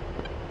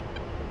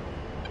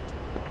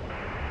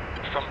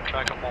 From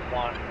Dragon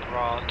 1-1,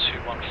 Bra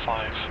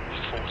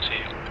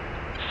 215,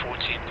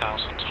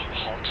 14,000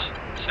 hot,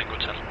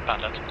 singleton,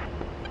 bandit.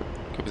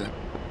 Copy that.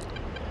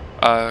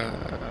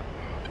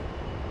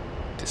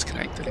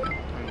 Disconnected again.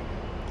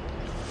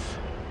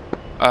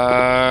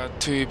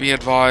 To be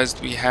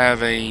advised, we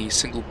have a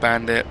single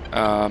bandit,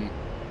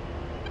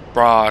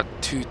 Bra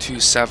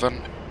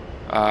 227,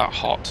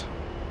 hot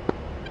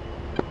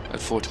at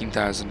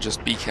 14,000.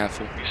 Just be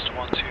careful. East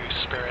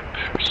 1-2, Spirit,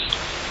 post.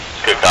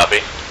 Good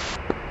copy.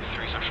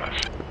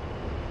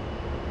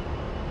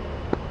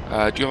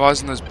 305. Do you have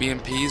eyes on those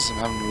BMPs? I'm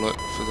having a look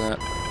for that.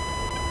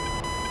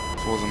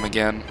 For them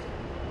again.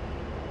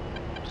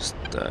 Just,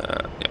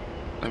 yeah.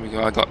 There we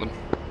go, I got them. Do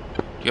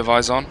you have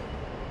eyes on?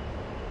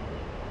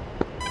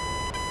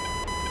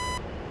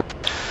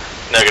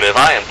 Negative,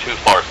 I am too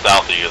far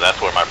south of you.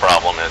 That's where my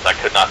problem is. I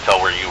could not tell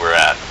where you were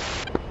at.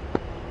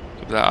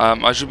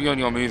 I should be on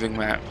your moving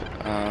map.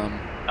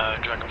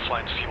 Dragon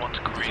Flight, if you want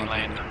to green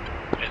lane,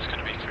 it's going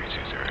to be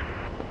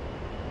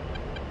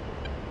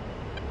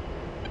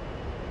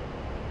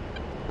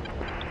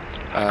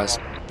 320.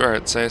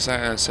 Spirit, say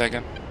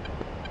again.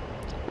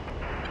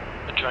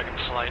 Dragon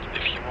Flight,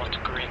 if you want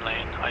green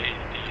lane, i.e.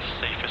 the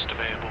safest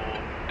available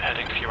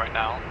heading for you right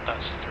now,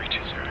 that's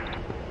 320.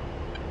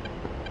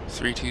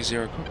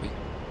 320, copy.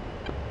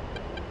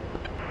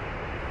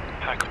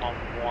 Hackmon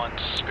 1,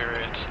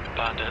 Spirit,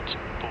 Bandit,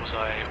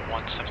 Bullseye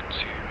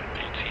 172,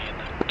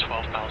 18,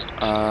 12,000.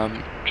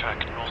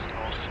 Track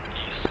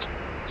north-northeast,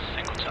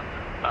 Singleton,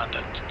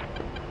 Bandit.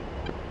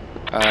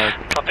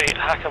 Copy,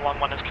 Hacker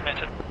 1-1 is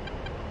committed.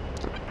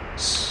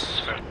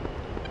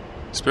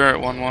 Spirit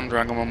 1-1,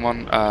 Dragon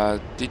 1-1,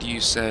 did you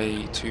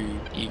say to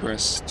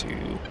egress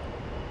to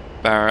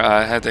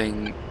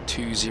heading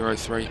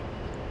 203?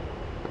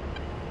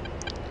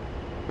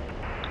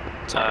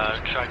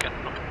 Dragon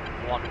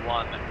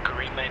 1-1,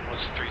 green lane was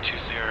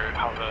 320,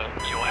 however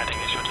your heading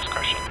is your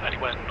discretion.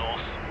 Anywhere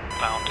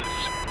northbound is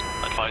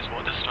advisable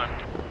at this time.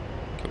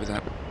 Copy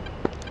that.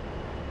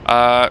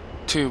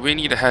 2, we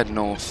need to head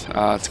north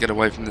to get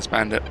away from this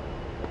bandit.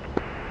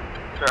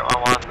 Spirit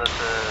 1-1, this is...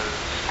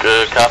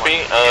 Good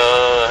copy.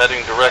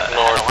 Heading direct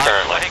north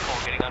currently.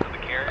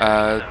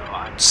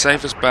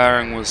 Safest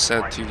bearing was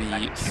set to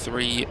the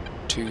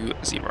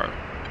 320.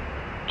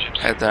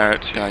 Head there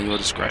at your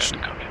discretion.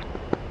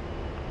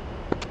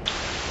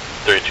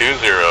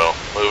 320,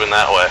 moving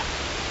that way.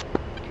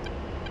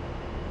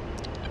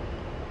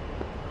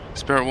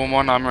 Spirit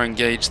 1-1, I'm going to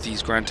engage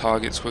these ground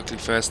targets quickly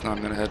first, and I'm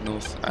going to head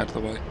north out of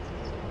the way.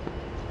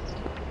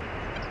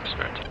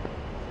 Spirit.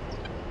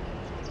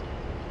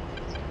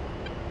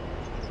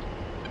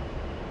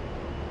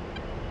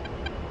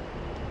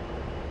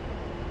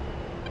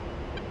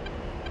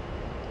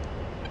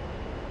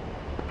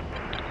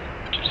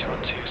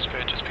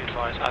 Spirit, just be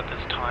advised, at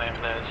this time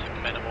there's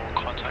minimal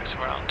contacts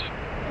around.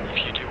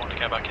 If you do want to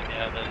get back in the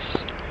air, there's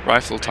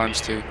rifle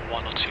 ×2.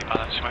 1 or 2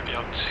 ballots you might be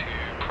able to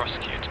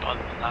prosecute, but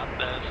other than that,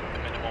 there's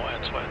minimal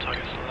air-to-air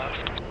targets to the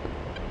left.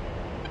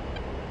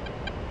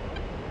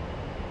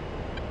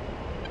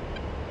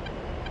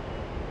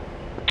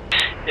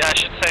 Yeah, I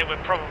should say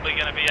we're probably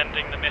going to be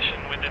ending the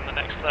mission within the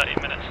next 30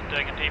 minutes and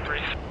doing a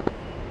debrief.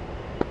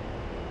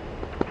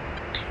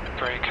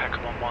 Break,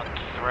 Hackmon 1,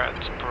 threat,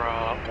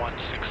 Bra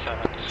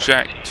 167.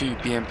 Jack 2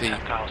 BMP.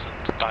 10,000,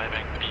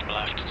 diving, beam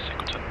left,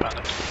 Singleton,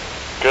 Bandit.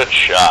 Good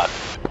shot.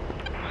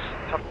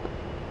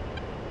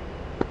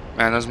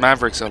 Man, those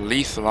Mavericks are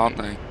lethal, aren't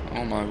they?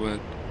 Oh my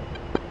word.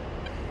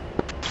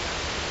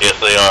 Yes,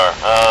 they are.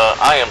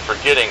 I am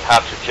forgetting how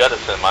to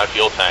jettison my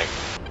fuel tank.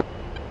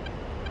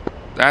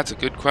 That's a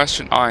good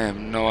question. I have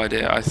no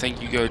idea. I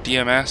think you go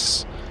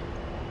DMS,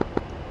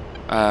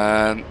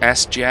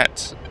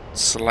 S-Jet,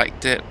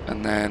 select it,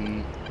 and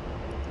then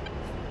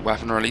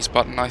weapon release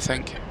button, I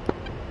think.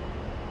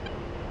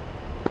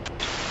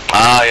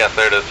 Ah, yes,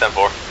 there it is,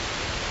 10-4.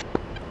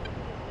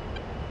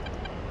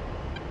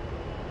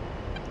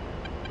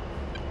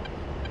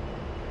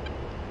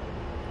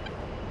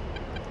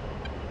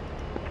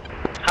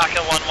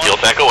 Hacker 1-1. Fuel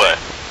tank away.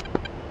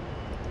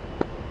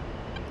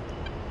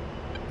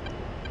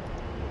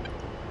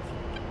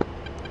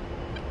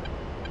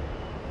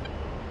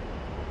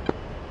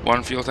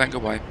 One fuel tank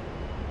away.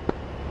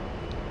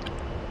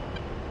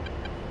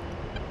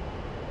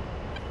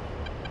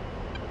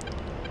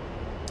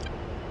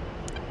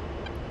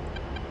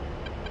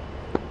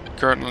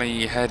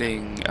 Currently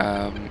heading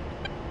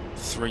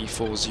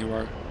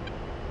 340.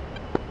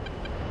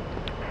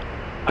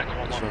 Hacker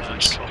 1-1,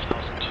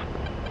 12,000.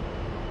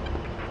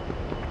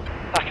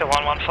 Hacker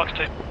 1-1, Fox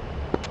 2.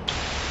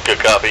 Good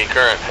copy.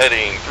 Current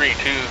heading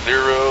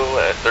 320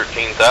 at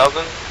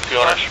 13,000.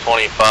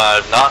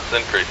 225 knots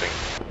increasing.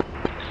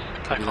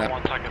 Hacker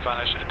 1, tag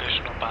advantage,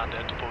 additional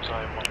bandit,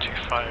 bullseye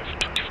 125,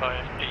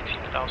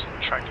 25, 18,000,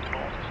 track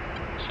north,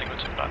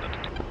 Singleton bandit.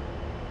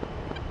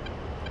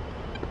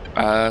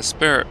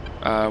 Spirit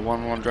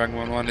 1-1, Dragon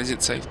 1-1. Is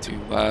it safe to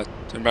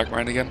turn back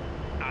around again?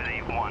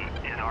 Uzi 1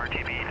 is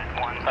RTB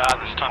at 1.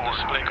 At this time, the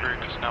split group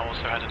is now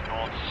also headed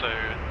north, so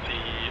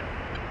the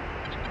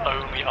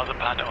only other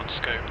bandit on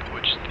scope,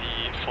 which the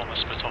former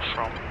split off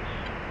from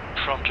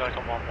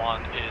Dragon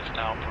 1-1, is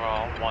now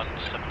Bra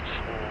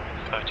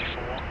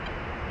 17434,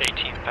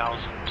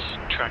 18,000,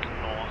 Dragon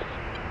north,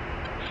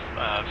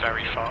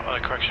 very far,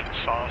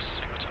 fast,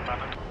 Singleton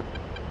bandit.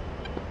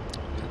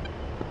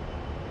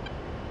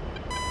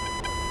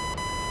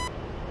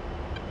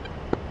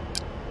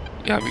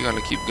 Yeah, we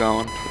gotta keep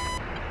going.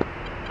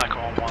 Hacker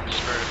 1-1,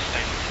 Spirit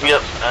status.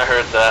 Yep, I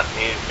heard that.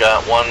 He's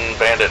got one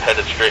bandit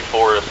headed straight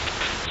for us.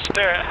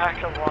 Spirit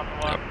Hacker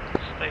 1-1,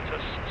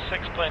 status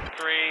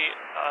 6.3.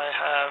 I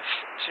have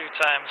 2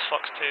 times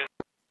Fox 2.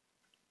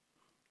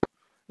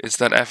 It's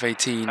that F-18,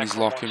 he's Hacker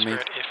locking 1, me.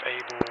 Spirit, if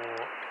able,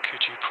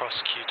 could you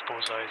prosecute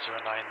bullseye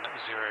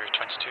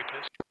 09022,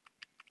 please?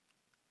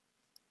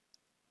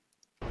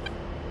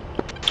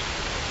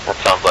 That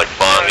sounds like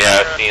fun. Yeah,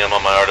 I see him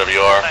on my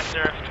RWR.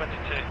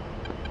 9022.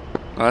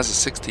 Oh, that's a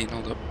 16,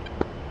 hold up.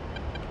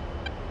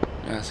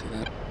 Yeah, I see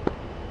that.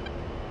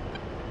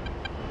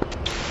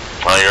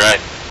 Oh, you're right.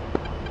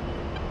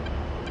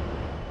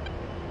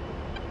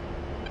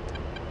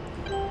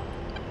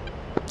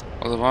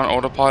 Well, on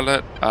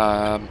autopilot,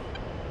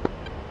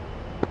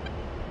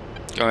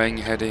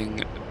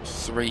 heading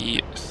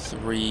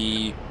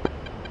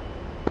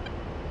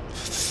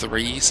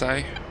 333,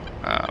 say.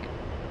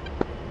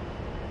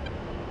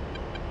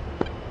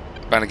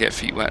 About to get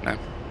feet wet now.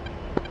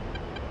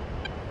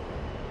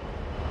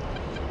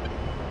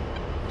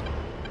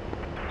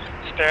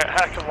 Spirit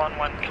Hacker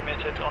 1-1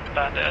 committed on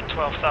bandit at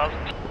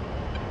 12,000.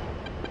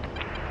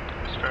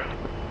 Spirit.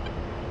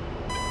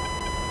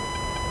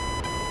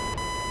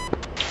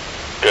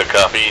 Good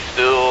copy.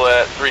 Still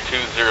at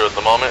 320 at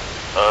the moment.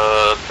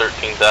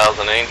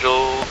 13,000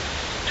 angels.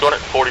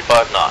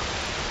 245 knots.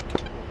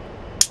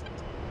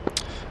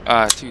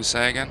 2,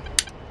 say again.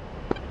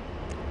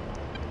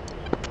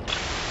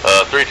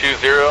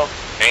 320.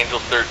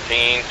 Angels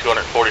 13.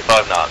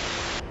 245 knots.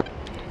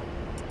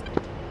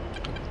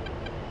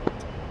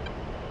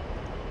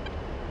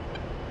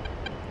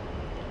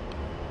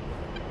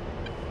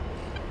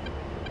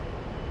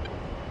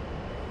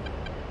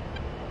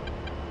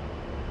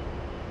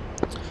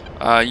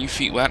 You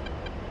feet wet?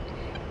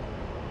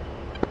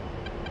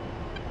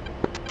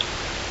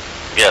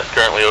 Yes,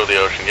 currently over the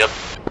ocean, yep.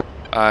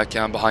 Okay,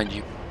 I'm behind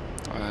you,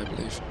 I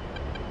believe.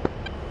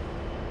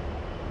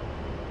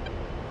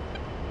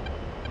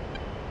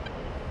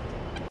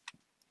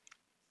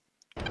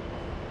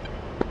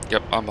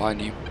 Yep, I'm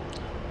behind you.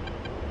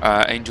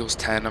 Angels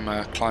 10, I'm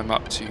gonna climb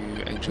up to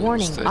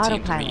Angels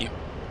 13 to meet you.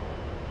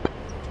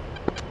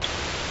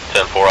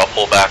 10-4, I'll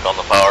pull back on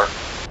the power.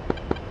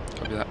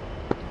 Copy that.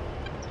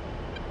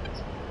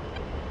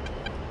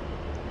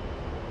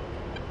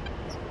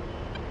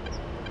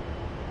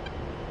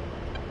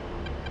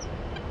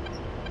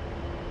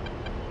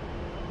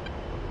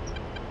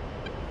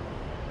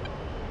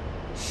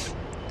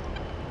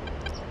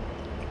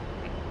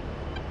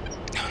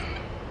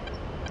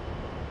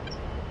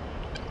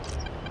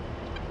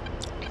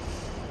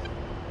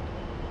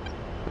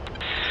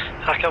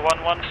 Hacker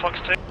 1-1, Fox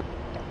 2.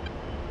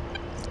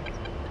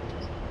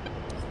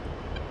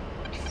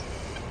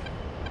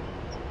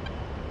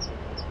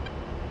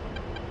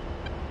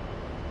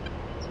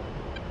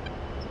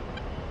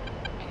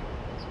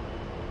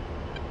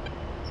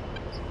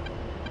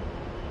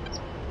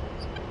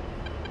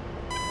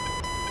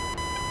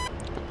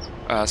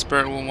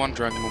 Spirit 1-1,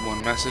 Dragon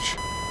 1-1, message.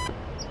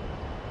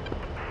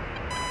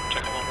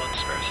 Dragon 1-1,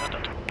 Spirit send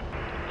it.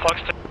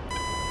 Fox 2.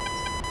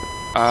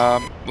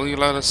 Will you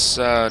let us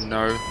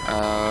know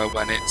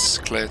when it's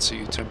clear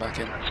to turn back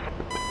in?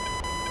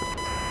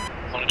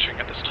 Monitoring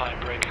at this time,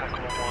 break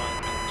Hacker 1-1,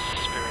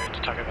 Spirit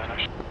target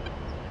vanish.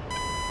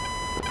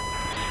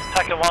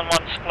 Hacker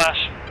 1-1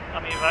 splash.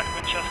 I'm evac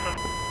Winchester.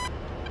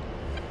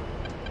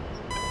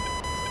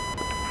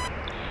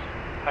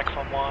 Hacker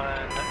 1-1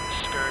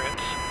 Spirit.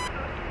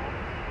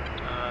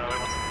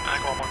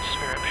 Hacker 1-1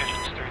 Spirit,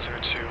 Pigeons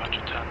 302,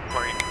 110.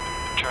 Break.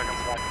 Dragon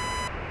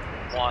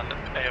 1-1.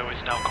 AO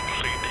is now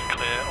completely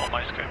clear on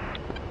my scope.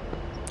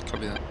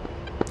 Copy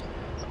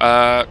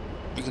that.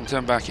 You can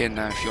turn back in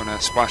now if you want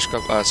to splash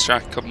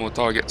strike a couple more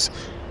targets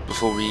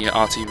before we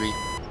RTV.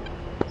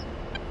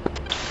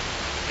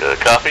 Good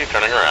copy,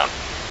 turning around.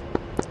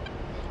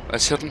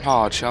 Let's hit them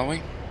hard, shall we?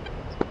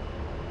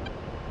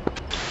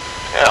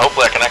 Yeah,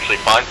 hopefully I can actually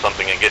find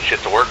something and get shit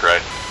to work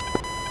right.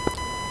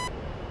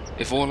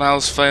 If all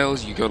else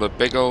fails, you got a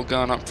big old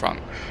gun up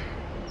front.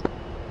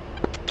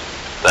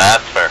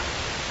 That's fair.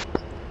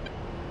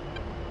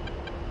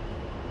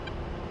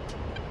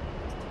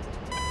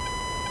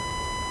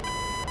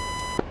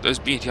 Those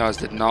BTRs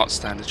did not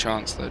stand a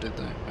chance though, did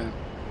they? Man.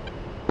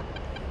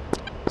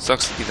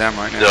 Sucks to be them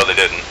right now. No, they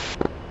didn't.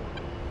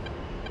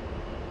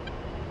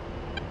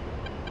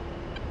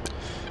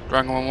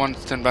 Dragon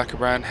 1-1, turn back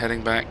around,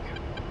 heading back.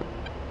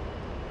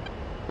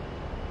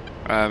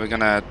 We're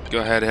gonna go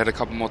ahead, hit a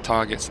couple more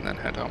targets and then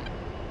head home.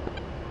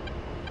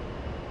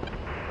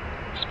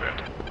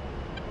 Spirit.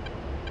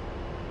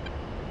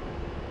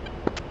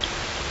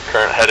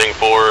 Current heading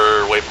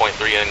for waypoint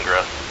 3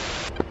 ingress.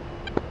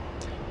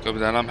 Go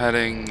with that, I'm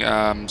heading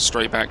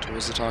straight back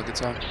towards the target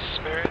zone.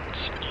 Spirit,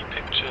 you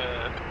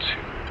picture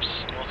tubes,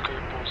 North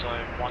Group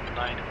bullseye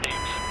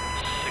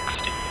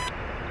 19860,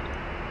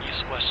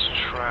 east-west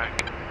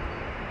track,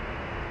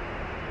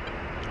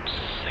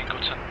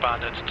 Singleton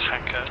Bandit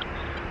tanker,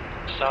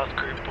 South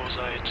Group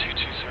bullseye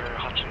 220,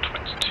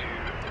 122,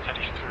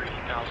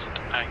 33,000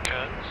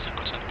 anchor,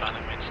 Singleton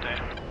Bandit mainstay.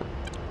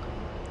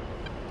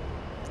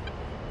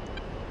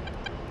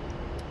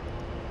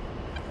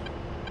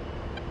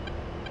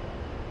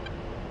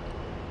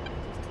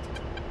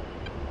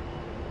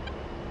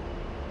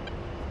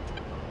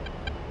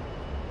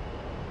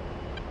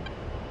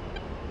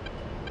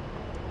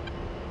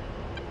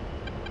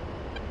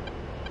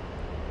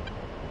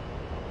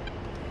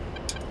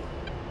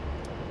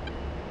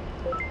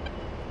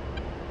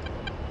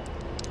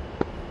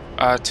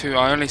 Two,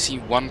 I only see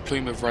one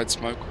plume of red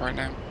smoke right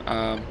now.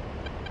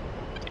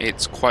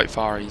 It's quite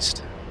far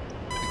east.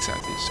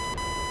 Exact east.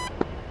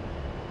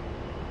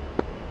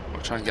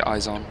 We'll try and get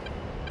eyes on.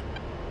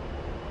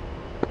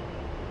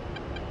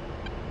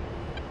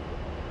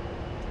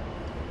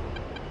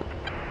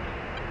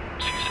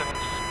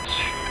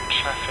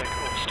 Traffic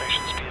or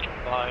station speed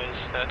advise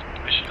that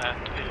mission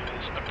end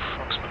is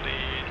approximately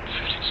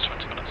 15 to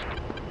 20 minutes.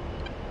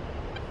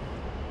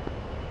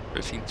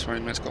 15 to 20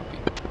 minutes, copy.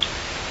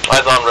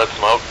 Eyes on red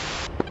smoke.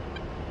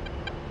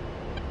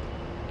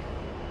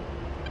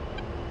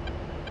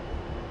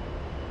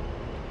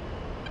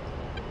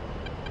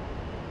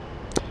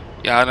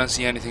 Yeah, I don't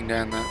see anything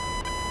down there.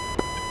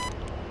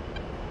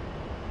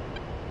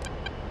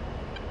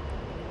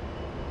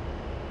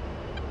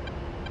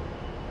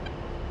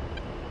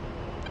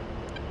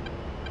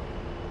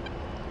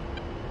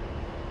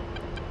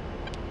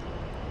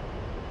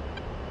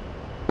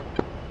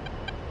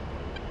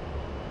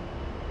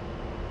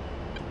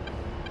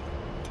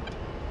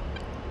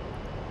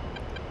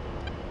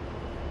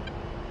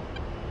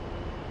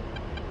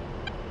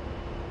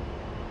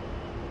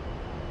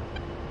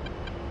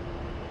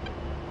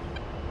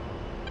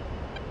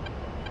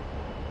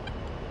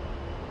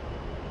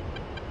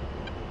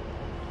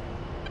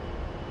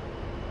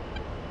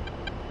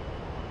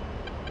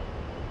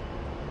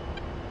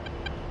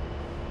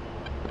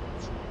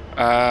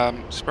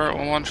 Spirit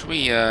 1-1, should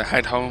we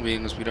head home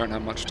being as we don't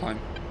have much time?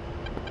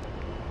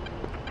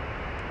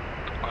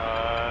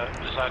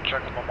 Is that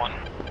Dragon 1-1?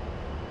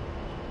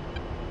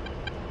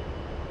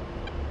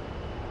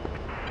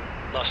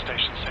 Last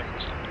station,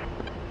 Singleton.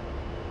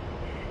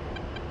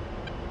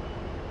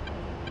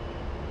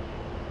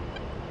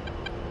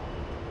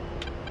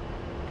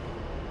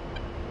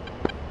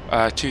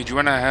 Two, do you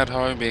want to head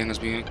home being as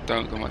we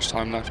don't got much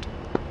time left?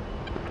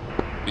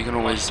 We can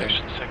always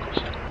say.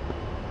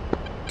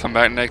 Come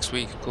back next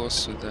week, of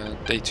course, with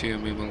day 2,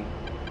 and we will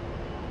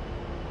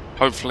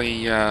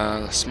hopefully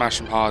smash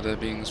them harder,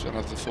 being as we'll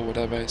have the forward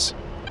air base.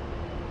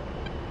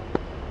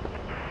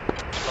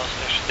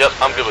 Yep,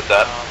 I'm good with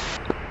that.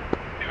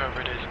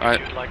 Whoever it is,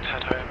 if you'd like to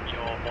head home,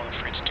 you're more than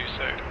free to do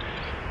so.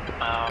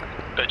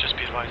 But just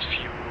be advised,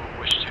 if you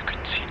wish to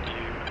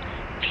continue,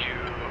 if you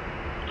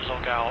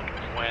log out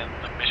when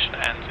the mission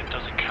ends, it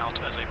doesn't count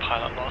as a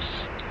pilot loss.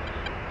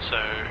 So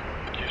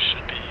you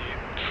should be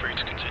free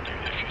to continue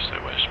if you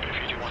so wish, but if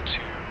you do want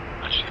to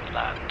actually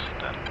land,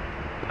 then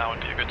now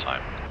would be a good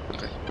time.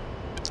 Okay.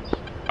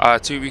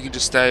 2, we can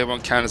just stay, it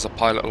won't count as a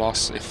pilot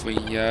loss if we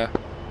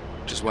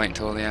just wait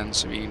until the end,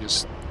 so we can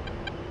just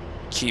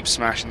keep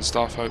smashing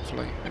stuff,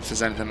 hopefully, if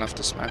there's anything left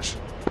to smash.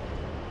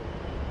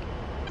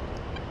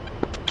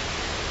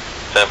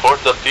 10-4,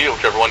 it's up to you,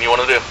 whichever one you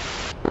want to do.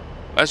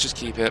 Let's just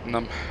keep hitting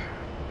them.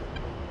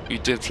 You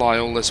did fly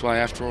all this way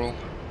after all.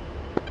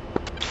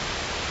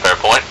 Fair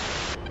point.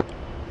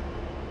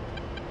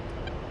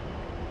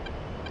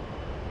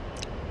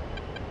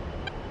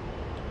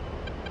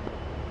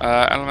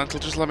 Elemental,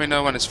 just let me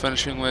know when it's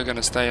finishing. We're going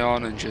to stay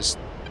on and just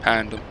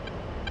hand them.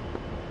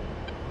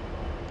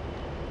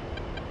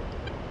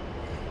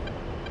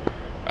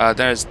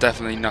 There's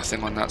definitely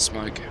nothing on that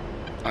smoke.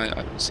 I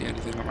don't see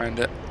anything around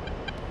it.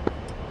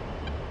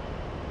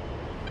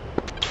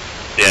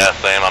 Yeah,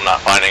 same. I'm not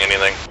finding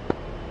anything.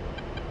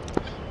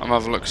 I'm gonna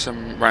have a look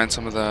around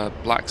some of the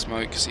black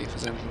smoke, see if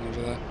there's anything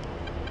over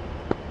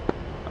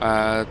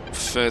there.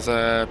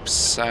 Further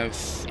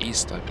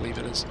southeast, I believe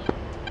it is,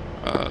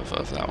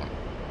 of that one.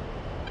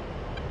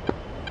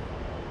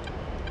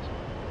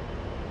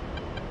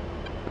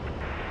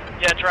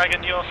 Yeah,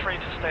 Dragon, you're free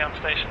to stay on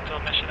station until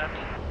mission ends.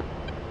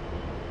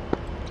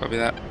 Copy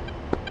that.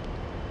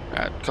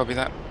 Copy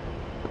that.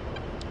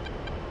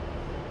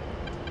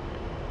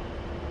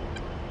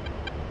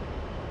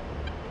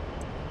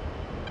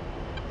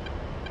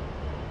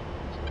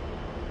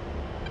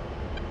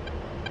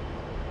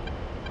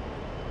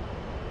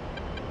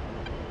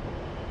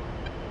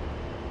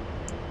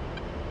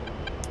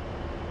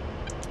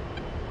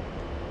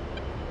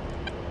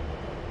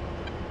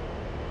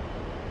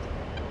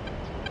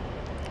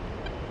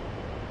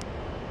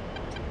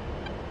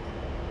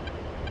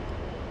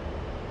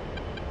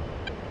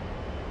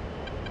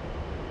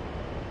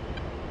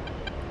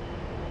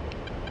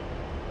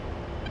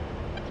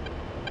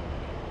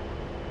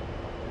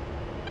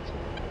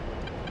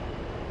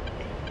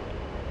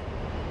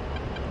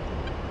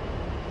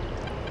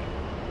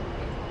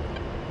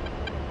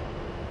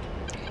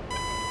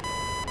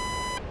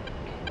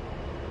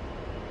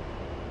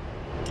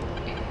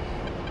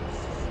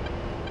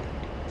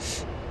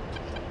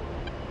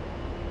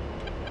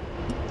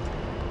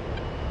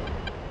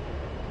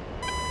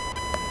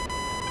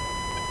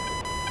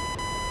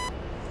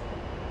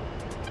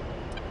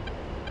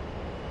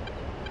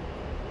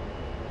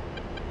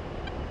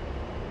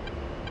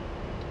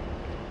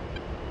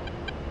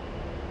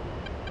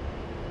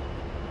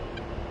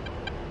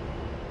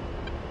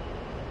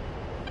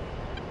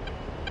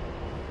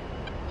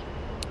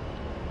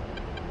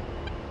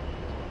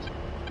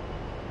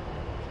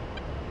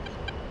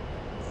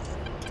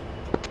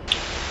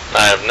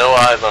 I have no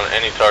eyes on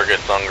any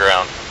targets on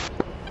ground.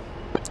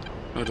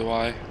 Nor do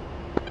I.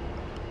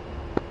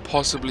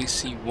 Possibly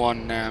see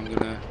one now. I'm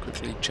gonna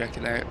quickly check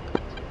it out.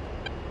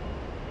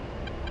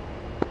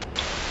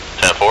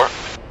 10-4.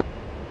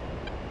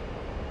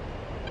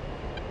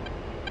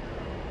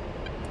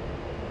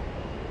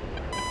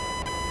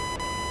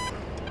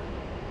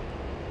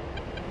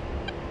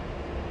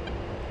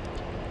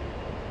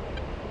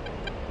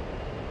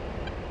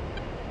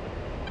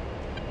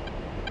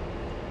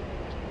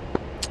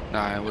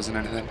 Nah, it wasn't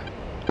anything.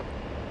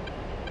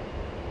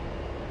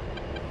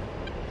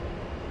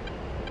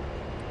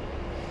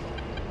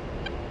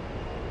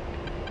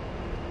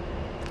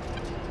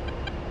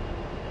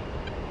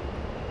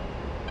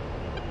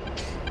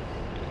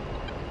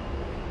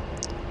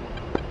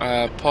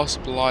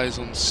 Possible eyes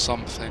on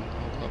something.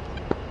 Hold up.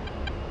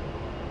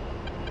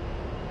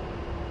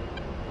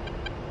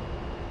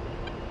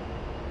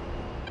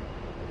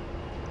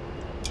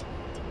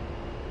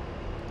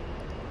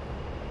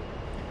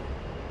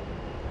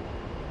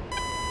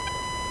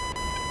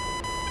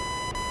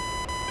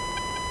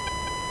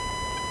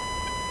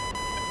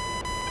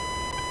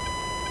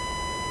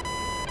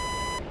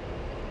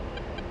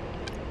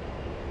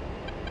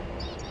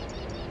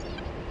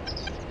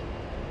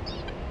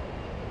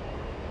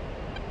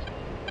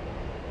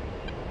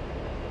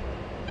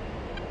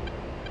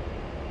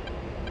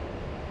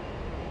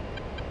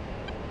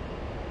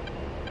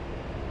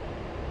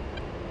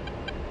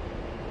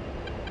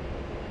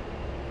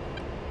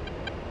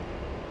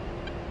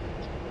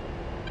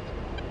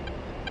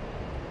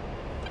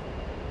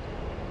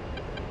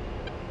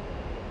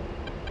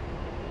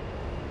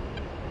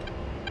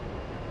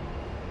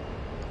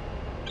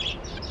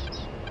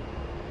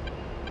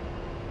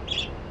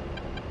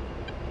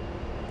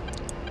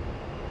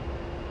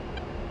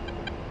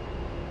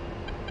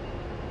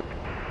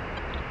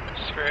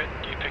 Spirit,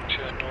 new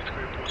picture, North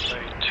Group also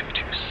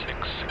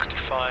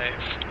 22665,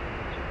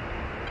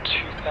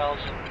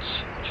 2,000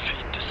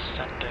 feet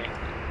descending.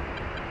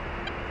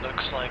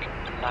 Looks like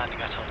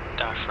landing at our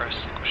Dafra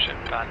single ship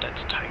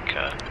bandits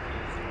tanker.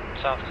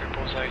 South Group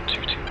also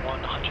 221,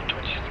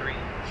 123,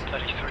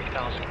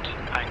 33,000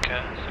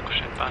 anchor single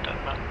ship bandit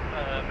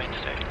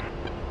mainstay.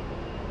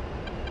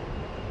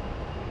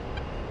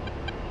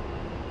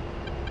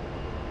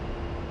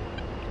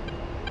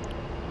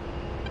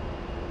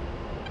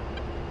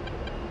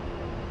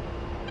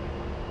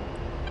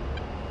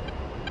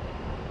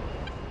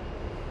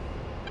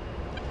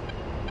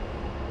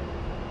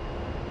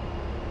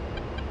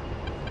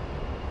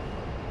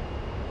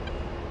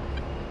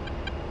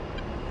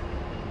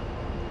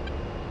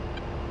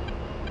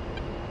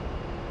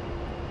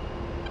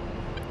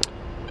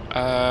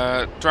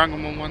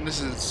 Dragon 1-1, this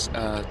is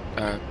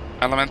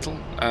Elemental.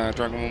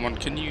 Dragon 1-1,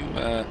 can you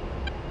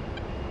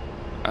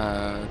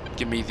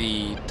give me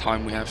the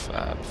time we have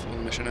before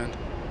the mission end?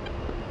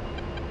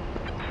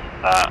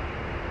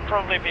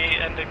 Probably be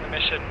ending the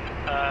mission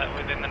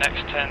within the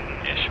next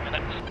 10-ish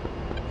minutes.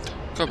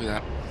 Copy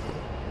that.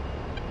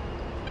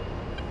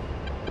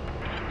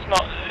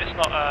 it's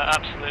not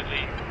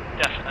absolutely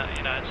definite,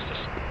 you know, it's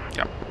just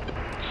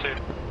soon.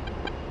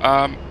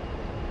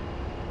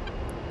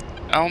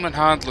 Al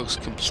Minhad looks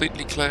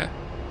completely clear.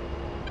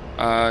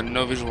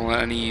 No visual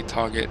on any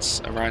targets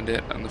around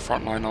it, and the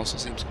front line also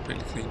seems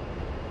completely clean.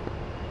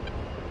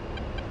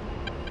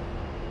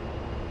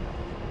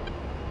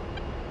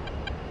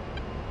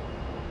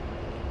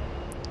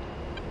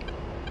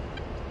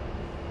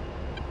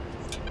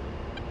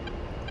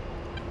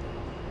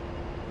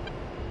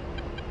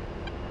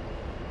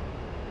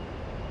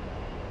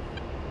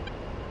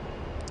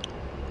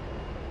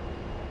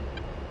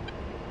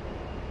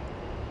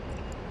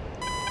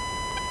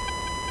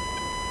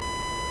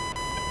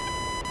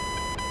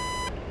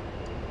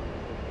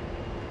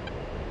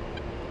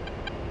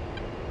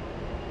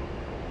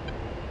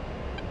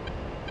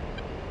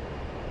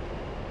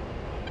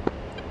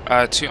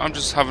 I'm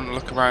just having a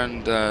look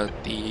around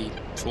the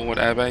forward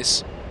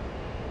airbase,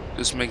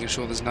 just making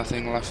sure there's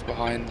nothing left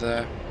behind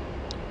there.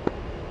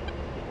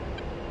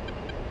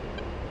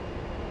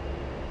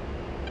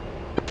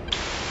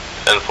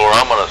 And 4,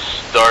 I'm gonna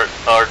start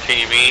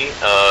RTV.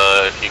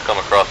 If you come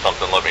across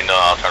something, let me know.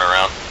 I'll turn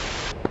around.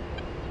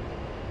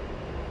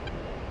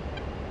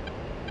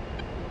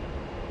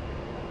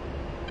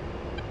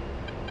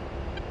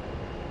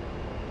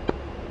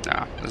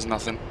 Nah, there's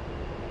nothing.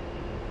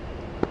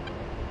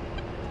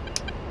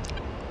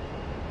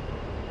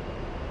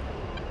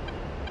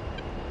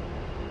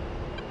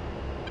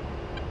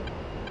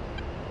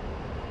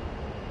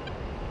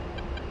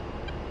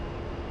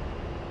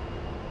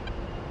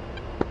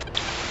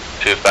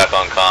 Two's back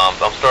on comms.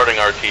 I'm starting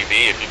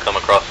RTV. If you come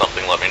across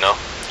something, let me know.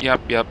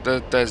 Yep.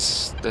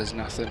 There's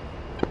nothing.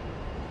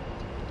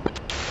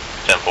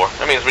 10-4.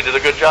 That means we did a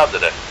good job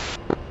today.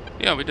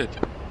 Yeah, we did.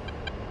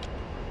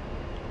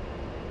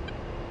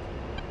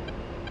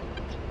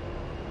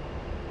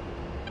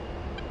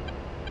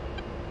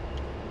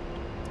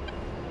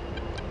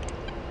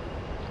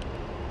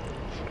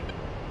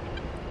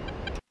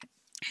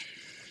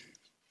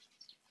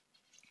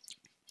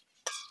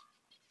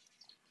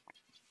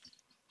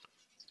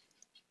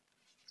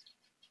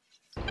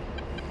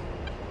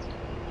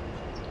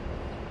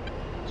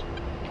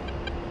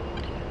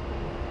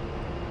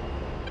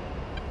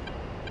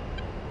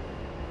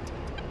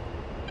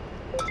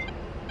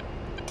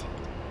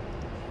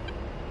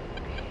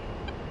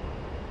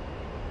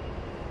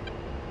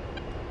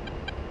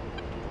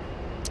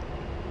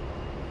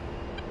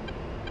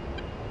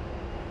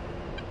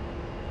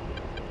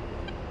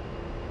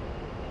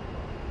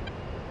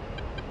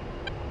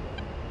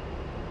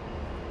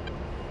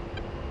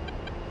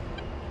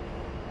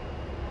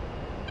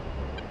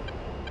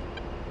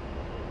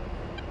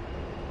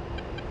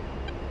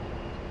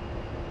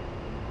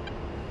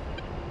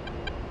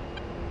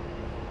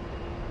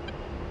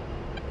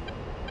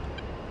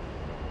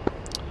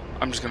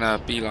 I'm just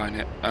gonna beeline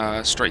it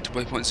straight to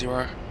waypoint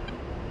 0.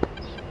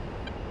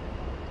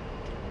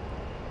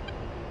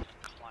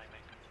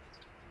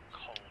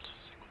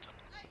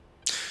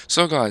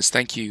 So guys,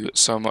 thank you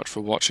so much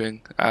for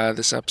watching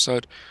this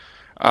episode.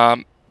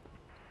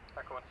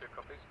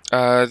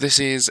 This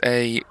is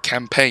a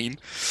campaign.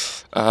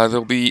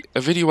 There'll be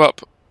a video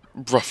up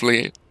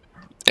roughly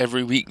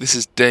every week. This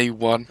is day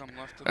 1,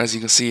 as you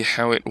can see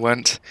how it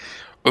went.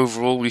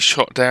 Overall, we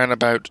shot down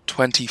about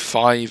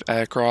 25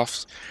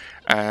 aircraft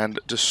and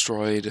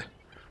destroyed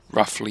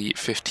roughly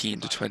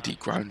 15 to 20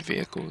 ground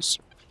vehicles.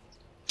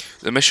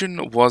 The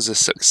mission was a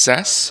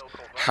success,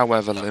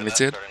 however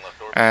limited,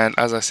 and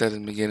as I said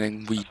in the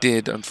beginning, we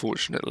did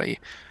unfortunately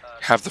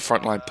have the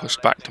front line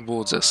pushed back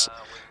towards us.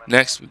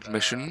 Next week's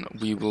mission,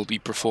 we will be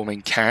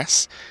performing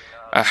CAS,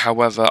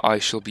 however I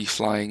shall be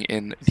flying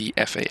in the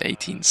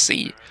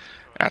FA-18C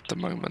at the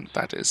moment,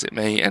 that is. It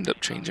may end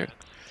up changing.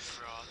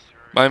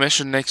 My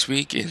mission next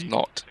week is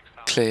not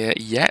clear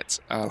yet,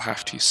 I'll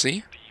have to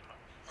see.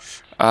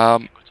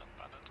 The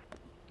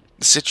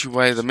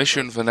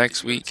mission for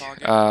next week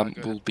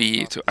will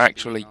be to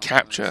actually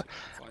capture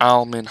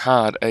Al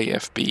Minhad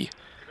AFB,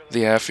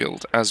 the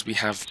airfield, as we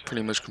have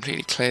pretty much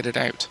completely cleared it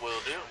out,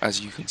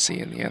 as you can see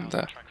in the end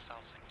there.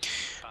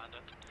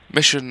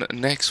 Mission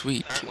next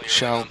week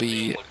shall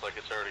be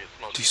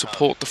to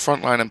support the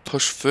front line and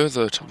push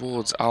further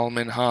towards Al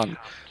Minhad,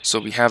 so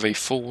we have a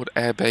forward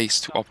air base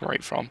to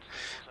operate from.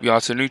 We are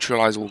to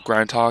neutralize all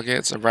ground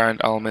targets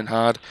around Al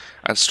Minhad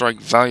and strike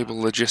valuable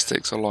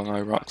logistics along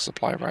Iraq's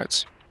supply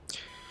routes.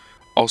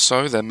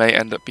 Also, there may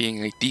end up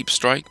being a deep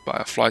strike by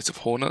a flight of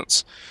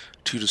Hornets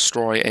to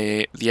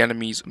destroy the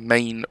enemy's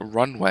main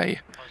runway,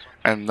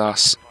 and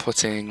thus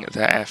putting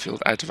their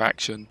airfield out of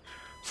action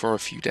for a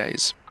few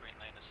days.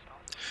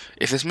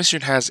 If this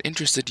mission has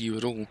interested you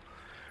at all,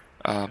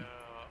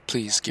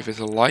 please give it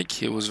a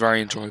like. It was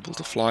very enjoyable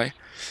to fly.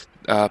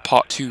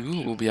 Part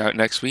 2 will be out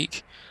next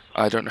week.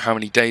 I don't know how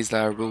many days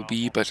there will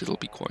be, but it'll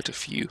be quite a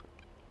few.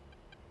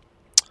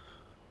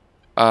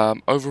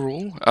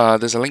 Overall,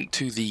 there's a link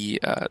to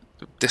the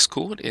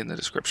Discord in the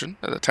description,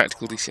 the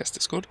Tactical DCS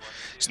Discord.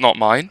 It's not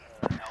mine.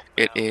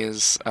 It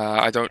is,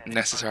 I don't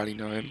necessarily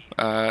know him,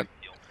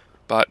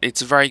 but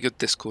it's a very good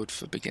Discord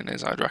for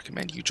beginners. I'd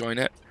recommend you join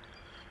it.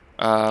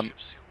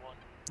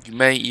 You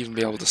may even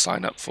be able to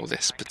sign up for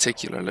this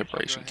particular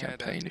liberation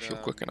campaign if you're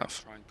quick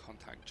enough.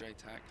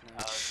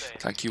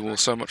 Thank you all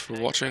so much for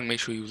watching. Make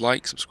sure you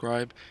like,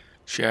 subscribe,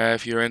 share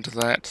if you're into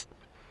that.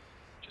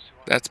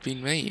 That's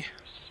been me.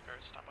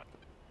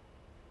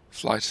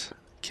 Flight,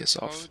 kiss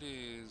off,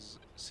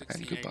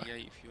 and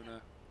goodbye.